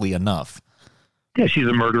literally enough. Yeah, she's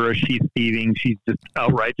a murderer. She's thieving. She's just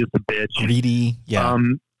outright just a bitch. Greedy. Yeah.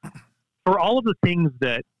 For all of the things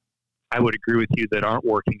that I would agree with you that aren't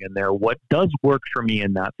working in there. What does work for me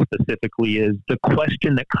in that specifically is the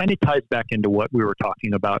question that kind of ties back into what we were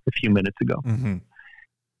talking about a few minutes ago. Mm-hmm.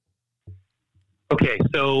 Okay,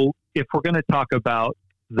 so if we're going to talk about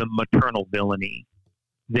the maternal villainy,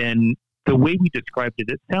 then the way we described it,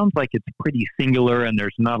 it sounds like it's pretty singular and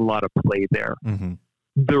there's not a lot of play there. Mm-hmm.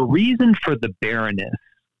 The reason for the Baroness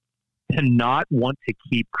to not want to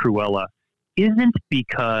keep Cruella isn't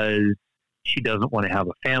because she doesn't want to have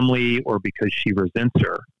a family or because she resents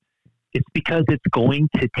her. It's because it's going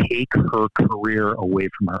to take her career away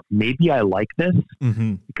from her. Maybe I like this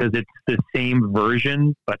because it's the same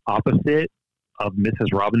version but opposite of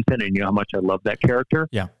Mrs. Robinson, and you know how much I love that character.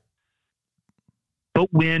 Yeah.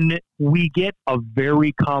 But when we get a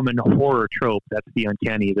very common horror trope, that's the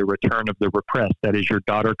uncanny, the return of the repressed, that is your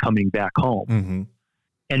daughter coming back home.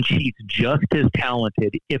 And she's just as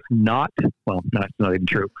talented, if not, well, that's not even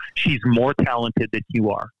true. She's more talented than you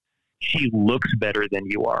are. She looks better than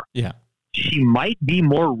you are. Yeah. She might be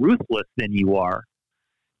more ruthless than you are.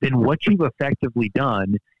 Then what you've effectively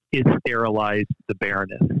done is sterilize the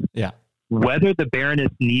Baroness. Yeah. Whether the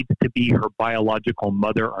Baroness needs to be her biological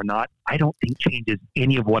mother or not, I don't think changes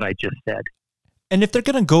any of what I just said. And if they're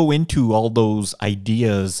going to go into all those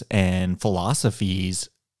ideas and philosophies,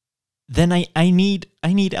 then I need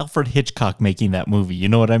Alfred Hitchcock making that movie. You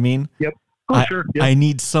know what I mean? Yep. Oh, sure. Yep. I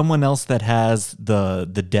need someone else that has the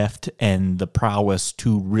deft and the prowess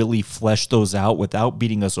to really flesh those out without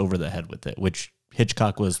beating us over the head with it, which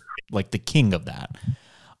Hitchcock was like the king of that.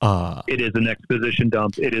 It is an exposition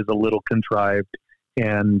dump. It is a little contrived,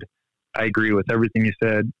 and I agree with everything you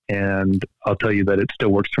said, and I'll tell you that it still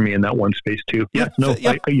works for me in that one space too.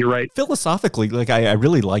 You're right. Philosophically, like I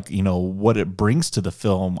really like, what it brings to the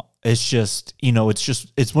film. It's just,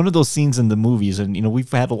 it's one of those scenes in the movies, and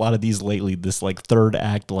we've had a lot of these lately. This like third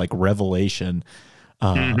act like revelation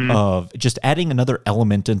of just adding another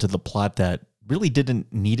element into the plot that really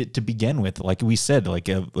didn't need it to begin with. Like we said,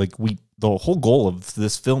 the whole goal of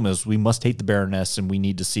this film is we must hate the Baroness and we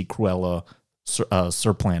need to see Cruella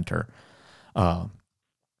supplant her.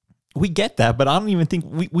 We get that, but I don't even think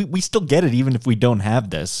we still get it even if we don't have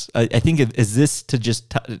this. I think is this to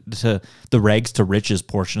just to the rags to riches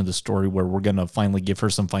portion of the story where we're going to finally give her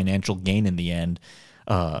some financial gain in the end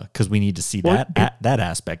because we need to see that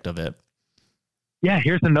aspect of it. Yeah,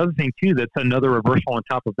 here's another thing too that's another reversal on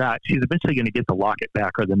top of that. She's eventually going to get the locket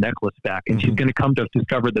back or the necklace back, and she's going to come to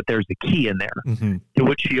discover that there's a key in there, to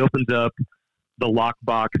which she opens up the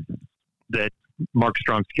lockbox that Mark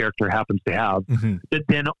Strong's character happens to have, that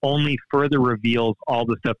then only further reveals all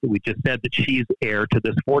the stuff that we just said, that she's heir to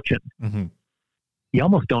this fortune. You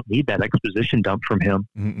almost don't need that exposition dump from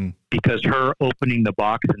him because her opening the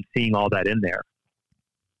box and seeing all that in there.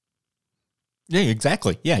 Yeah,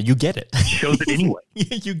 exactly. Yeah, you get it. Shows it anyway.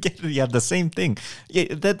 You get it. Yeah, the same thing. Yeah,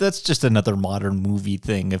 that's just another modern movie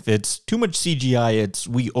thing. If it's too much CGI,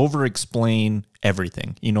 we over-explain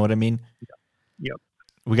everything. You know what I mean? Yep.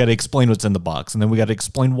 We got to explain what's in the box, and then we got to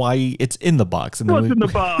explain why it's in the box. And what's in the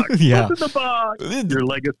box? Yeah. What's in the box? Your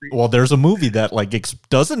legacy. Well, there's a movie that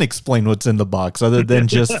doesn't explain what's in the box other than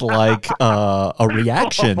just like a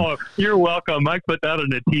reaction. Oh, you're welcome. I put that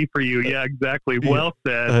on a T for you. Yeah, exactly. Well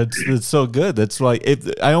said. It's so good. That's why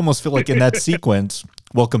I almost feel like in that sequence.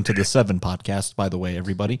 Welcome to the 7 podcast, by the way,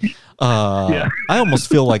 everybody. I almost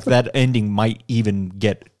feel like that ending might even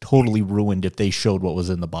get totally ruined if they showed what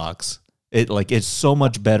was in the box. It's so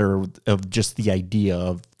much better of just the idea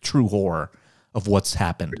of true horror of what's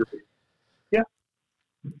happened. Yeah.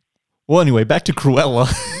 Well, anyway, back to Cruella.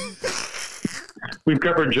 We've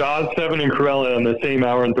covered Jaws, 7, and Cruella in the same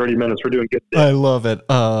hour and 30 minutes. We're doing good. I love it.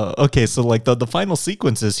 Okay, so like the final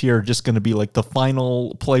sequences here are just going to be like the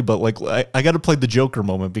final play, but like I got to play the Joker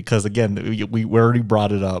moment because again, we already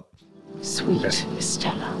brought it up. Sweet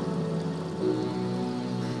Estella.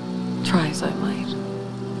 Try as I might,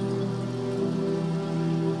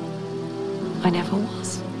 I never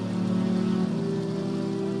was.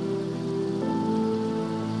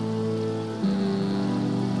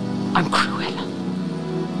 I'm Cruella.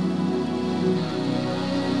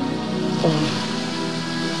 Born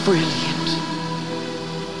brilliant.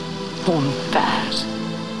 Born bad.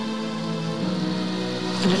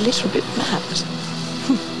 And a little bit mad.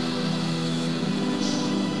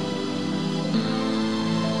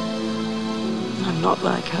 I'm not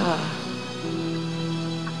like her.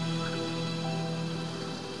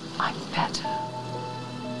 I'm better.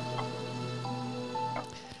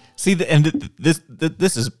 See,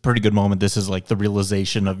 this is a pretty good moment. This is like the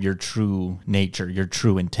realization of your true nature, your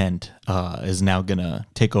true intent is now going to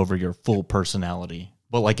take over your full personality.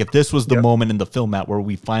 But like if this was the moment in the film, Matt, where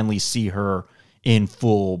we finally see her in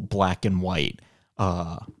full black and white,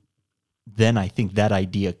 then I think that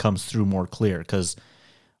idea comes through more clear. Because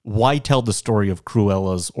why tell the story of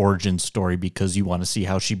Cruella's origin story because you want to see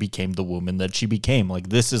how she became the woman that she became? Like,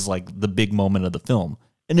 this is like the big moment of the film.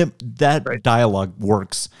 And that dialogue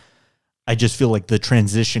works. I just feel like the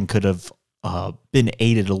transition could have been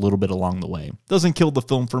aided a little bit along the way. Doesn't kill the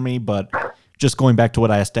film for me, but just going back to what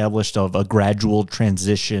I established of a gradual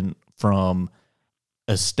transition from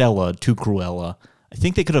Estella to Cruella, I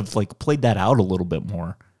think they could have like played that out a little bit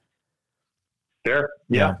more. Fair.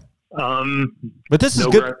 Yeah. But this is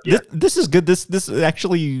good. This is good. This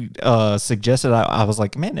actually suggested. I was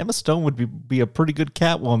like, man, Emma Stone would be a pretty good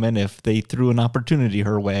Catwoman if they threw an opportunity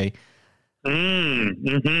her way.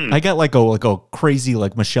 I got like a crazy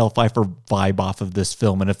like Michelle Pfeiffer vibe off of this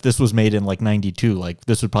film, and if this was made in like '92, like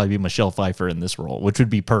this would probably be Michelle Pfeiffer in this role, which would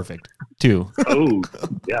be perfect too. Oh,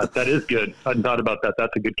 yeah, that is good. I hadn't thought about that.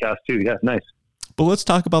 That's a good cast too. Yeah, nice. But let's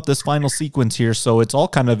talk about this final sequence here. So it's all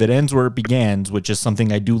kind of, it ends where it began, which is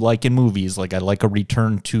something I do like in movies. Like I like a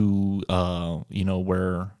return to,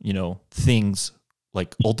 where, things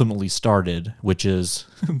like ultimately started, which is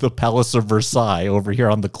the Palace of Versailles over here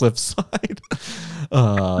on the cliffside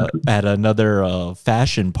at another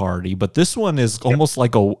fashion party. But this one is almost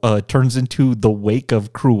like turns into the wake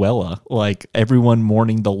of Cruella, like everyone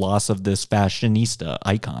mourning the loss of this fashionista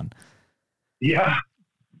icon. Yeah.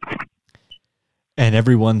 And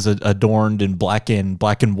everyone's adorned in black and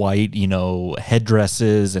white,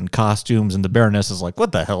 headdresses and costumes. And the Baroness is like,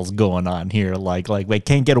 what the hell's going on here? Like they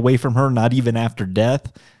can't get away from her, not even after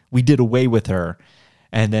death. We did away with her.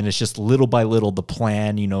 And then it's just little by little, the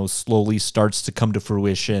plan, slowly starts to come to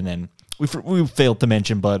fruition. And we failed to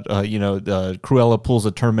mention, but, Cruella pulls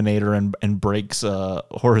a Terminator and breaks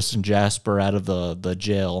Horace and Jasper out of the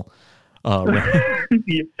jail.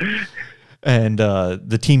 And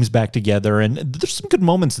the team's back together, and there's some good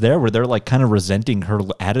moments there where they're like kind of resenting her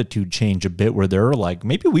attitude change a bit, where they're like,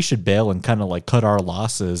 maybe we should bail and kind of like cut our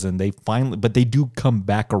losses. And they do come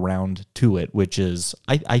back around to it, which is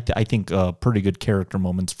I think pretty good character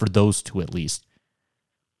moments for those two at least.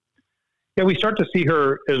 Yeah, we start to see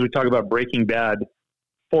her, as we talk about Breaking Bad,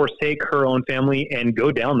 forsake her own family and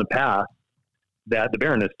go down the path that the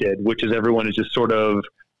Baroness did, which is everyone is just sort of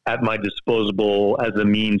at my disposal as a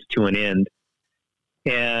means to an end.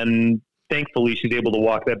 And thankfully she's able to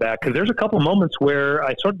walk that back, because there's a couple moments where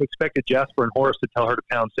I sort of expected Jasper and Horace to tell her to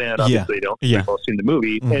pound sand. Obviously they don't. We've all seen the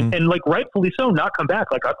movie. Mm-hmm. and like rightfully so, not come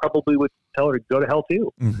back. Like I probably would tell her to go to hell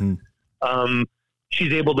too. Mm-hmm.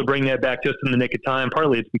 She's able to bring that back just in the nick of time.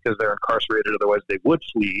 Partly it's because they're incarcerated, otherwise they would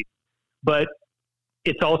flee. But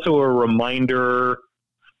it's also a reminder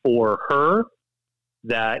for her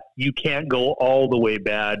that you can't go all the way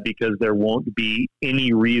bad, because there won't be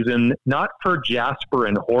any reason, not for Jasper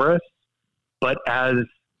and Horace, but as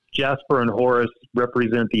Jasper and Horace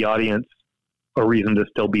represent the audience, a reason to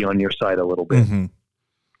still be on your side a little bit. Mm-hmm.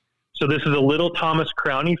 So this is a little Thomas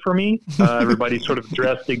Crowney for me. Everybody's sort of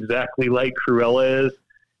dressed exactly like Cruella is.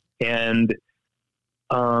 And,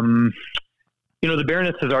 the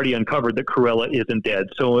Baroness has already uncovered that Cruella isn't dead.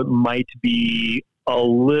 So it might be a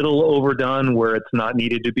little overdone where it's not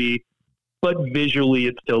needed to be, but visually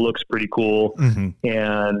it still looks pretty cool. Mm-hmm.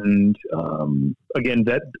 And again,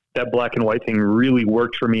 that black and white thing really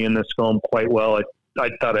worked for me in this film quite well. I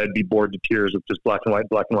thought I'd be bored to tears with just black and white,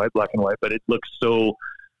 but it looks so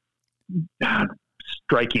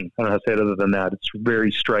striking. I don't know how to say it other than that. It's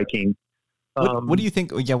very striking. What do you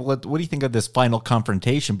think? Yeah, what do you think of this final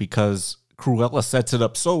confrontation? Because Cruella sets it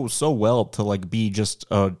up so well to like be just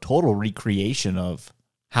a total recreation of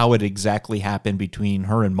how it exactly happened between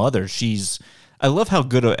her and Mother. I love how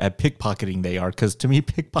good at pickpocketing they are, because to me,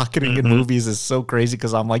 pickpocketing in movies is so crazy,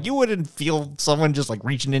 because I'm like, you wouldn't feel someone just like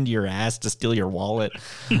reaching into your ass to steal your wallet.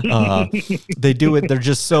 They do it. They're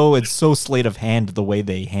just it's so sleight of hand the way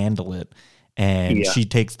they handle it. And she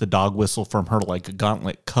takes the dog whistle from her like a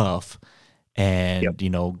gauntlet cuff and,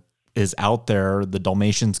 is out there. The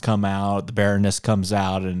Dalmatians come out, the Baroness comes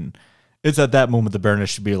out, and it's at that moment the Baroness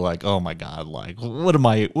should be like, oh my God, like what am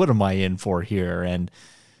I in for here? And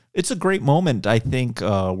it's a great moment, I think,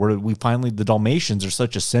 where we finally, the Dalmatians are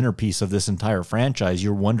such a centerpiece of this entire franchise.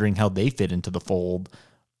 You're wondering how they fit into the fold,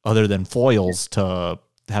 other than foils to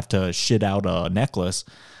have to shit out a necklace.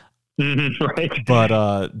 Mm-hmm, right.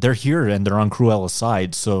 But they're here and they're on Cruella's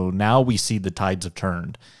side. So now we see the tides have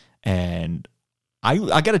turned. And I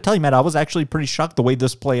got to tell you, Matt, I was actually pretty shocked the way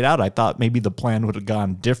this played out. I thought maybe the plan would have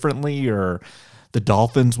gone differently, or the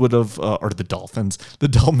Dalmatians would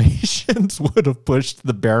have pushed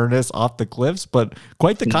the Baroness off the cliffs. But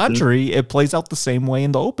quite the contrary, it plays out the same way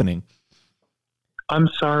in the opening. I'm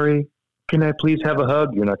sorry. can I please have a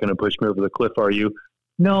hug? You're not going to push me over the cliff, are you?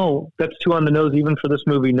 No, that's too on the nose even for this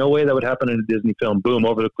movie. No way that would happen in a Disney film. Boom,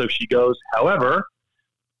 over the cliff she goes. However,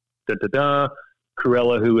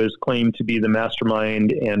 Cruella, who is claimed to be the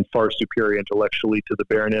mastermind and far superior intellectually to the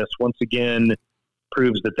Baroness, once again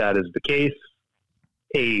proves that is the case.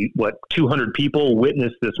 200 people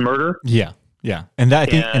witnessed this murder. Yeah. And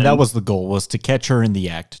that was the goal, was to catch her in the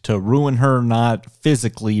act, to ruin her, not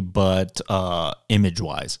physically, but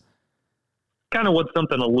image-wise. Kind of wants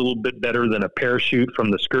something a little bit better than a parachute from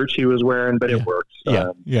the skirt she was wearing, but it works.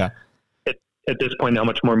 Yeah. At this point, how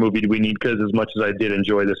much more movie do we need? Because as much as I did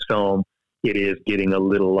enjoy this film, it is getting a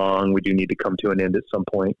little long. We do need to come to an end at some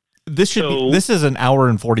point. This is an hour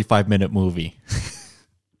and 45-minute movie.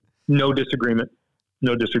 No disagreement.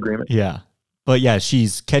 Yeah. But yeah,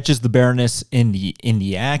 catches the Baroness in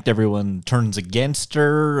the act. Everyone turns against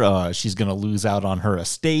her. She's going to lose out on her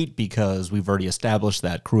estate because we've already established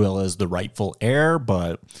that Cruella is the rightful heir,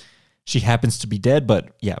 but she happens to be dead.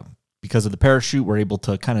 But yeah, because of the parachute, we're able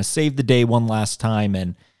to kind of save the day one last time,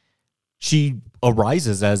 and she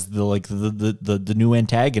arises as the new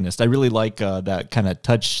antagonist. I really like that kind of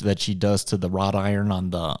touch that she does to the wrought iron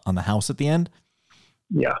on the house at the end.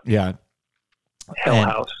 Yeah. Hell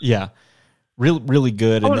House. Yeah. Really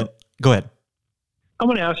good. And then, go ahead. I'm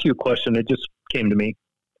going to ask you a question. It just came to me.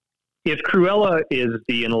 If Cruella is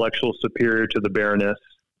the intellectual superior to the Baroness,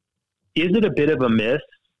 is it a bit of a miss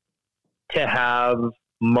to have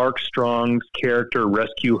Mark Strong's character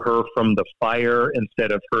rescue her from the fire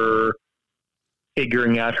instead of her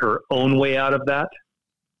figuring out her own way out of that?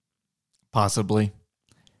 Possibly.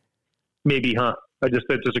 Maybe, huh? That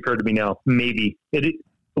just occurred to me now. Maybe.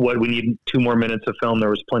 We need 2 more minutes of film. There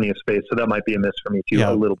was plenty of space, so that might be a miss for me too,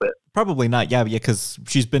 a little bit. Probably not. Yeah, because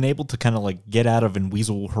she's been able to kind of like get out of and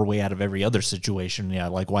weasel her way out of every other situation. Yeah,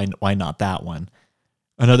 like why not that one?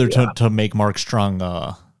 Another to make Mark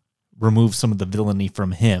Strong remove some of the villainy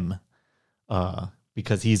from him,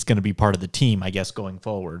 because he's going to be part of the team, I guess, going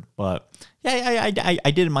forward. But yeah,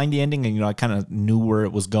 I didn't mind the ending, and I kind of knew where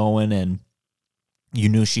it was going, and you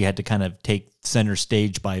knew she had to kind of take center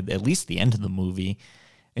stage by at least the end of the movie.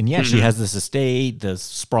 And yeah, she has this estate, this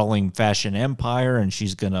sprawling fashion empire, and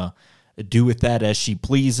she's gonna do with that as she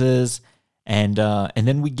pleases. And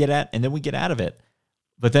then we get out of it.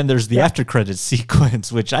 But then there's the after credits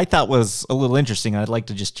sequence, which I thought was a little interesting. I'd like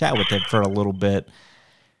to just chat with it for a little bit.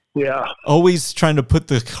 Yeah. Always trying to put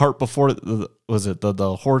the cart before the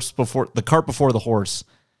horse before the cart before the horse,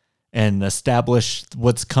 and establish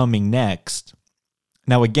what's coming next.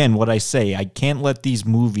 Now, again, what I say, I can't let these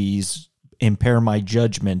movies impair my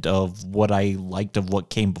judgment of what I liked of what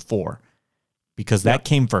came before, because that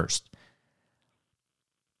came first.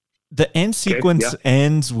 The end sequence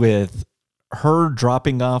ends with her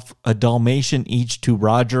dropping off a Dalmatian each to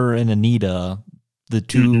Roger and Anita, the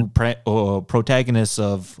two protagonists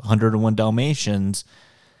of 101 Dalmatians,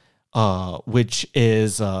 which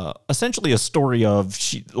is essentially a story of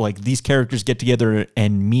these characters get together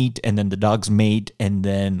and meet, and then the dogs mate, and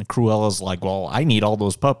then Cruella's like, well, I need all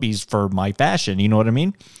those puppies for my fashion. You know what I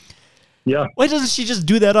mean? Yeah. Why doesn't she just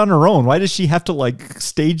do that on her own? Why does she have to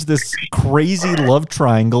stage this crazy love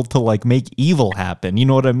triangle to make evil happen? You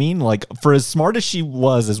know what I mean? For as smart as she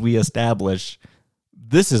was, as we establish,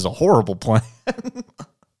 this is a horrible plan.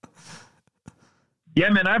 Yeah,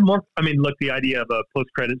 man, look, the idea of a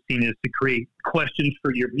post-credit scene is to create questions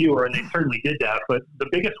for your viewer, and they certainly did that. But the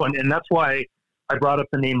biggest one, and that's why I brought up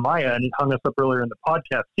the name Maya, and it hung us up earlier in the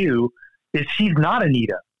podcast too, is she's not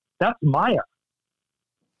Anita. That's Maya.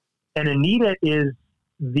 And Anita is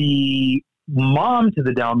the mom to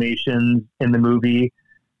the Dalmatians in the movie.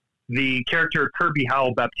 The character Kirby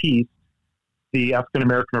Howell Baptiste, the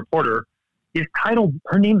African-American reporter, is titled,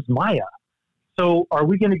 her name's Maya. So are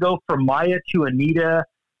we going to go from Maya to Anita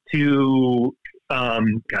to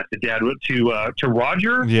to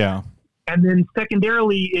Roger? Yeah. And then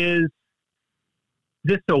secondarily, is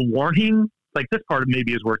this a warning? This part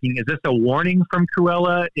maybe is working. Is this a warning from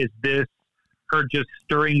Cruella? Is this her just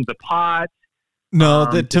stirring the pot? No,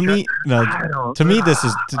 to me,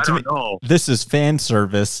 this is fan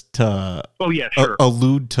service to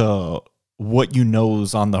allude to what you know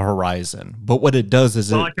is on the horizon. But what it does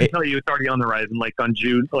is I can tell you it's already on the horizon. On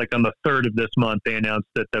June, on the 3rd of this month, they announced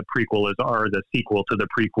that the sequel to the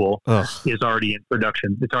prequel is already in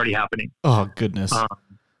production. It's already happening. Oh, goodness.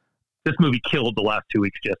 This movie killed the last 2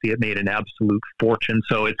 weeks, Jesse. It made an absolute fortune,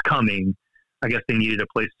 so it's coming. I guess they needed a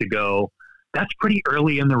place to go. That's pretty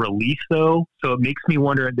early in the release, though, so it makes me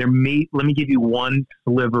wonder. Let me give you one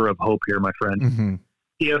sliver of hope here, my friend. Mm-hmm.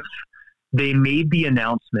 If they made the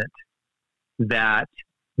announcement that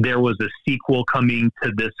there was a sequel coming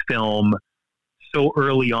to this film so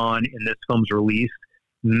early on in this film's release.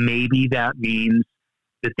 Maybe that means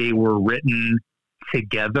that they were written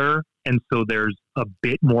together, and so there's a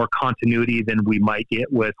bit more continuity than we might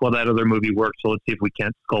get with, well, that other movie worked, so let's see if we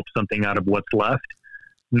can't sculpt something out of what's left.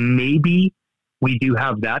 Maybe we do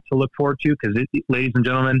have that to look forward to, because, ladies and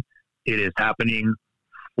gentlemen, it is happening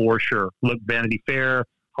for sure. Look, Vanity Fair,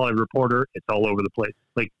 Hollywood Reporter, it's all over the place.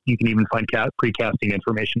 Like, you can even find pre-casting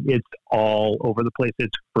information. It's all over the place.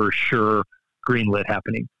 It's for sure greenlit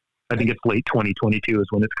happening. I think it's late 2022 is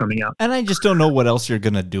when it's coming out. And I just don't know what else you're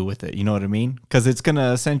going to do with it. You know what I mean? Because it's going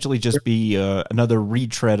to essentially just be another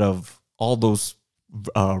retread of all those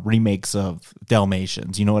remakes of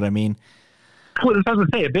Dalmatians. You know what I mean? Well, I was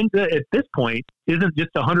going to say, at this point, isn't just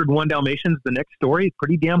 101 Dalmatians the next story? It's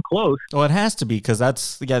pretty damn close. Oh, it has to be, because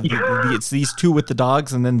it's these two with the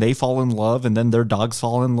dogs, and then they fall in love, and then their dogs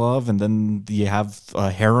fall in love, and then you have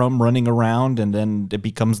a harem running around, and then it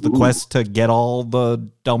becomes the quest to get all the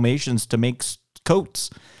Dalmatians to make coats.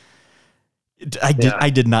 I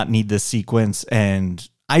did not need this sequence, and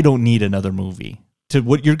I don't need another movie. To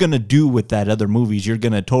what you're going to do with that other movies, you're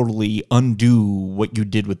going to totally undo what you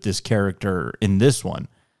did with this character in this one.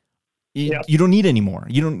 You don't need any more.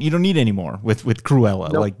 You don't need any more with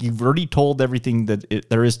Cruella. Nope. Like, you've already told everything that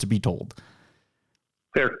there is to be told.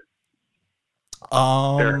 Fair.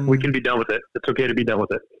 Fair. We can be done with it. It's okay to be done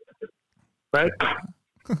with it. Right?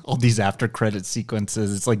 All these after credit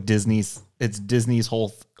sequences. It's like Disney's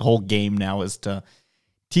whole game now is to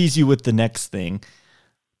tease you with the next thing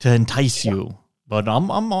to entice you. But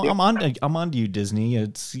I'm on to you, Disney.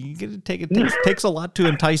 It takes a lot to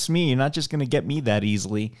entice me. You're not just going to get me that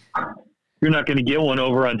easily. You're not going to get one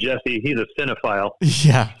over on Jesse. He's a cinephile.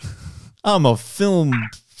 Yeah, I'm a film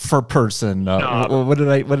for person. What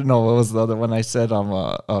was the other one I said? I'm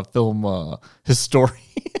a film historian.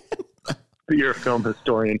 You're a film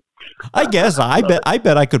historian. I guess. I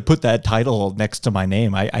bet I could put that title next to my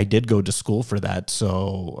name. I did go to school for that,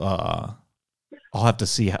 so. I'll have to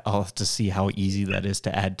see how easy that is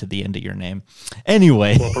to add to the end of your name.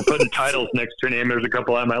 Anyway. Well, for putting titles next to your name, there's a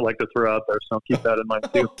couple I might like to throw out there, so keep that in mind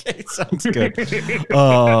too. Okay, sounds good.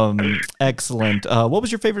 Excellent. What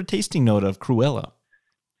was your favorite tasting note of Cruella?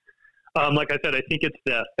 Like I said, I think it's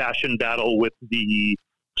the fashion battle with the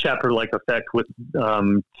chapter-like effect with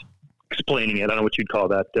explaining it. I don't know what you'd call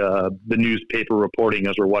that. The newspaper reporting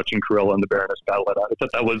as we're watching Cruella and the Baroness battle it out. I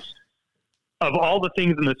thought that was, of all the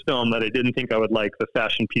things in this film that I didn't think I would like, the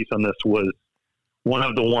fashion piece on this was one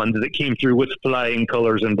of the ones that came through with flying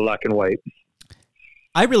colors in black and white.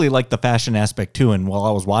 I really like the fashion aspect too, and while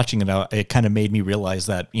I was watching it, it kind of made me realize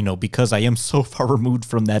that, because I am so far removed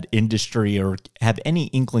from that industry or have any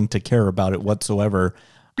inkling to care about it whatsoever,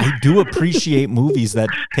 I do appreciate movies that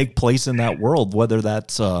take place in that world, whether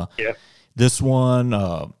that's this one,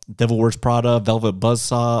 Devil Wears Prada, Velvet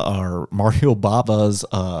Buzzsaw, or Mario Bava's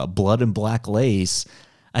Blood and Black Lace.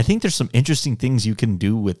 I think there's some interesting things you can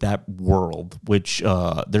do with that world, which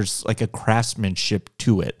there's like a craftsmanship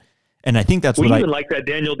to it. And I think that's what I even like that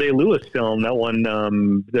Daniel Day-Lewis film, that one,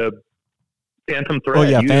 the Phantom Thread.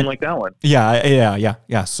 You didn't like that one.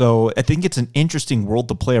 Yeah. So I think it's an interesting world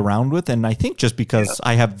to play around with. And I think just because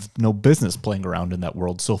I have no business playing around in that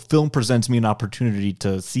world, so film presents me an opportunity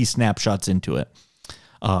to see snapshots into it.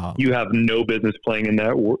 You have no business playing in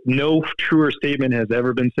that world. No truer statement has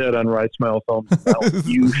ever been said on Ride Smile Films.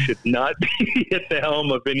 You should not be at the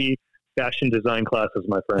helm of any fashion design classes,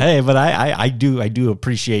 my friend. Hey, but I do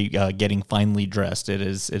appreciate getting finely dressed. It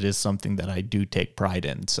is something that I do take pride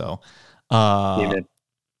in. So. Mine's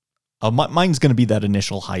going to be that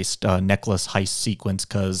initial heist, necklace heist sequence,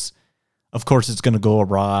 because of course it's going to go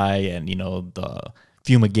awry, and the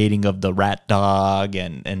fumigating of the rat dog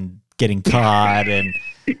and getting caught, and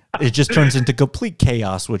it just turns into complete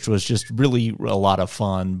chaos, which was just really a lot of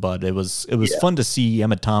fun. But it was fun to see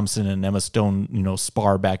Emma Thompson and Emma Stone,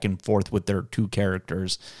 spar back and forth with their two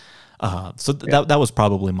characters. So that was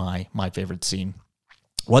probably my favorite scene.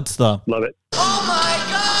 What's the love it? Oh my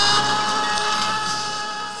God!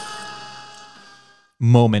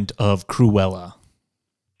 moment of Cruella?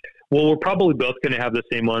 Well, we're probably both going to have the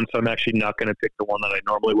same one, so I'm actually not going to pick the one that I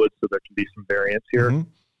normally would, so there can be some variance here.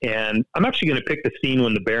 Mm-hmm. And I'm actually going to pick the scene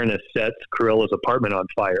when the Baroness sets Cruella's apartment on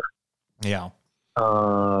fire. Yeah.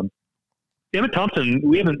 Emma Thompson,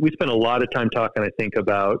 we spent a lot of time talking, I think,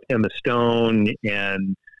 about Emma Stone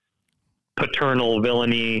and paternal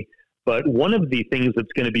villainy, but one of the things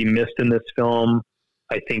that's going to be missed in this film,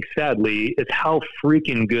 I think, sadly, is how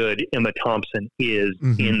freaking good Emma Thompson is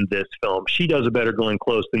in this film. She does a better Glenn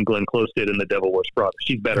Close than Glenn Close did in The Devil Wears Prada.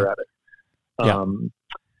 She's better at it.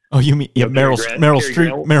 Oh, you mean Meryl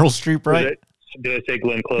Streep, right? Did I say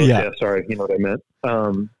Glenn Close? Yeah, sorry, you know what I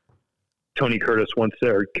meant. Tony Curtis once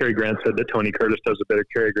there. Cary Grant said that Tony Curtis does a better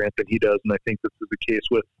Cary Grant than he does, and I think this is the case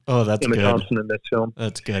with Emma Thompson in this film.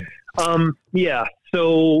 That's good. Yeah.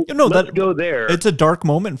 So let's go there. It's a dark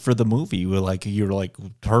moment for the movie. You're like,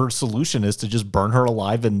 her solution is to just burn her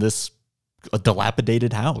alive in this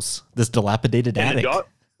dilapidated house, this dilapidated attic.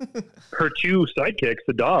 Her two sidekicks,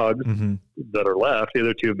 the dogs that are left, the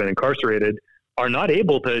other two have been incarcerated, are not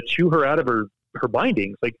able to chew her out of her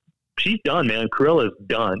bindings. Like, she's done, man. Cruella's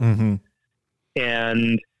done. Mm-hmm.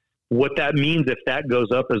 And what that means, if that goes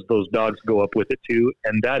up, is those dogs go up with it too.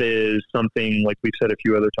 And that is something, like we've said a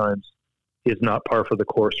few other times, is not par for the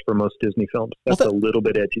course for most Disney films. That's a little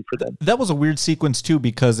bit edgy for them. That was a weird sequence too,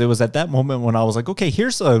 because it was at that moment when I was like, okay,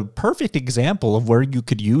 here's a perfect example of where you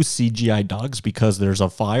could use CGI dogs because there's a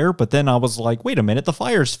fire. But then I was like, wait a minute, the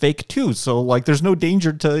fire's fake too. So like, there's no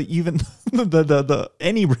danger to even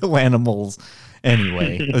any real animals.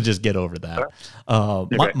 Anyway, let's just get over that.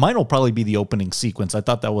 Mine will probably be the opening sequence. I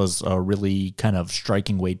thought that was a really kind of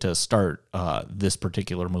striking way to start this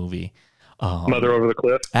particular movie. Mother over the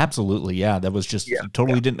cliff. Absolutely, yeah. That was just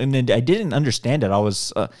didn't, and I didn't understand it. I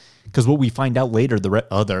was because what we find out later,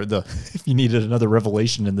 if you needed another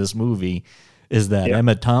revelation in this movie, is that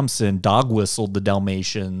Emma Thompson dog whistled the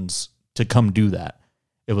Dalmatians to come do that.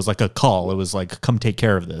 It was like a call. It was like, come take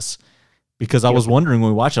care of this. Because I was wondering when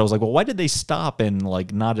we watched it, I was like, well, why did they stop and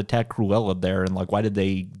like not attack Cruella there? And like, why did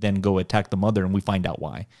they then go attack the mother? And we find out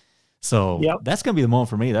why. So that's going to be the moment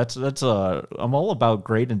for me. I'm all about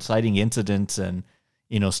great inciting incidents and,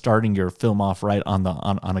 starting your film off right on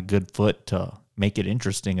a good foot to make it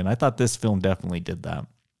interesting. And I thought this film definitely did that.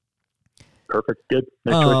 Perfect. Good.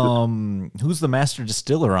 Nice who's the master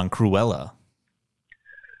distiller on Cruella?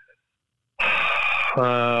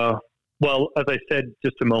 Well, as I said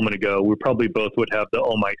just a moment ago, we probably both would have the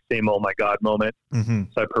oh my God moment. Mm-hmm.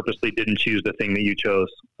 So I purposely didn't choose the thing that you chose.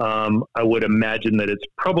 I would imagine that it's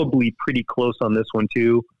probably pretty close on this one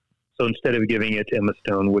too. So instead of giving it to Emma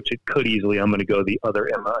Stone, which it could easily, I'm going to go the other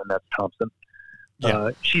Emma, and that's Thompson.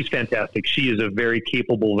 Yeah. She's fantastic. She is a very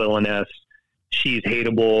capable villainess. She's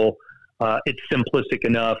hateable. It's simplistic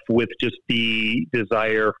enough with just the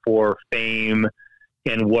desire for fame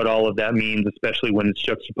and what all of that means, especially when it's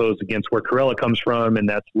juxtaposed against where Cruella comes from, and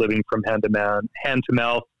that's living from hand to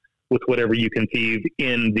mouth with whatever you conceive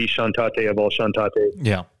in the Chantate of all Chantate.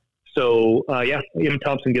 Yeah. So, Emma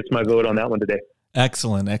Thompson gets my vote on that one today.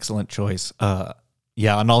 Excellent choice. And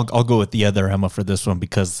I'll go with the other Emma for this one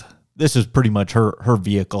because this is pretty much her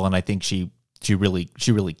vehicle, and I think she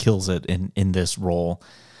really kills it in this role.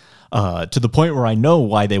 To the point where I know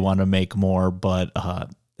why they want to make more, but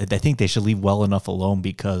I think they should leave well enough alone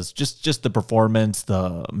because just the performance,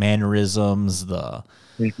 the mannerisms, the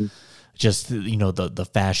the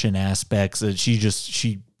fashion aspects.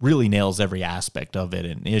 She really nails every aspect of it,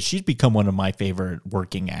 and she's become one of my favorite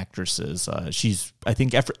working actresses. She's, I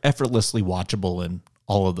think, effortlessly watchable in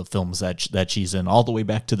all of the films that she's in, all the way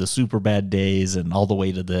back to the Superbad days and all the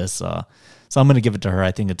way to this. So I'm going to give it to her.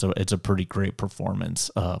 I think it's a pretty great performance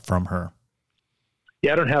from her.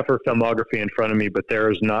 Yeah, I don't have her filmography in front of me, but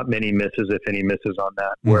there's not many misses, if any misses, on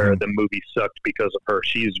that, where the movie sucked because of her.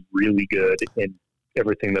 She's really good in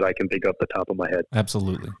everything that I can think off the top of my head.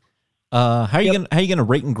 Absolutely. How are you gonna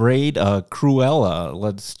rate and grade Cruella?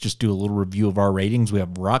 Let's just do a little review of our ratings. We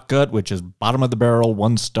have Rock Gut, which is bottom of the barrel,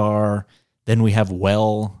 1 star. Then we have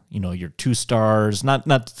Well, your 2 stars,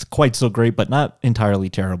 not quite so great, but not entirely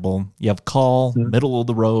terrible. You have Call, middle of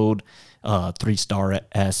the road,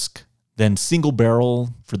 3-star-esque. Then Single Barrel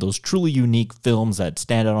for those truly unique films that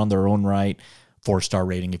stand out on their own right, 4-star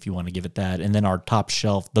rating if you want to give it that. And then our top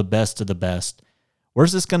shelf, the best of the best.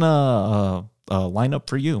 Where's this gonna line up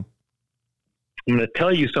for you? I'm going to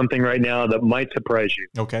tell you something right now that might surprise you.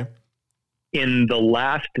 Okay. In the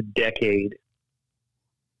last decade,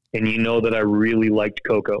 and you know that I really liked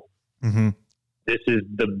Coco. Mm-hmm. This is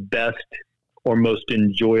the best or most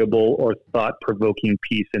enjoyable or thought-provoking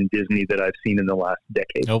piece in Disney that I've seen in the last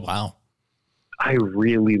decade. Oh, wow. I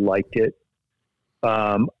really liked it.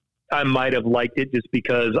 I might have liked it just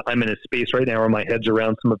because I'm in a space right now where my head's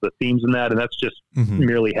around some of the themes in that, and that's just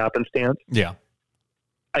merely happenstance. Yeah.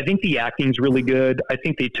 I think the acting's really good. I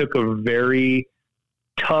think they took a very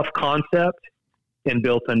tough concept and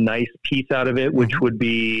built a nice piece out of it, which would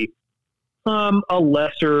be a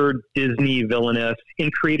lesser Disney villainess,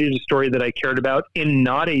 and created a story that I cared about in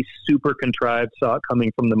not a super contrived, saw it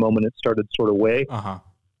coming from the moment it started sort of way. Uh-huh.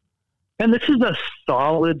 And this is a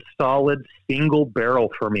solid single barrel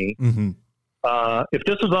for me. Mm-hmm. If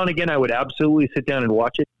this was on again, I would absolutely sit down and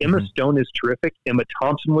watch it. Emma Stone is terrific. Emma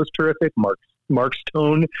Thompson was terrific. Mark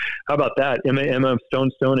Stone. How about that? Emma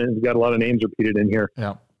Stone, and we've got a lot of names repeated in here.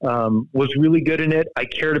 Yeah. Was really good in it. I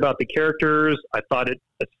cared about the characters. I thought it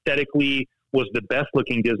aesthetically was the best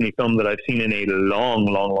looking Disney film that I've seen in a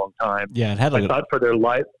long time. Yeah, it had. I thought for their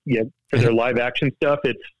live action stuff,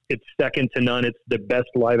 it's second to none. It's the best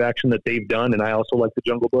live action that they've done, and I also like The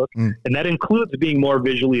Jungle Book, and that includes being more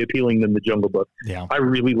visually appealing than The Jungle Book. Yeah, I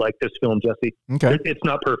really like this film, Jesse. Okay, it's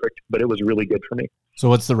not perfect, but it was really good for me. So,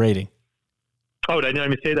 what's the rating? Oh, did I not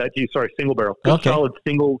even say that? Gee, sorry, single barrel. Good, okay. Solid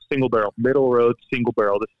single barrel, middle road, single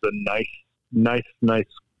barrel. This is a nice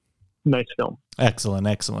film.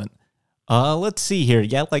 Excellent. Let's see here.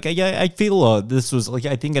 Yeah, I feel this was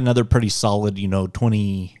I think another pretty solid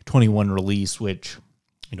 2021 release, which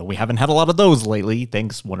we haven't had a lot of those lately.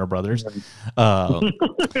 Thanks, Warner Brothers.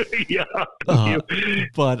 Yeah.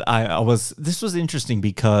 But this was interesting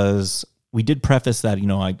because we did preface that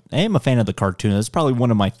I am a fan of the cartoon. It's probably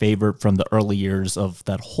one of my favorite from the early years of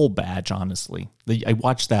that whole batch. Honestly, I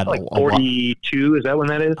watched that like 42. Is that when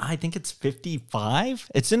that is? I think it's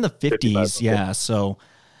 55. It's in the 50s. Okay. Yeah. So.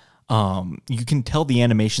 You can tell the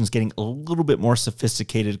animation's getting a little bit more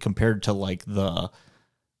sophisticated compared to like the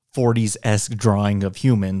 40s-esque drawing of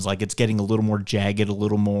humans. Like it's getting a little more jagged, a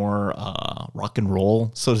little more rock and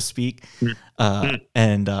roll, so to speak.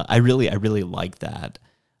 And I really like that.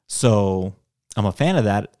 So I'm a fan of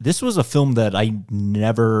that. This was a film that I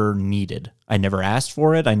never needed. I never asked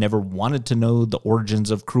for it. I never wanted to know the origins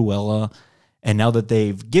of Cruella. And now that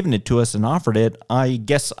they've given it to us and offered it, I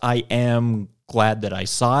guess I am glad that I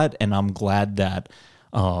saw it, and I'm glad that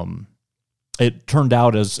it turned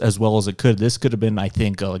out as well as it could. This could have been, I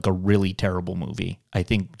think, like a really terrible movie. I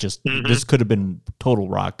think this could have been total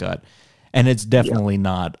rock gut, and it's definitely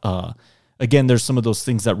not. Again, there's some of those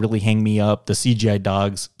things that really hang me up. The CGI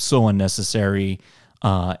dogs, so unnecessary,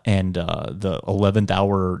 and the 11th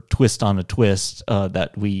hour twist on a twist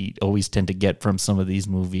that we always tend to get from some of these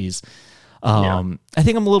movies. I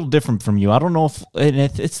think I'm a little different from you. I don't know if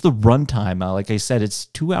it's the runtime. Like I said, it's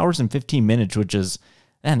 2 hours and 15 minutes, which is,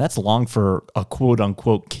 man, that's long for a quote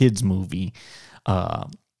unquote kids movie. I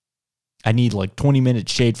need like 20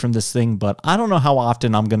 minutes shade from this thing, but I don't know how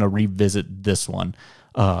often I'm going to revisit this one.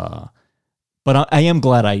 But I am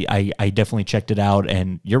glad I definitely checked it out,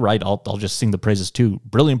 and you're right. I'll just sing the praises too.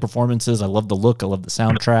 Brilliant performances. I love the look. I love the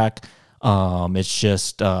soundtrack. It's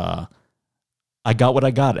just, I got what I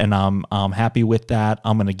got, and I'm happy with that.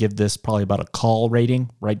 I'm going to give this probably about a call rating,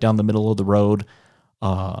 right down the middle of the road.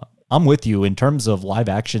 I'm with you in terms of live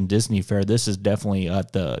action Disney fare. This is definitely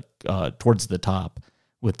at the towards the top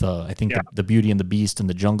with I think the Beauty and the Beast and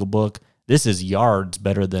the Jungle Book. This is yards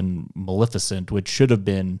better than Maleficent, which should have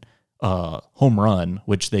been Home Run,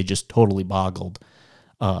 which they just totally boggled.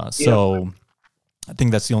 So I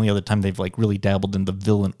think that's the only other time they've like really dabbled in the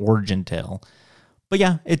villain origin tale. But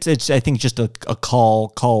yeah, it's I think just a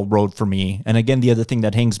call road for me. And again, the other thing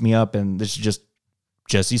that hangs me up, and this is just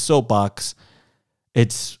Jesse's soapbox,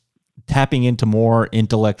 it's tapping into more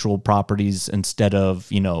intellectual properties instead of,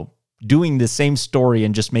 doing the same story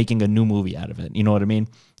and just making a new movie out of it. You know what I mean?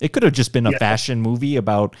 It could have just been a fashion movie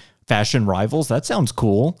about fashion rivals. That sounds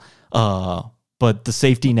cool. But the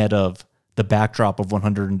safety net of the backdrop of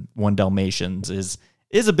 101 Dalmatians is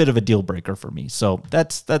a bit of a deal breaker for me. So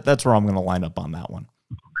that's where I'm going to line up on that one.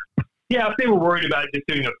 Yeah, if they were worried about just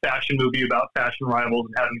doing a fashion movie about fashion rivals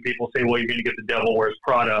and having people say, well, you're going to get The Devil Wears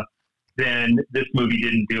Prada, then this movie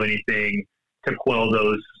didn't do anything to quell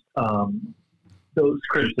those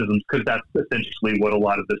criticisms, because that's essentially what a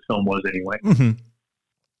lot of this film was anyway. Mm-hmm.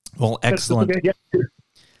 Well, excellent. Okay. Yeah.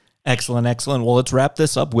 Excellent. Well, let's wrap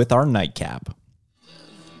this up with our nightcap.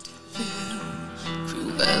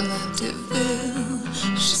 Cruella de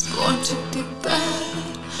Vil, she's born to be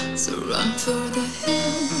bad, so run for the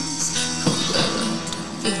hills.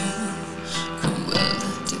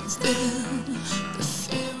 Cruella de Vil, the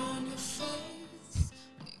fear on your face.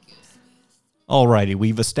 Alrighty,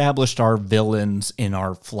 we've established our villains in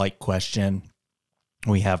our flight question.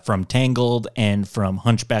 We have from Tangled and from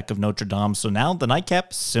Hunchback of Notre Dame. So now the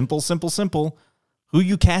nightcap, simple. Who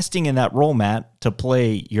you casting in that role, Matt, to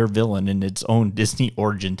play your villain in its own Disney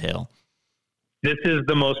origin tale? This is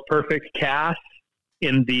the most perfect cast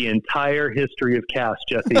in the entire history of cast,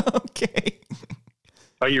 Jesse. Okay.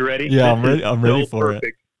 Are you ready? Yeah, I'm ready. I'm ready for it.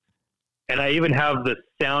 And I even have the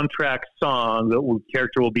soundtrack song that the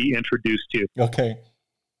character will be introduced to. Okay.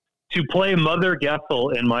 To play Mother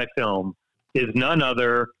Gothel in my film is none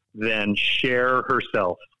other than Cher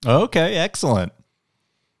herself. Okay, excellent.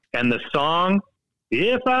 And the song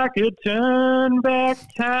If I could turn back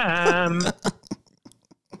time.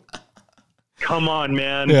 Come on,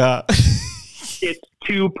 man. Yeah. It's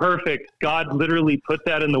too perfect. God literally put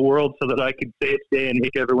that in the world so that I could say it today and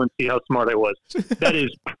make everyone see how smart I was. That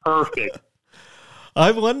is perfect.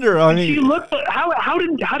 I wonder. I mean, she looked. How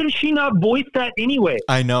did she not voice that anyway?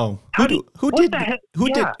 I know. Who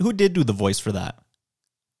did do the voice for that?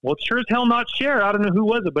 Well, it's sure as hell not Cher. I don't know who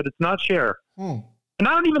was it, but it's not Cher. And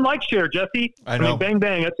I don't even like Cher, Jesse. I know. mean, Bang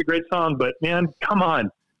Bang, that's a great song, but man, come on,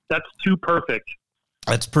 that's too perfect.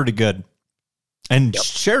 That's pretty good. And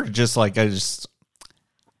Cher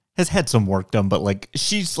has had some work done, but like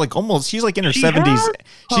she's like in her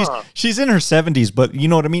 70s. She's in her 70s, but you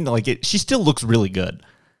know what I mean? Like she still looks really good.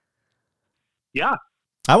 Yeah.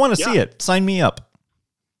 I want to see it. Sign me up.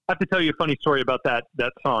 I have to tell you a funny story about that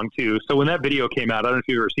song too. So when that video came out, I don't know if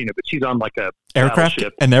you've ever seen it, but she's on like an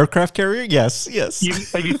aircraft carrier. Yes.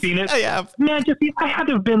 Have you seen it? I have. Man, I had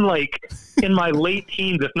to have been like in my late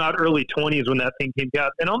teens, if not early 20s, when that thing came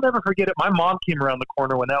out. And I'll never forget it. My mom came around the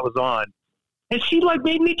corner when that was on, and she like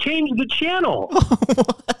made me change the channel.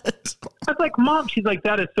 What? I was like, Mom. She's like,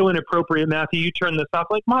 that is so inappropriate, Matthew. You turn this off.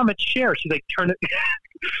 Like, Mom, it's Cher. She's like, turn it.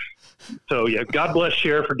 So yeah, God bless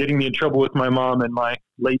Cher for getting me in trouble with my mom in my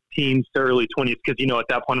late teens to early 20s, because at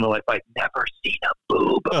that point in my life I'd never seen a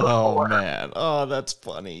boob before. Oh man, that's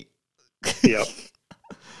funny. Yep.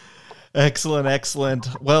 Excellent.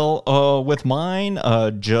 Well, with mine,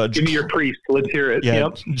 Judge. Give me your priest. Let's hear it. Yeah,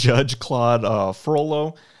 yep. Judge Claude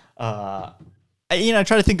Frollo. I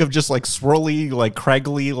try to think of just like swirly, like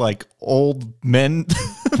craggly, like old men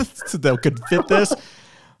that could fit this.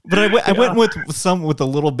 But I went with some with a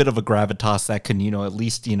little bit of a gravitas that can, at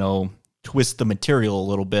least, twist the material a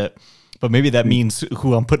little bit. But maybe that means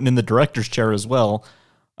who I'm putting in the director's chair as well.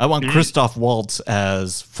 I want Christoph Waltz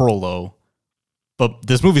as Frollo. But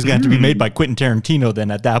this movie's going to have to be made by Quentin Tarantino then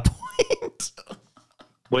at that point.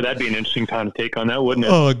 Boy, that'd be an interesting time to take on that, wouldn't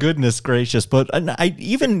it? Oh, goodness gracious. But I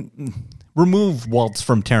even remove Waltz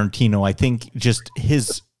from Tarantino. I think just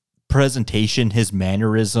his presentation, his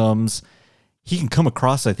mannerisms, he can come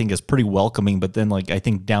across, I think, as pretty welcoming, but then, I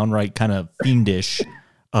think downright kind of fiendish,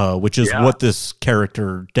 which is what this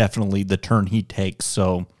character definitely, the turn he takes.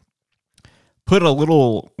 So put a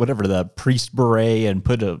little, whatever, the priest beret and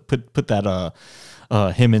put that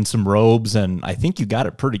him in some robes, and I think you got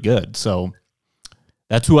it pretty good. So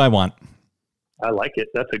that's who I want. I like it.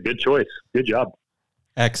 That's a good choice. Good job.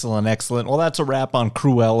 Excellent. Well, that's a wrap on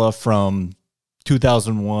Cruella from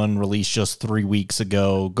 2001, released just 3 weeks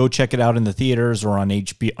ago. Go check it out in the theaters or on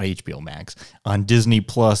HBO Max, on Disney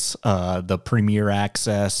Plus, the Premiere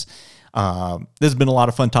Access. This has been a lot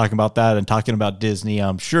of fun talking about that and talking about Disney.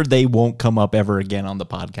 I'm sure they won't come up ever again on the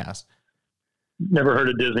podcast. Never heard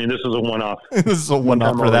of Disney. This is a one-off. This is a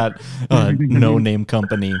one-off for that no-name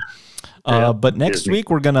company. But next week,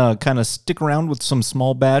 we're going to kind of stick around with some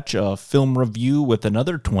small batch film review with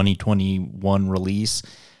another 2021 release.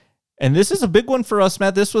 And this is a big one for us,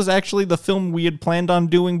 Matt. This was actually the film we had planned on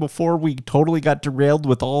doing before we totally got derailed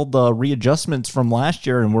with all the readjustments from last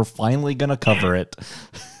year, and we're finally going to cover it.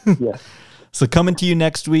 Yeah. So coming to you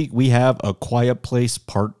next week, we have A Quiet Place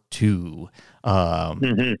Part 2.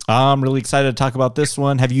 I'm really excited to talk about this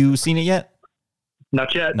one. Have you seen it yet?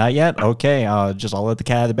 Not yet. Not yet? Okay. I'll let the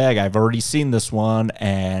cat out of the bag. I've already seen this one,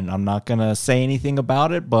 and I'm not going to say anything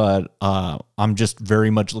about it, but I'm just very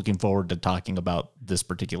much looking forward to talking about this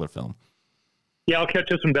particular film. Yeah, I'll catch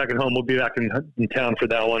this one back at home. We'll be back in town for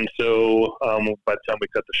that one. So by the time we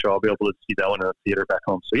cut the show, I'll be able to see that one in the theater back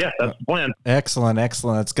home. So yeah, that's the plan. Excellent.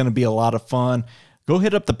 It's going to be a lot of fun. Go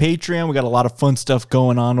hit up the Patreon. We got a lot of fun stuff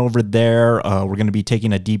going on over there. We're going to be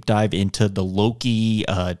taking a deep dive into the Loki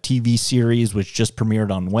TV series, which just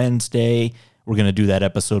premiered on Wednesday. We're going to do that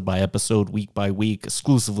episode by episode, week by week,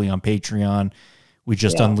 exclusively on Patreon. We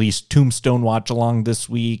just unleashed Tombstone Watch Along this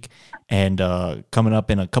week. And coming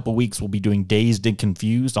up in a couple weeks, we'll be doing Dazed and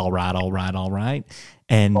Confused. All right.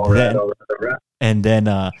 And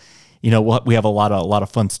then, you know what? We have a lot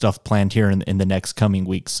of fun stuff planned here in the next coming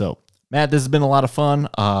weeks. So, Matt, this has been a lot of fun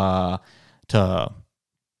to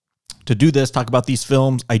do this, talk about these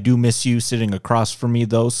films. I do miss you sitting across from me,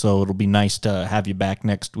 though, so it'll be nice to have you back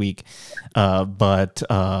next week. But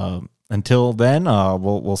until then,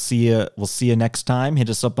 we'll see you. We'll see you next time. Hit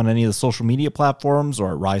us up on any of the social media platforms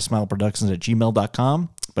or at risesmileproductions@gmail.com.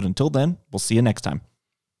 But until then, we'll see you next time.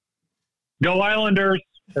 Go Islanders!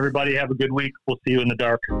 Everybody have a good week. We'll see you in the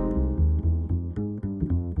dark.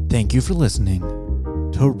 Thank you for listening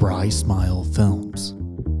to Rye Smile Films.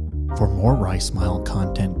 For more Rye Smile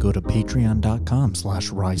content, go to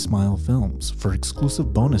patreon.com/RyeSmileFilms for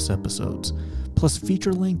exclusive bonus episodes, plus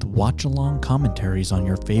feature-length watch-along commentaries on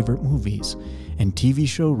your favorite movies, and TV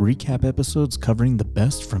show recap episodes covering the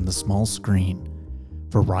best from the small screen.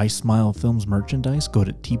 For Rice Smile Films merchandise, go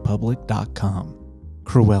to tpublic.com.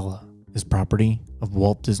 Cruella is property of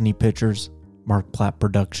Walt Disney Pictures, Mark Platt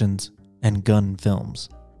Productions, and Gunn Films,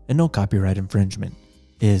 and no copyright infringement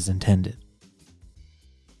is intended.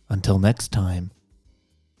 Until next time,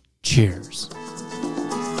 cheers.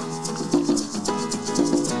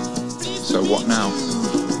 So what now?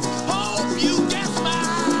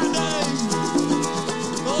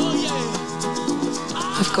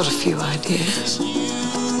 I've got a few ideas.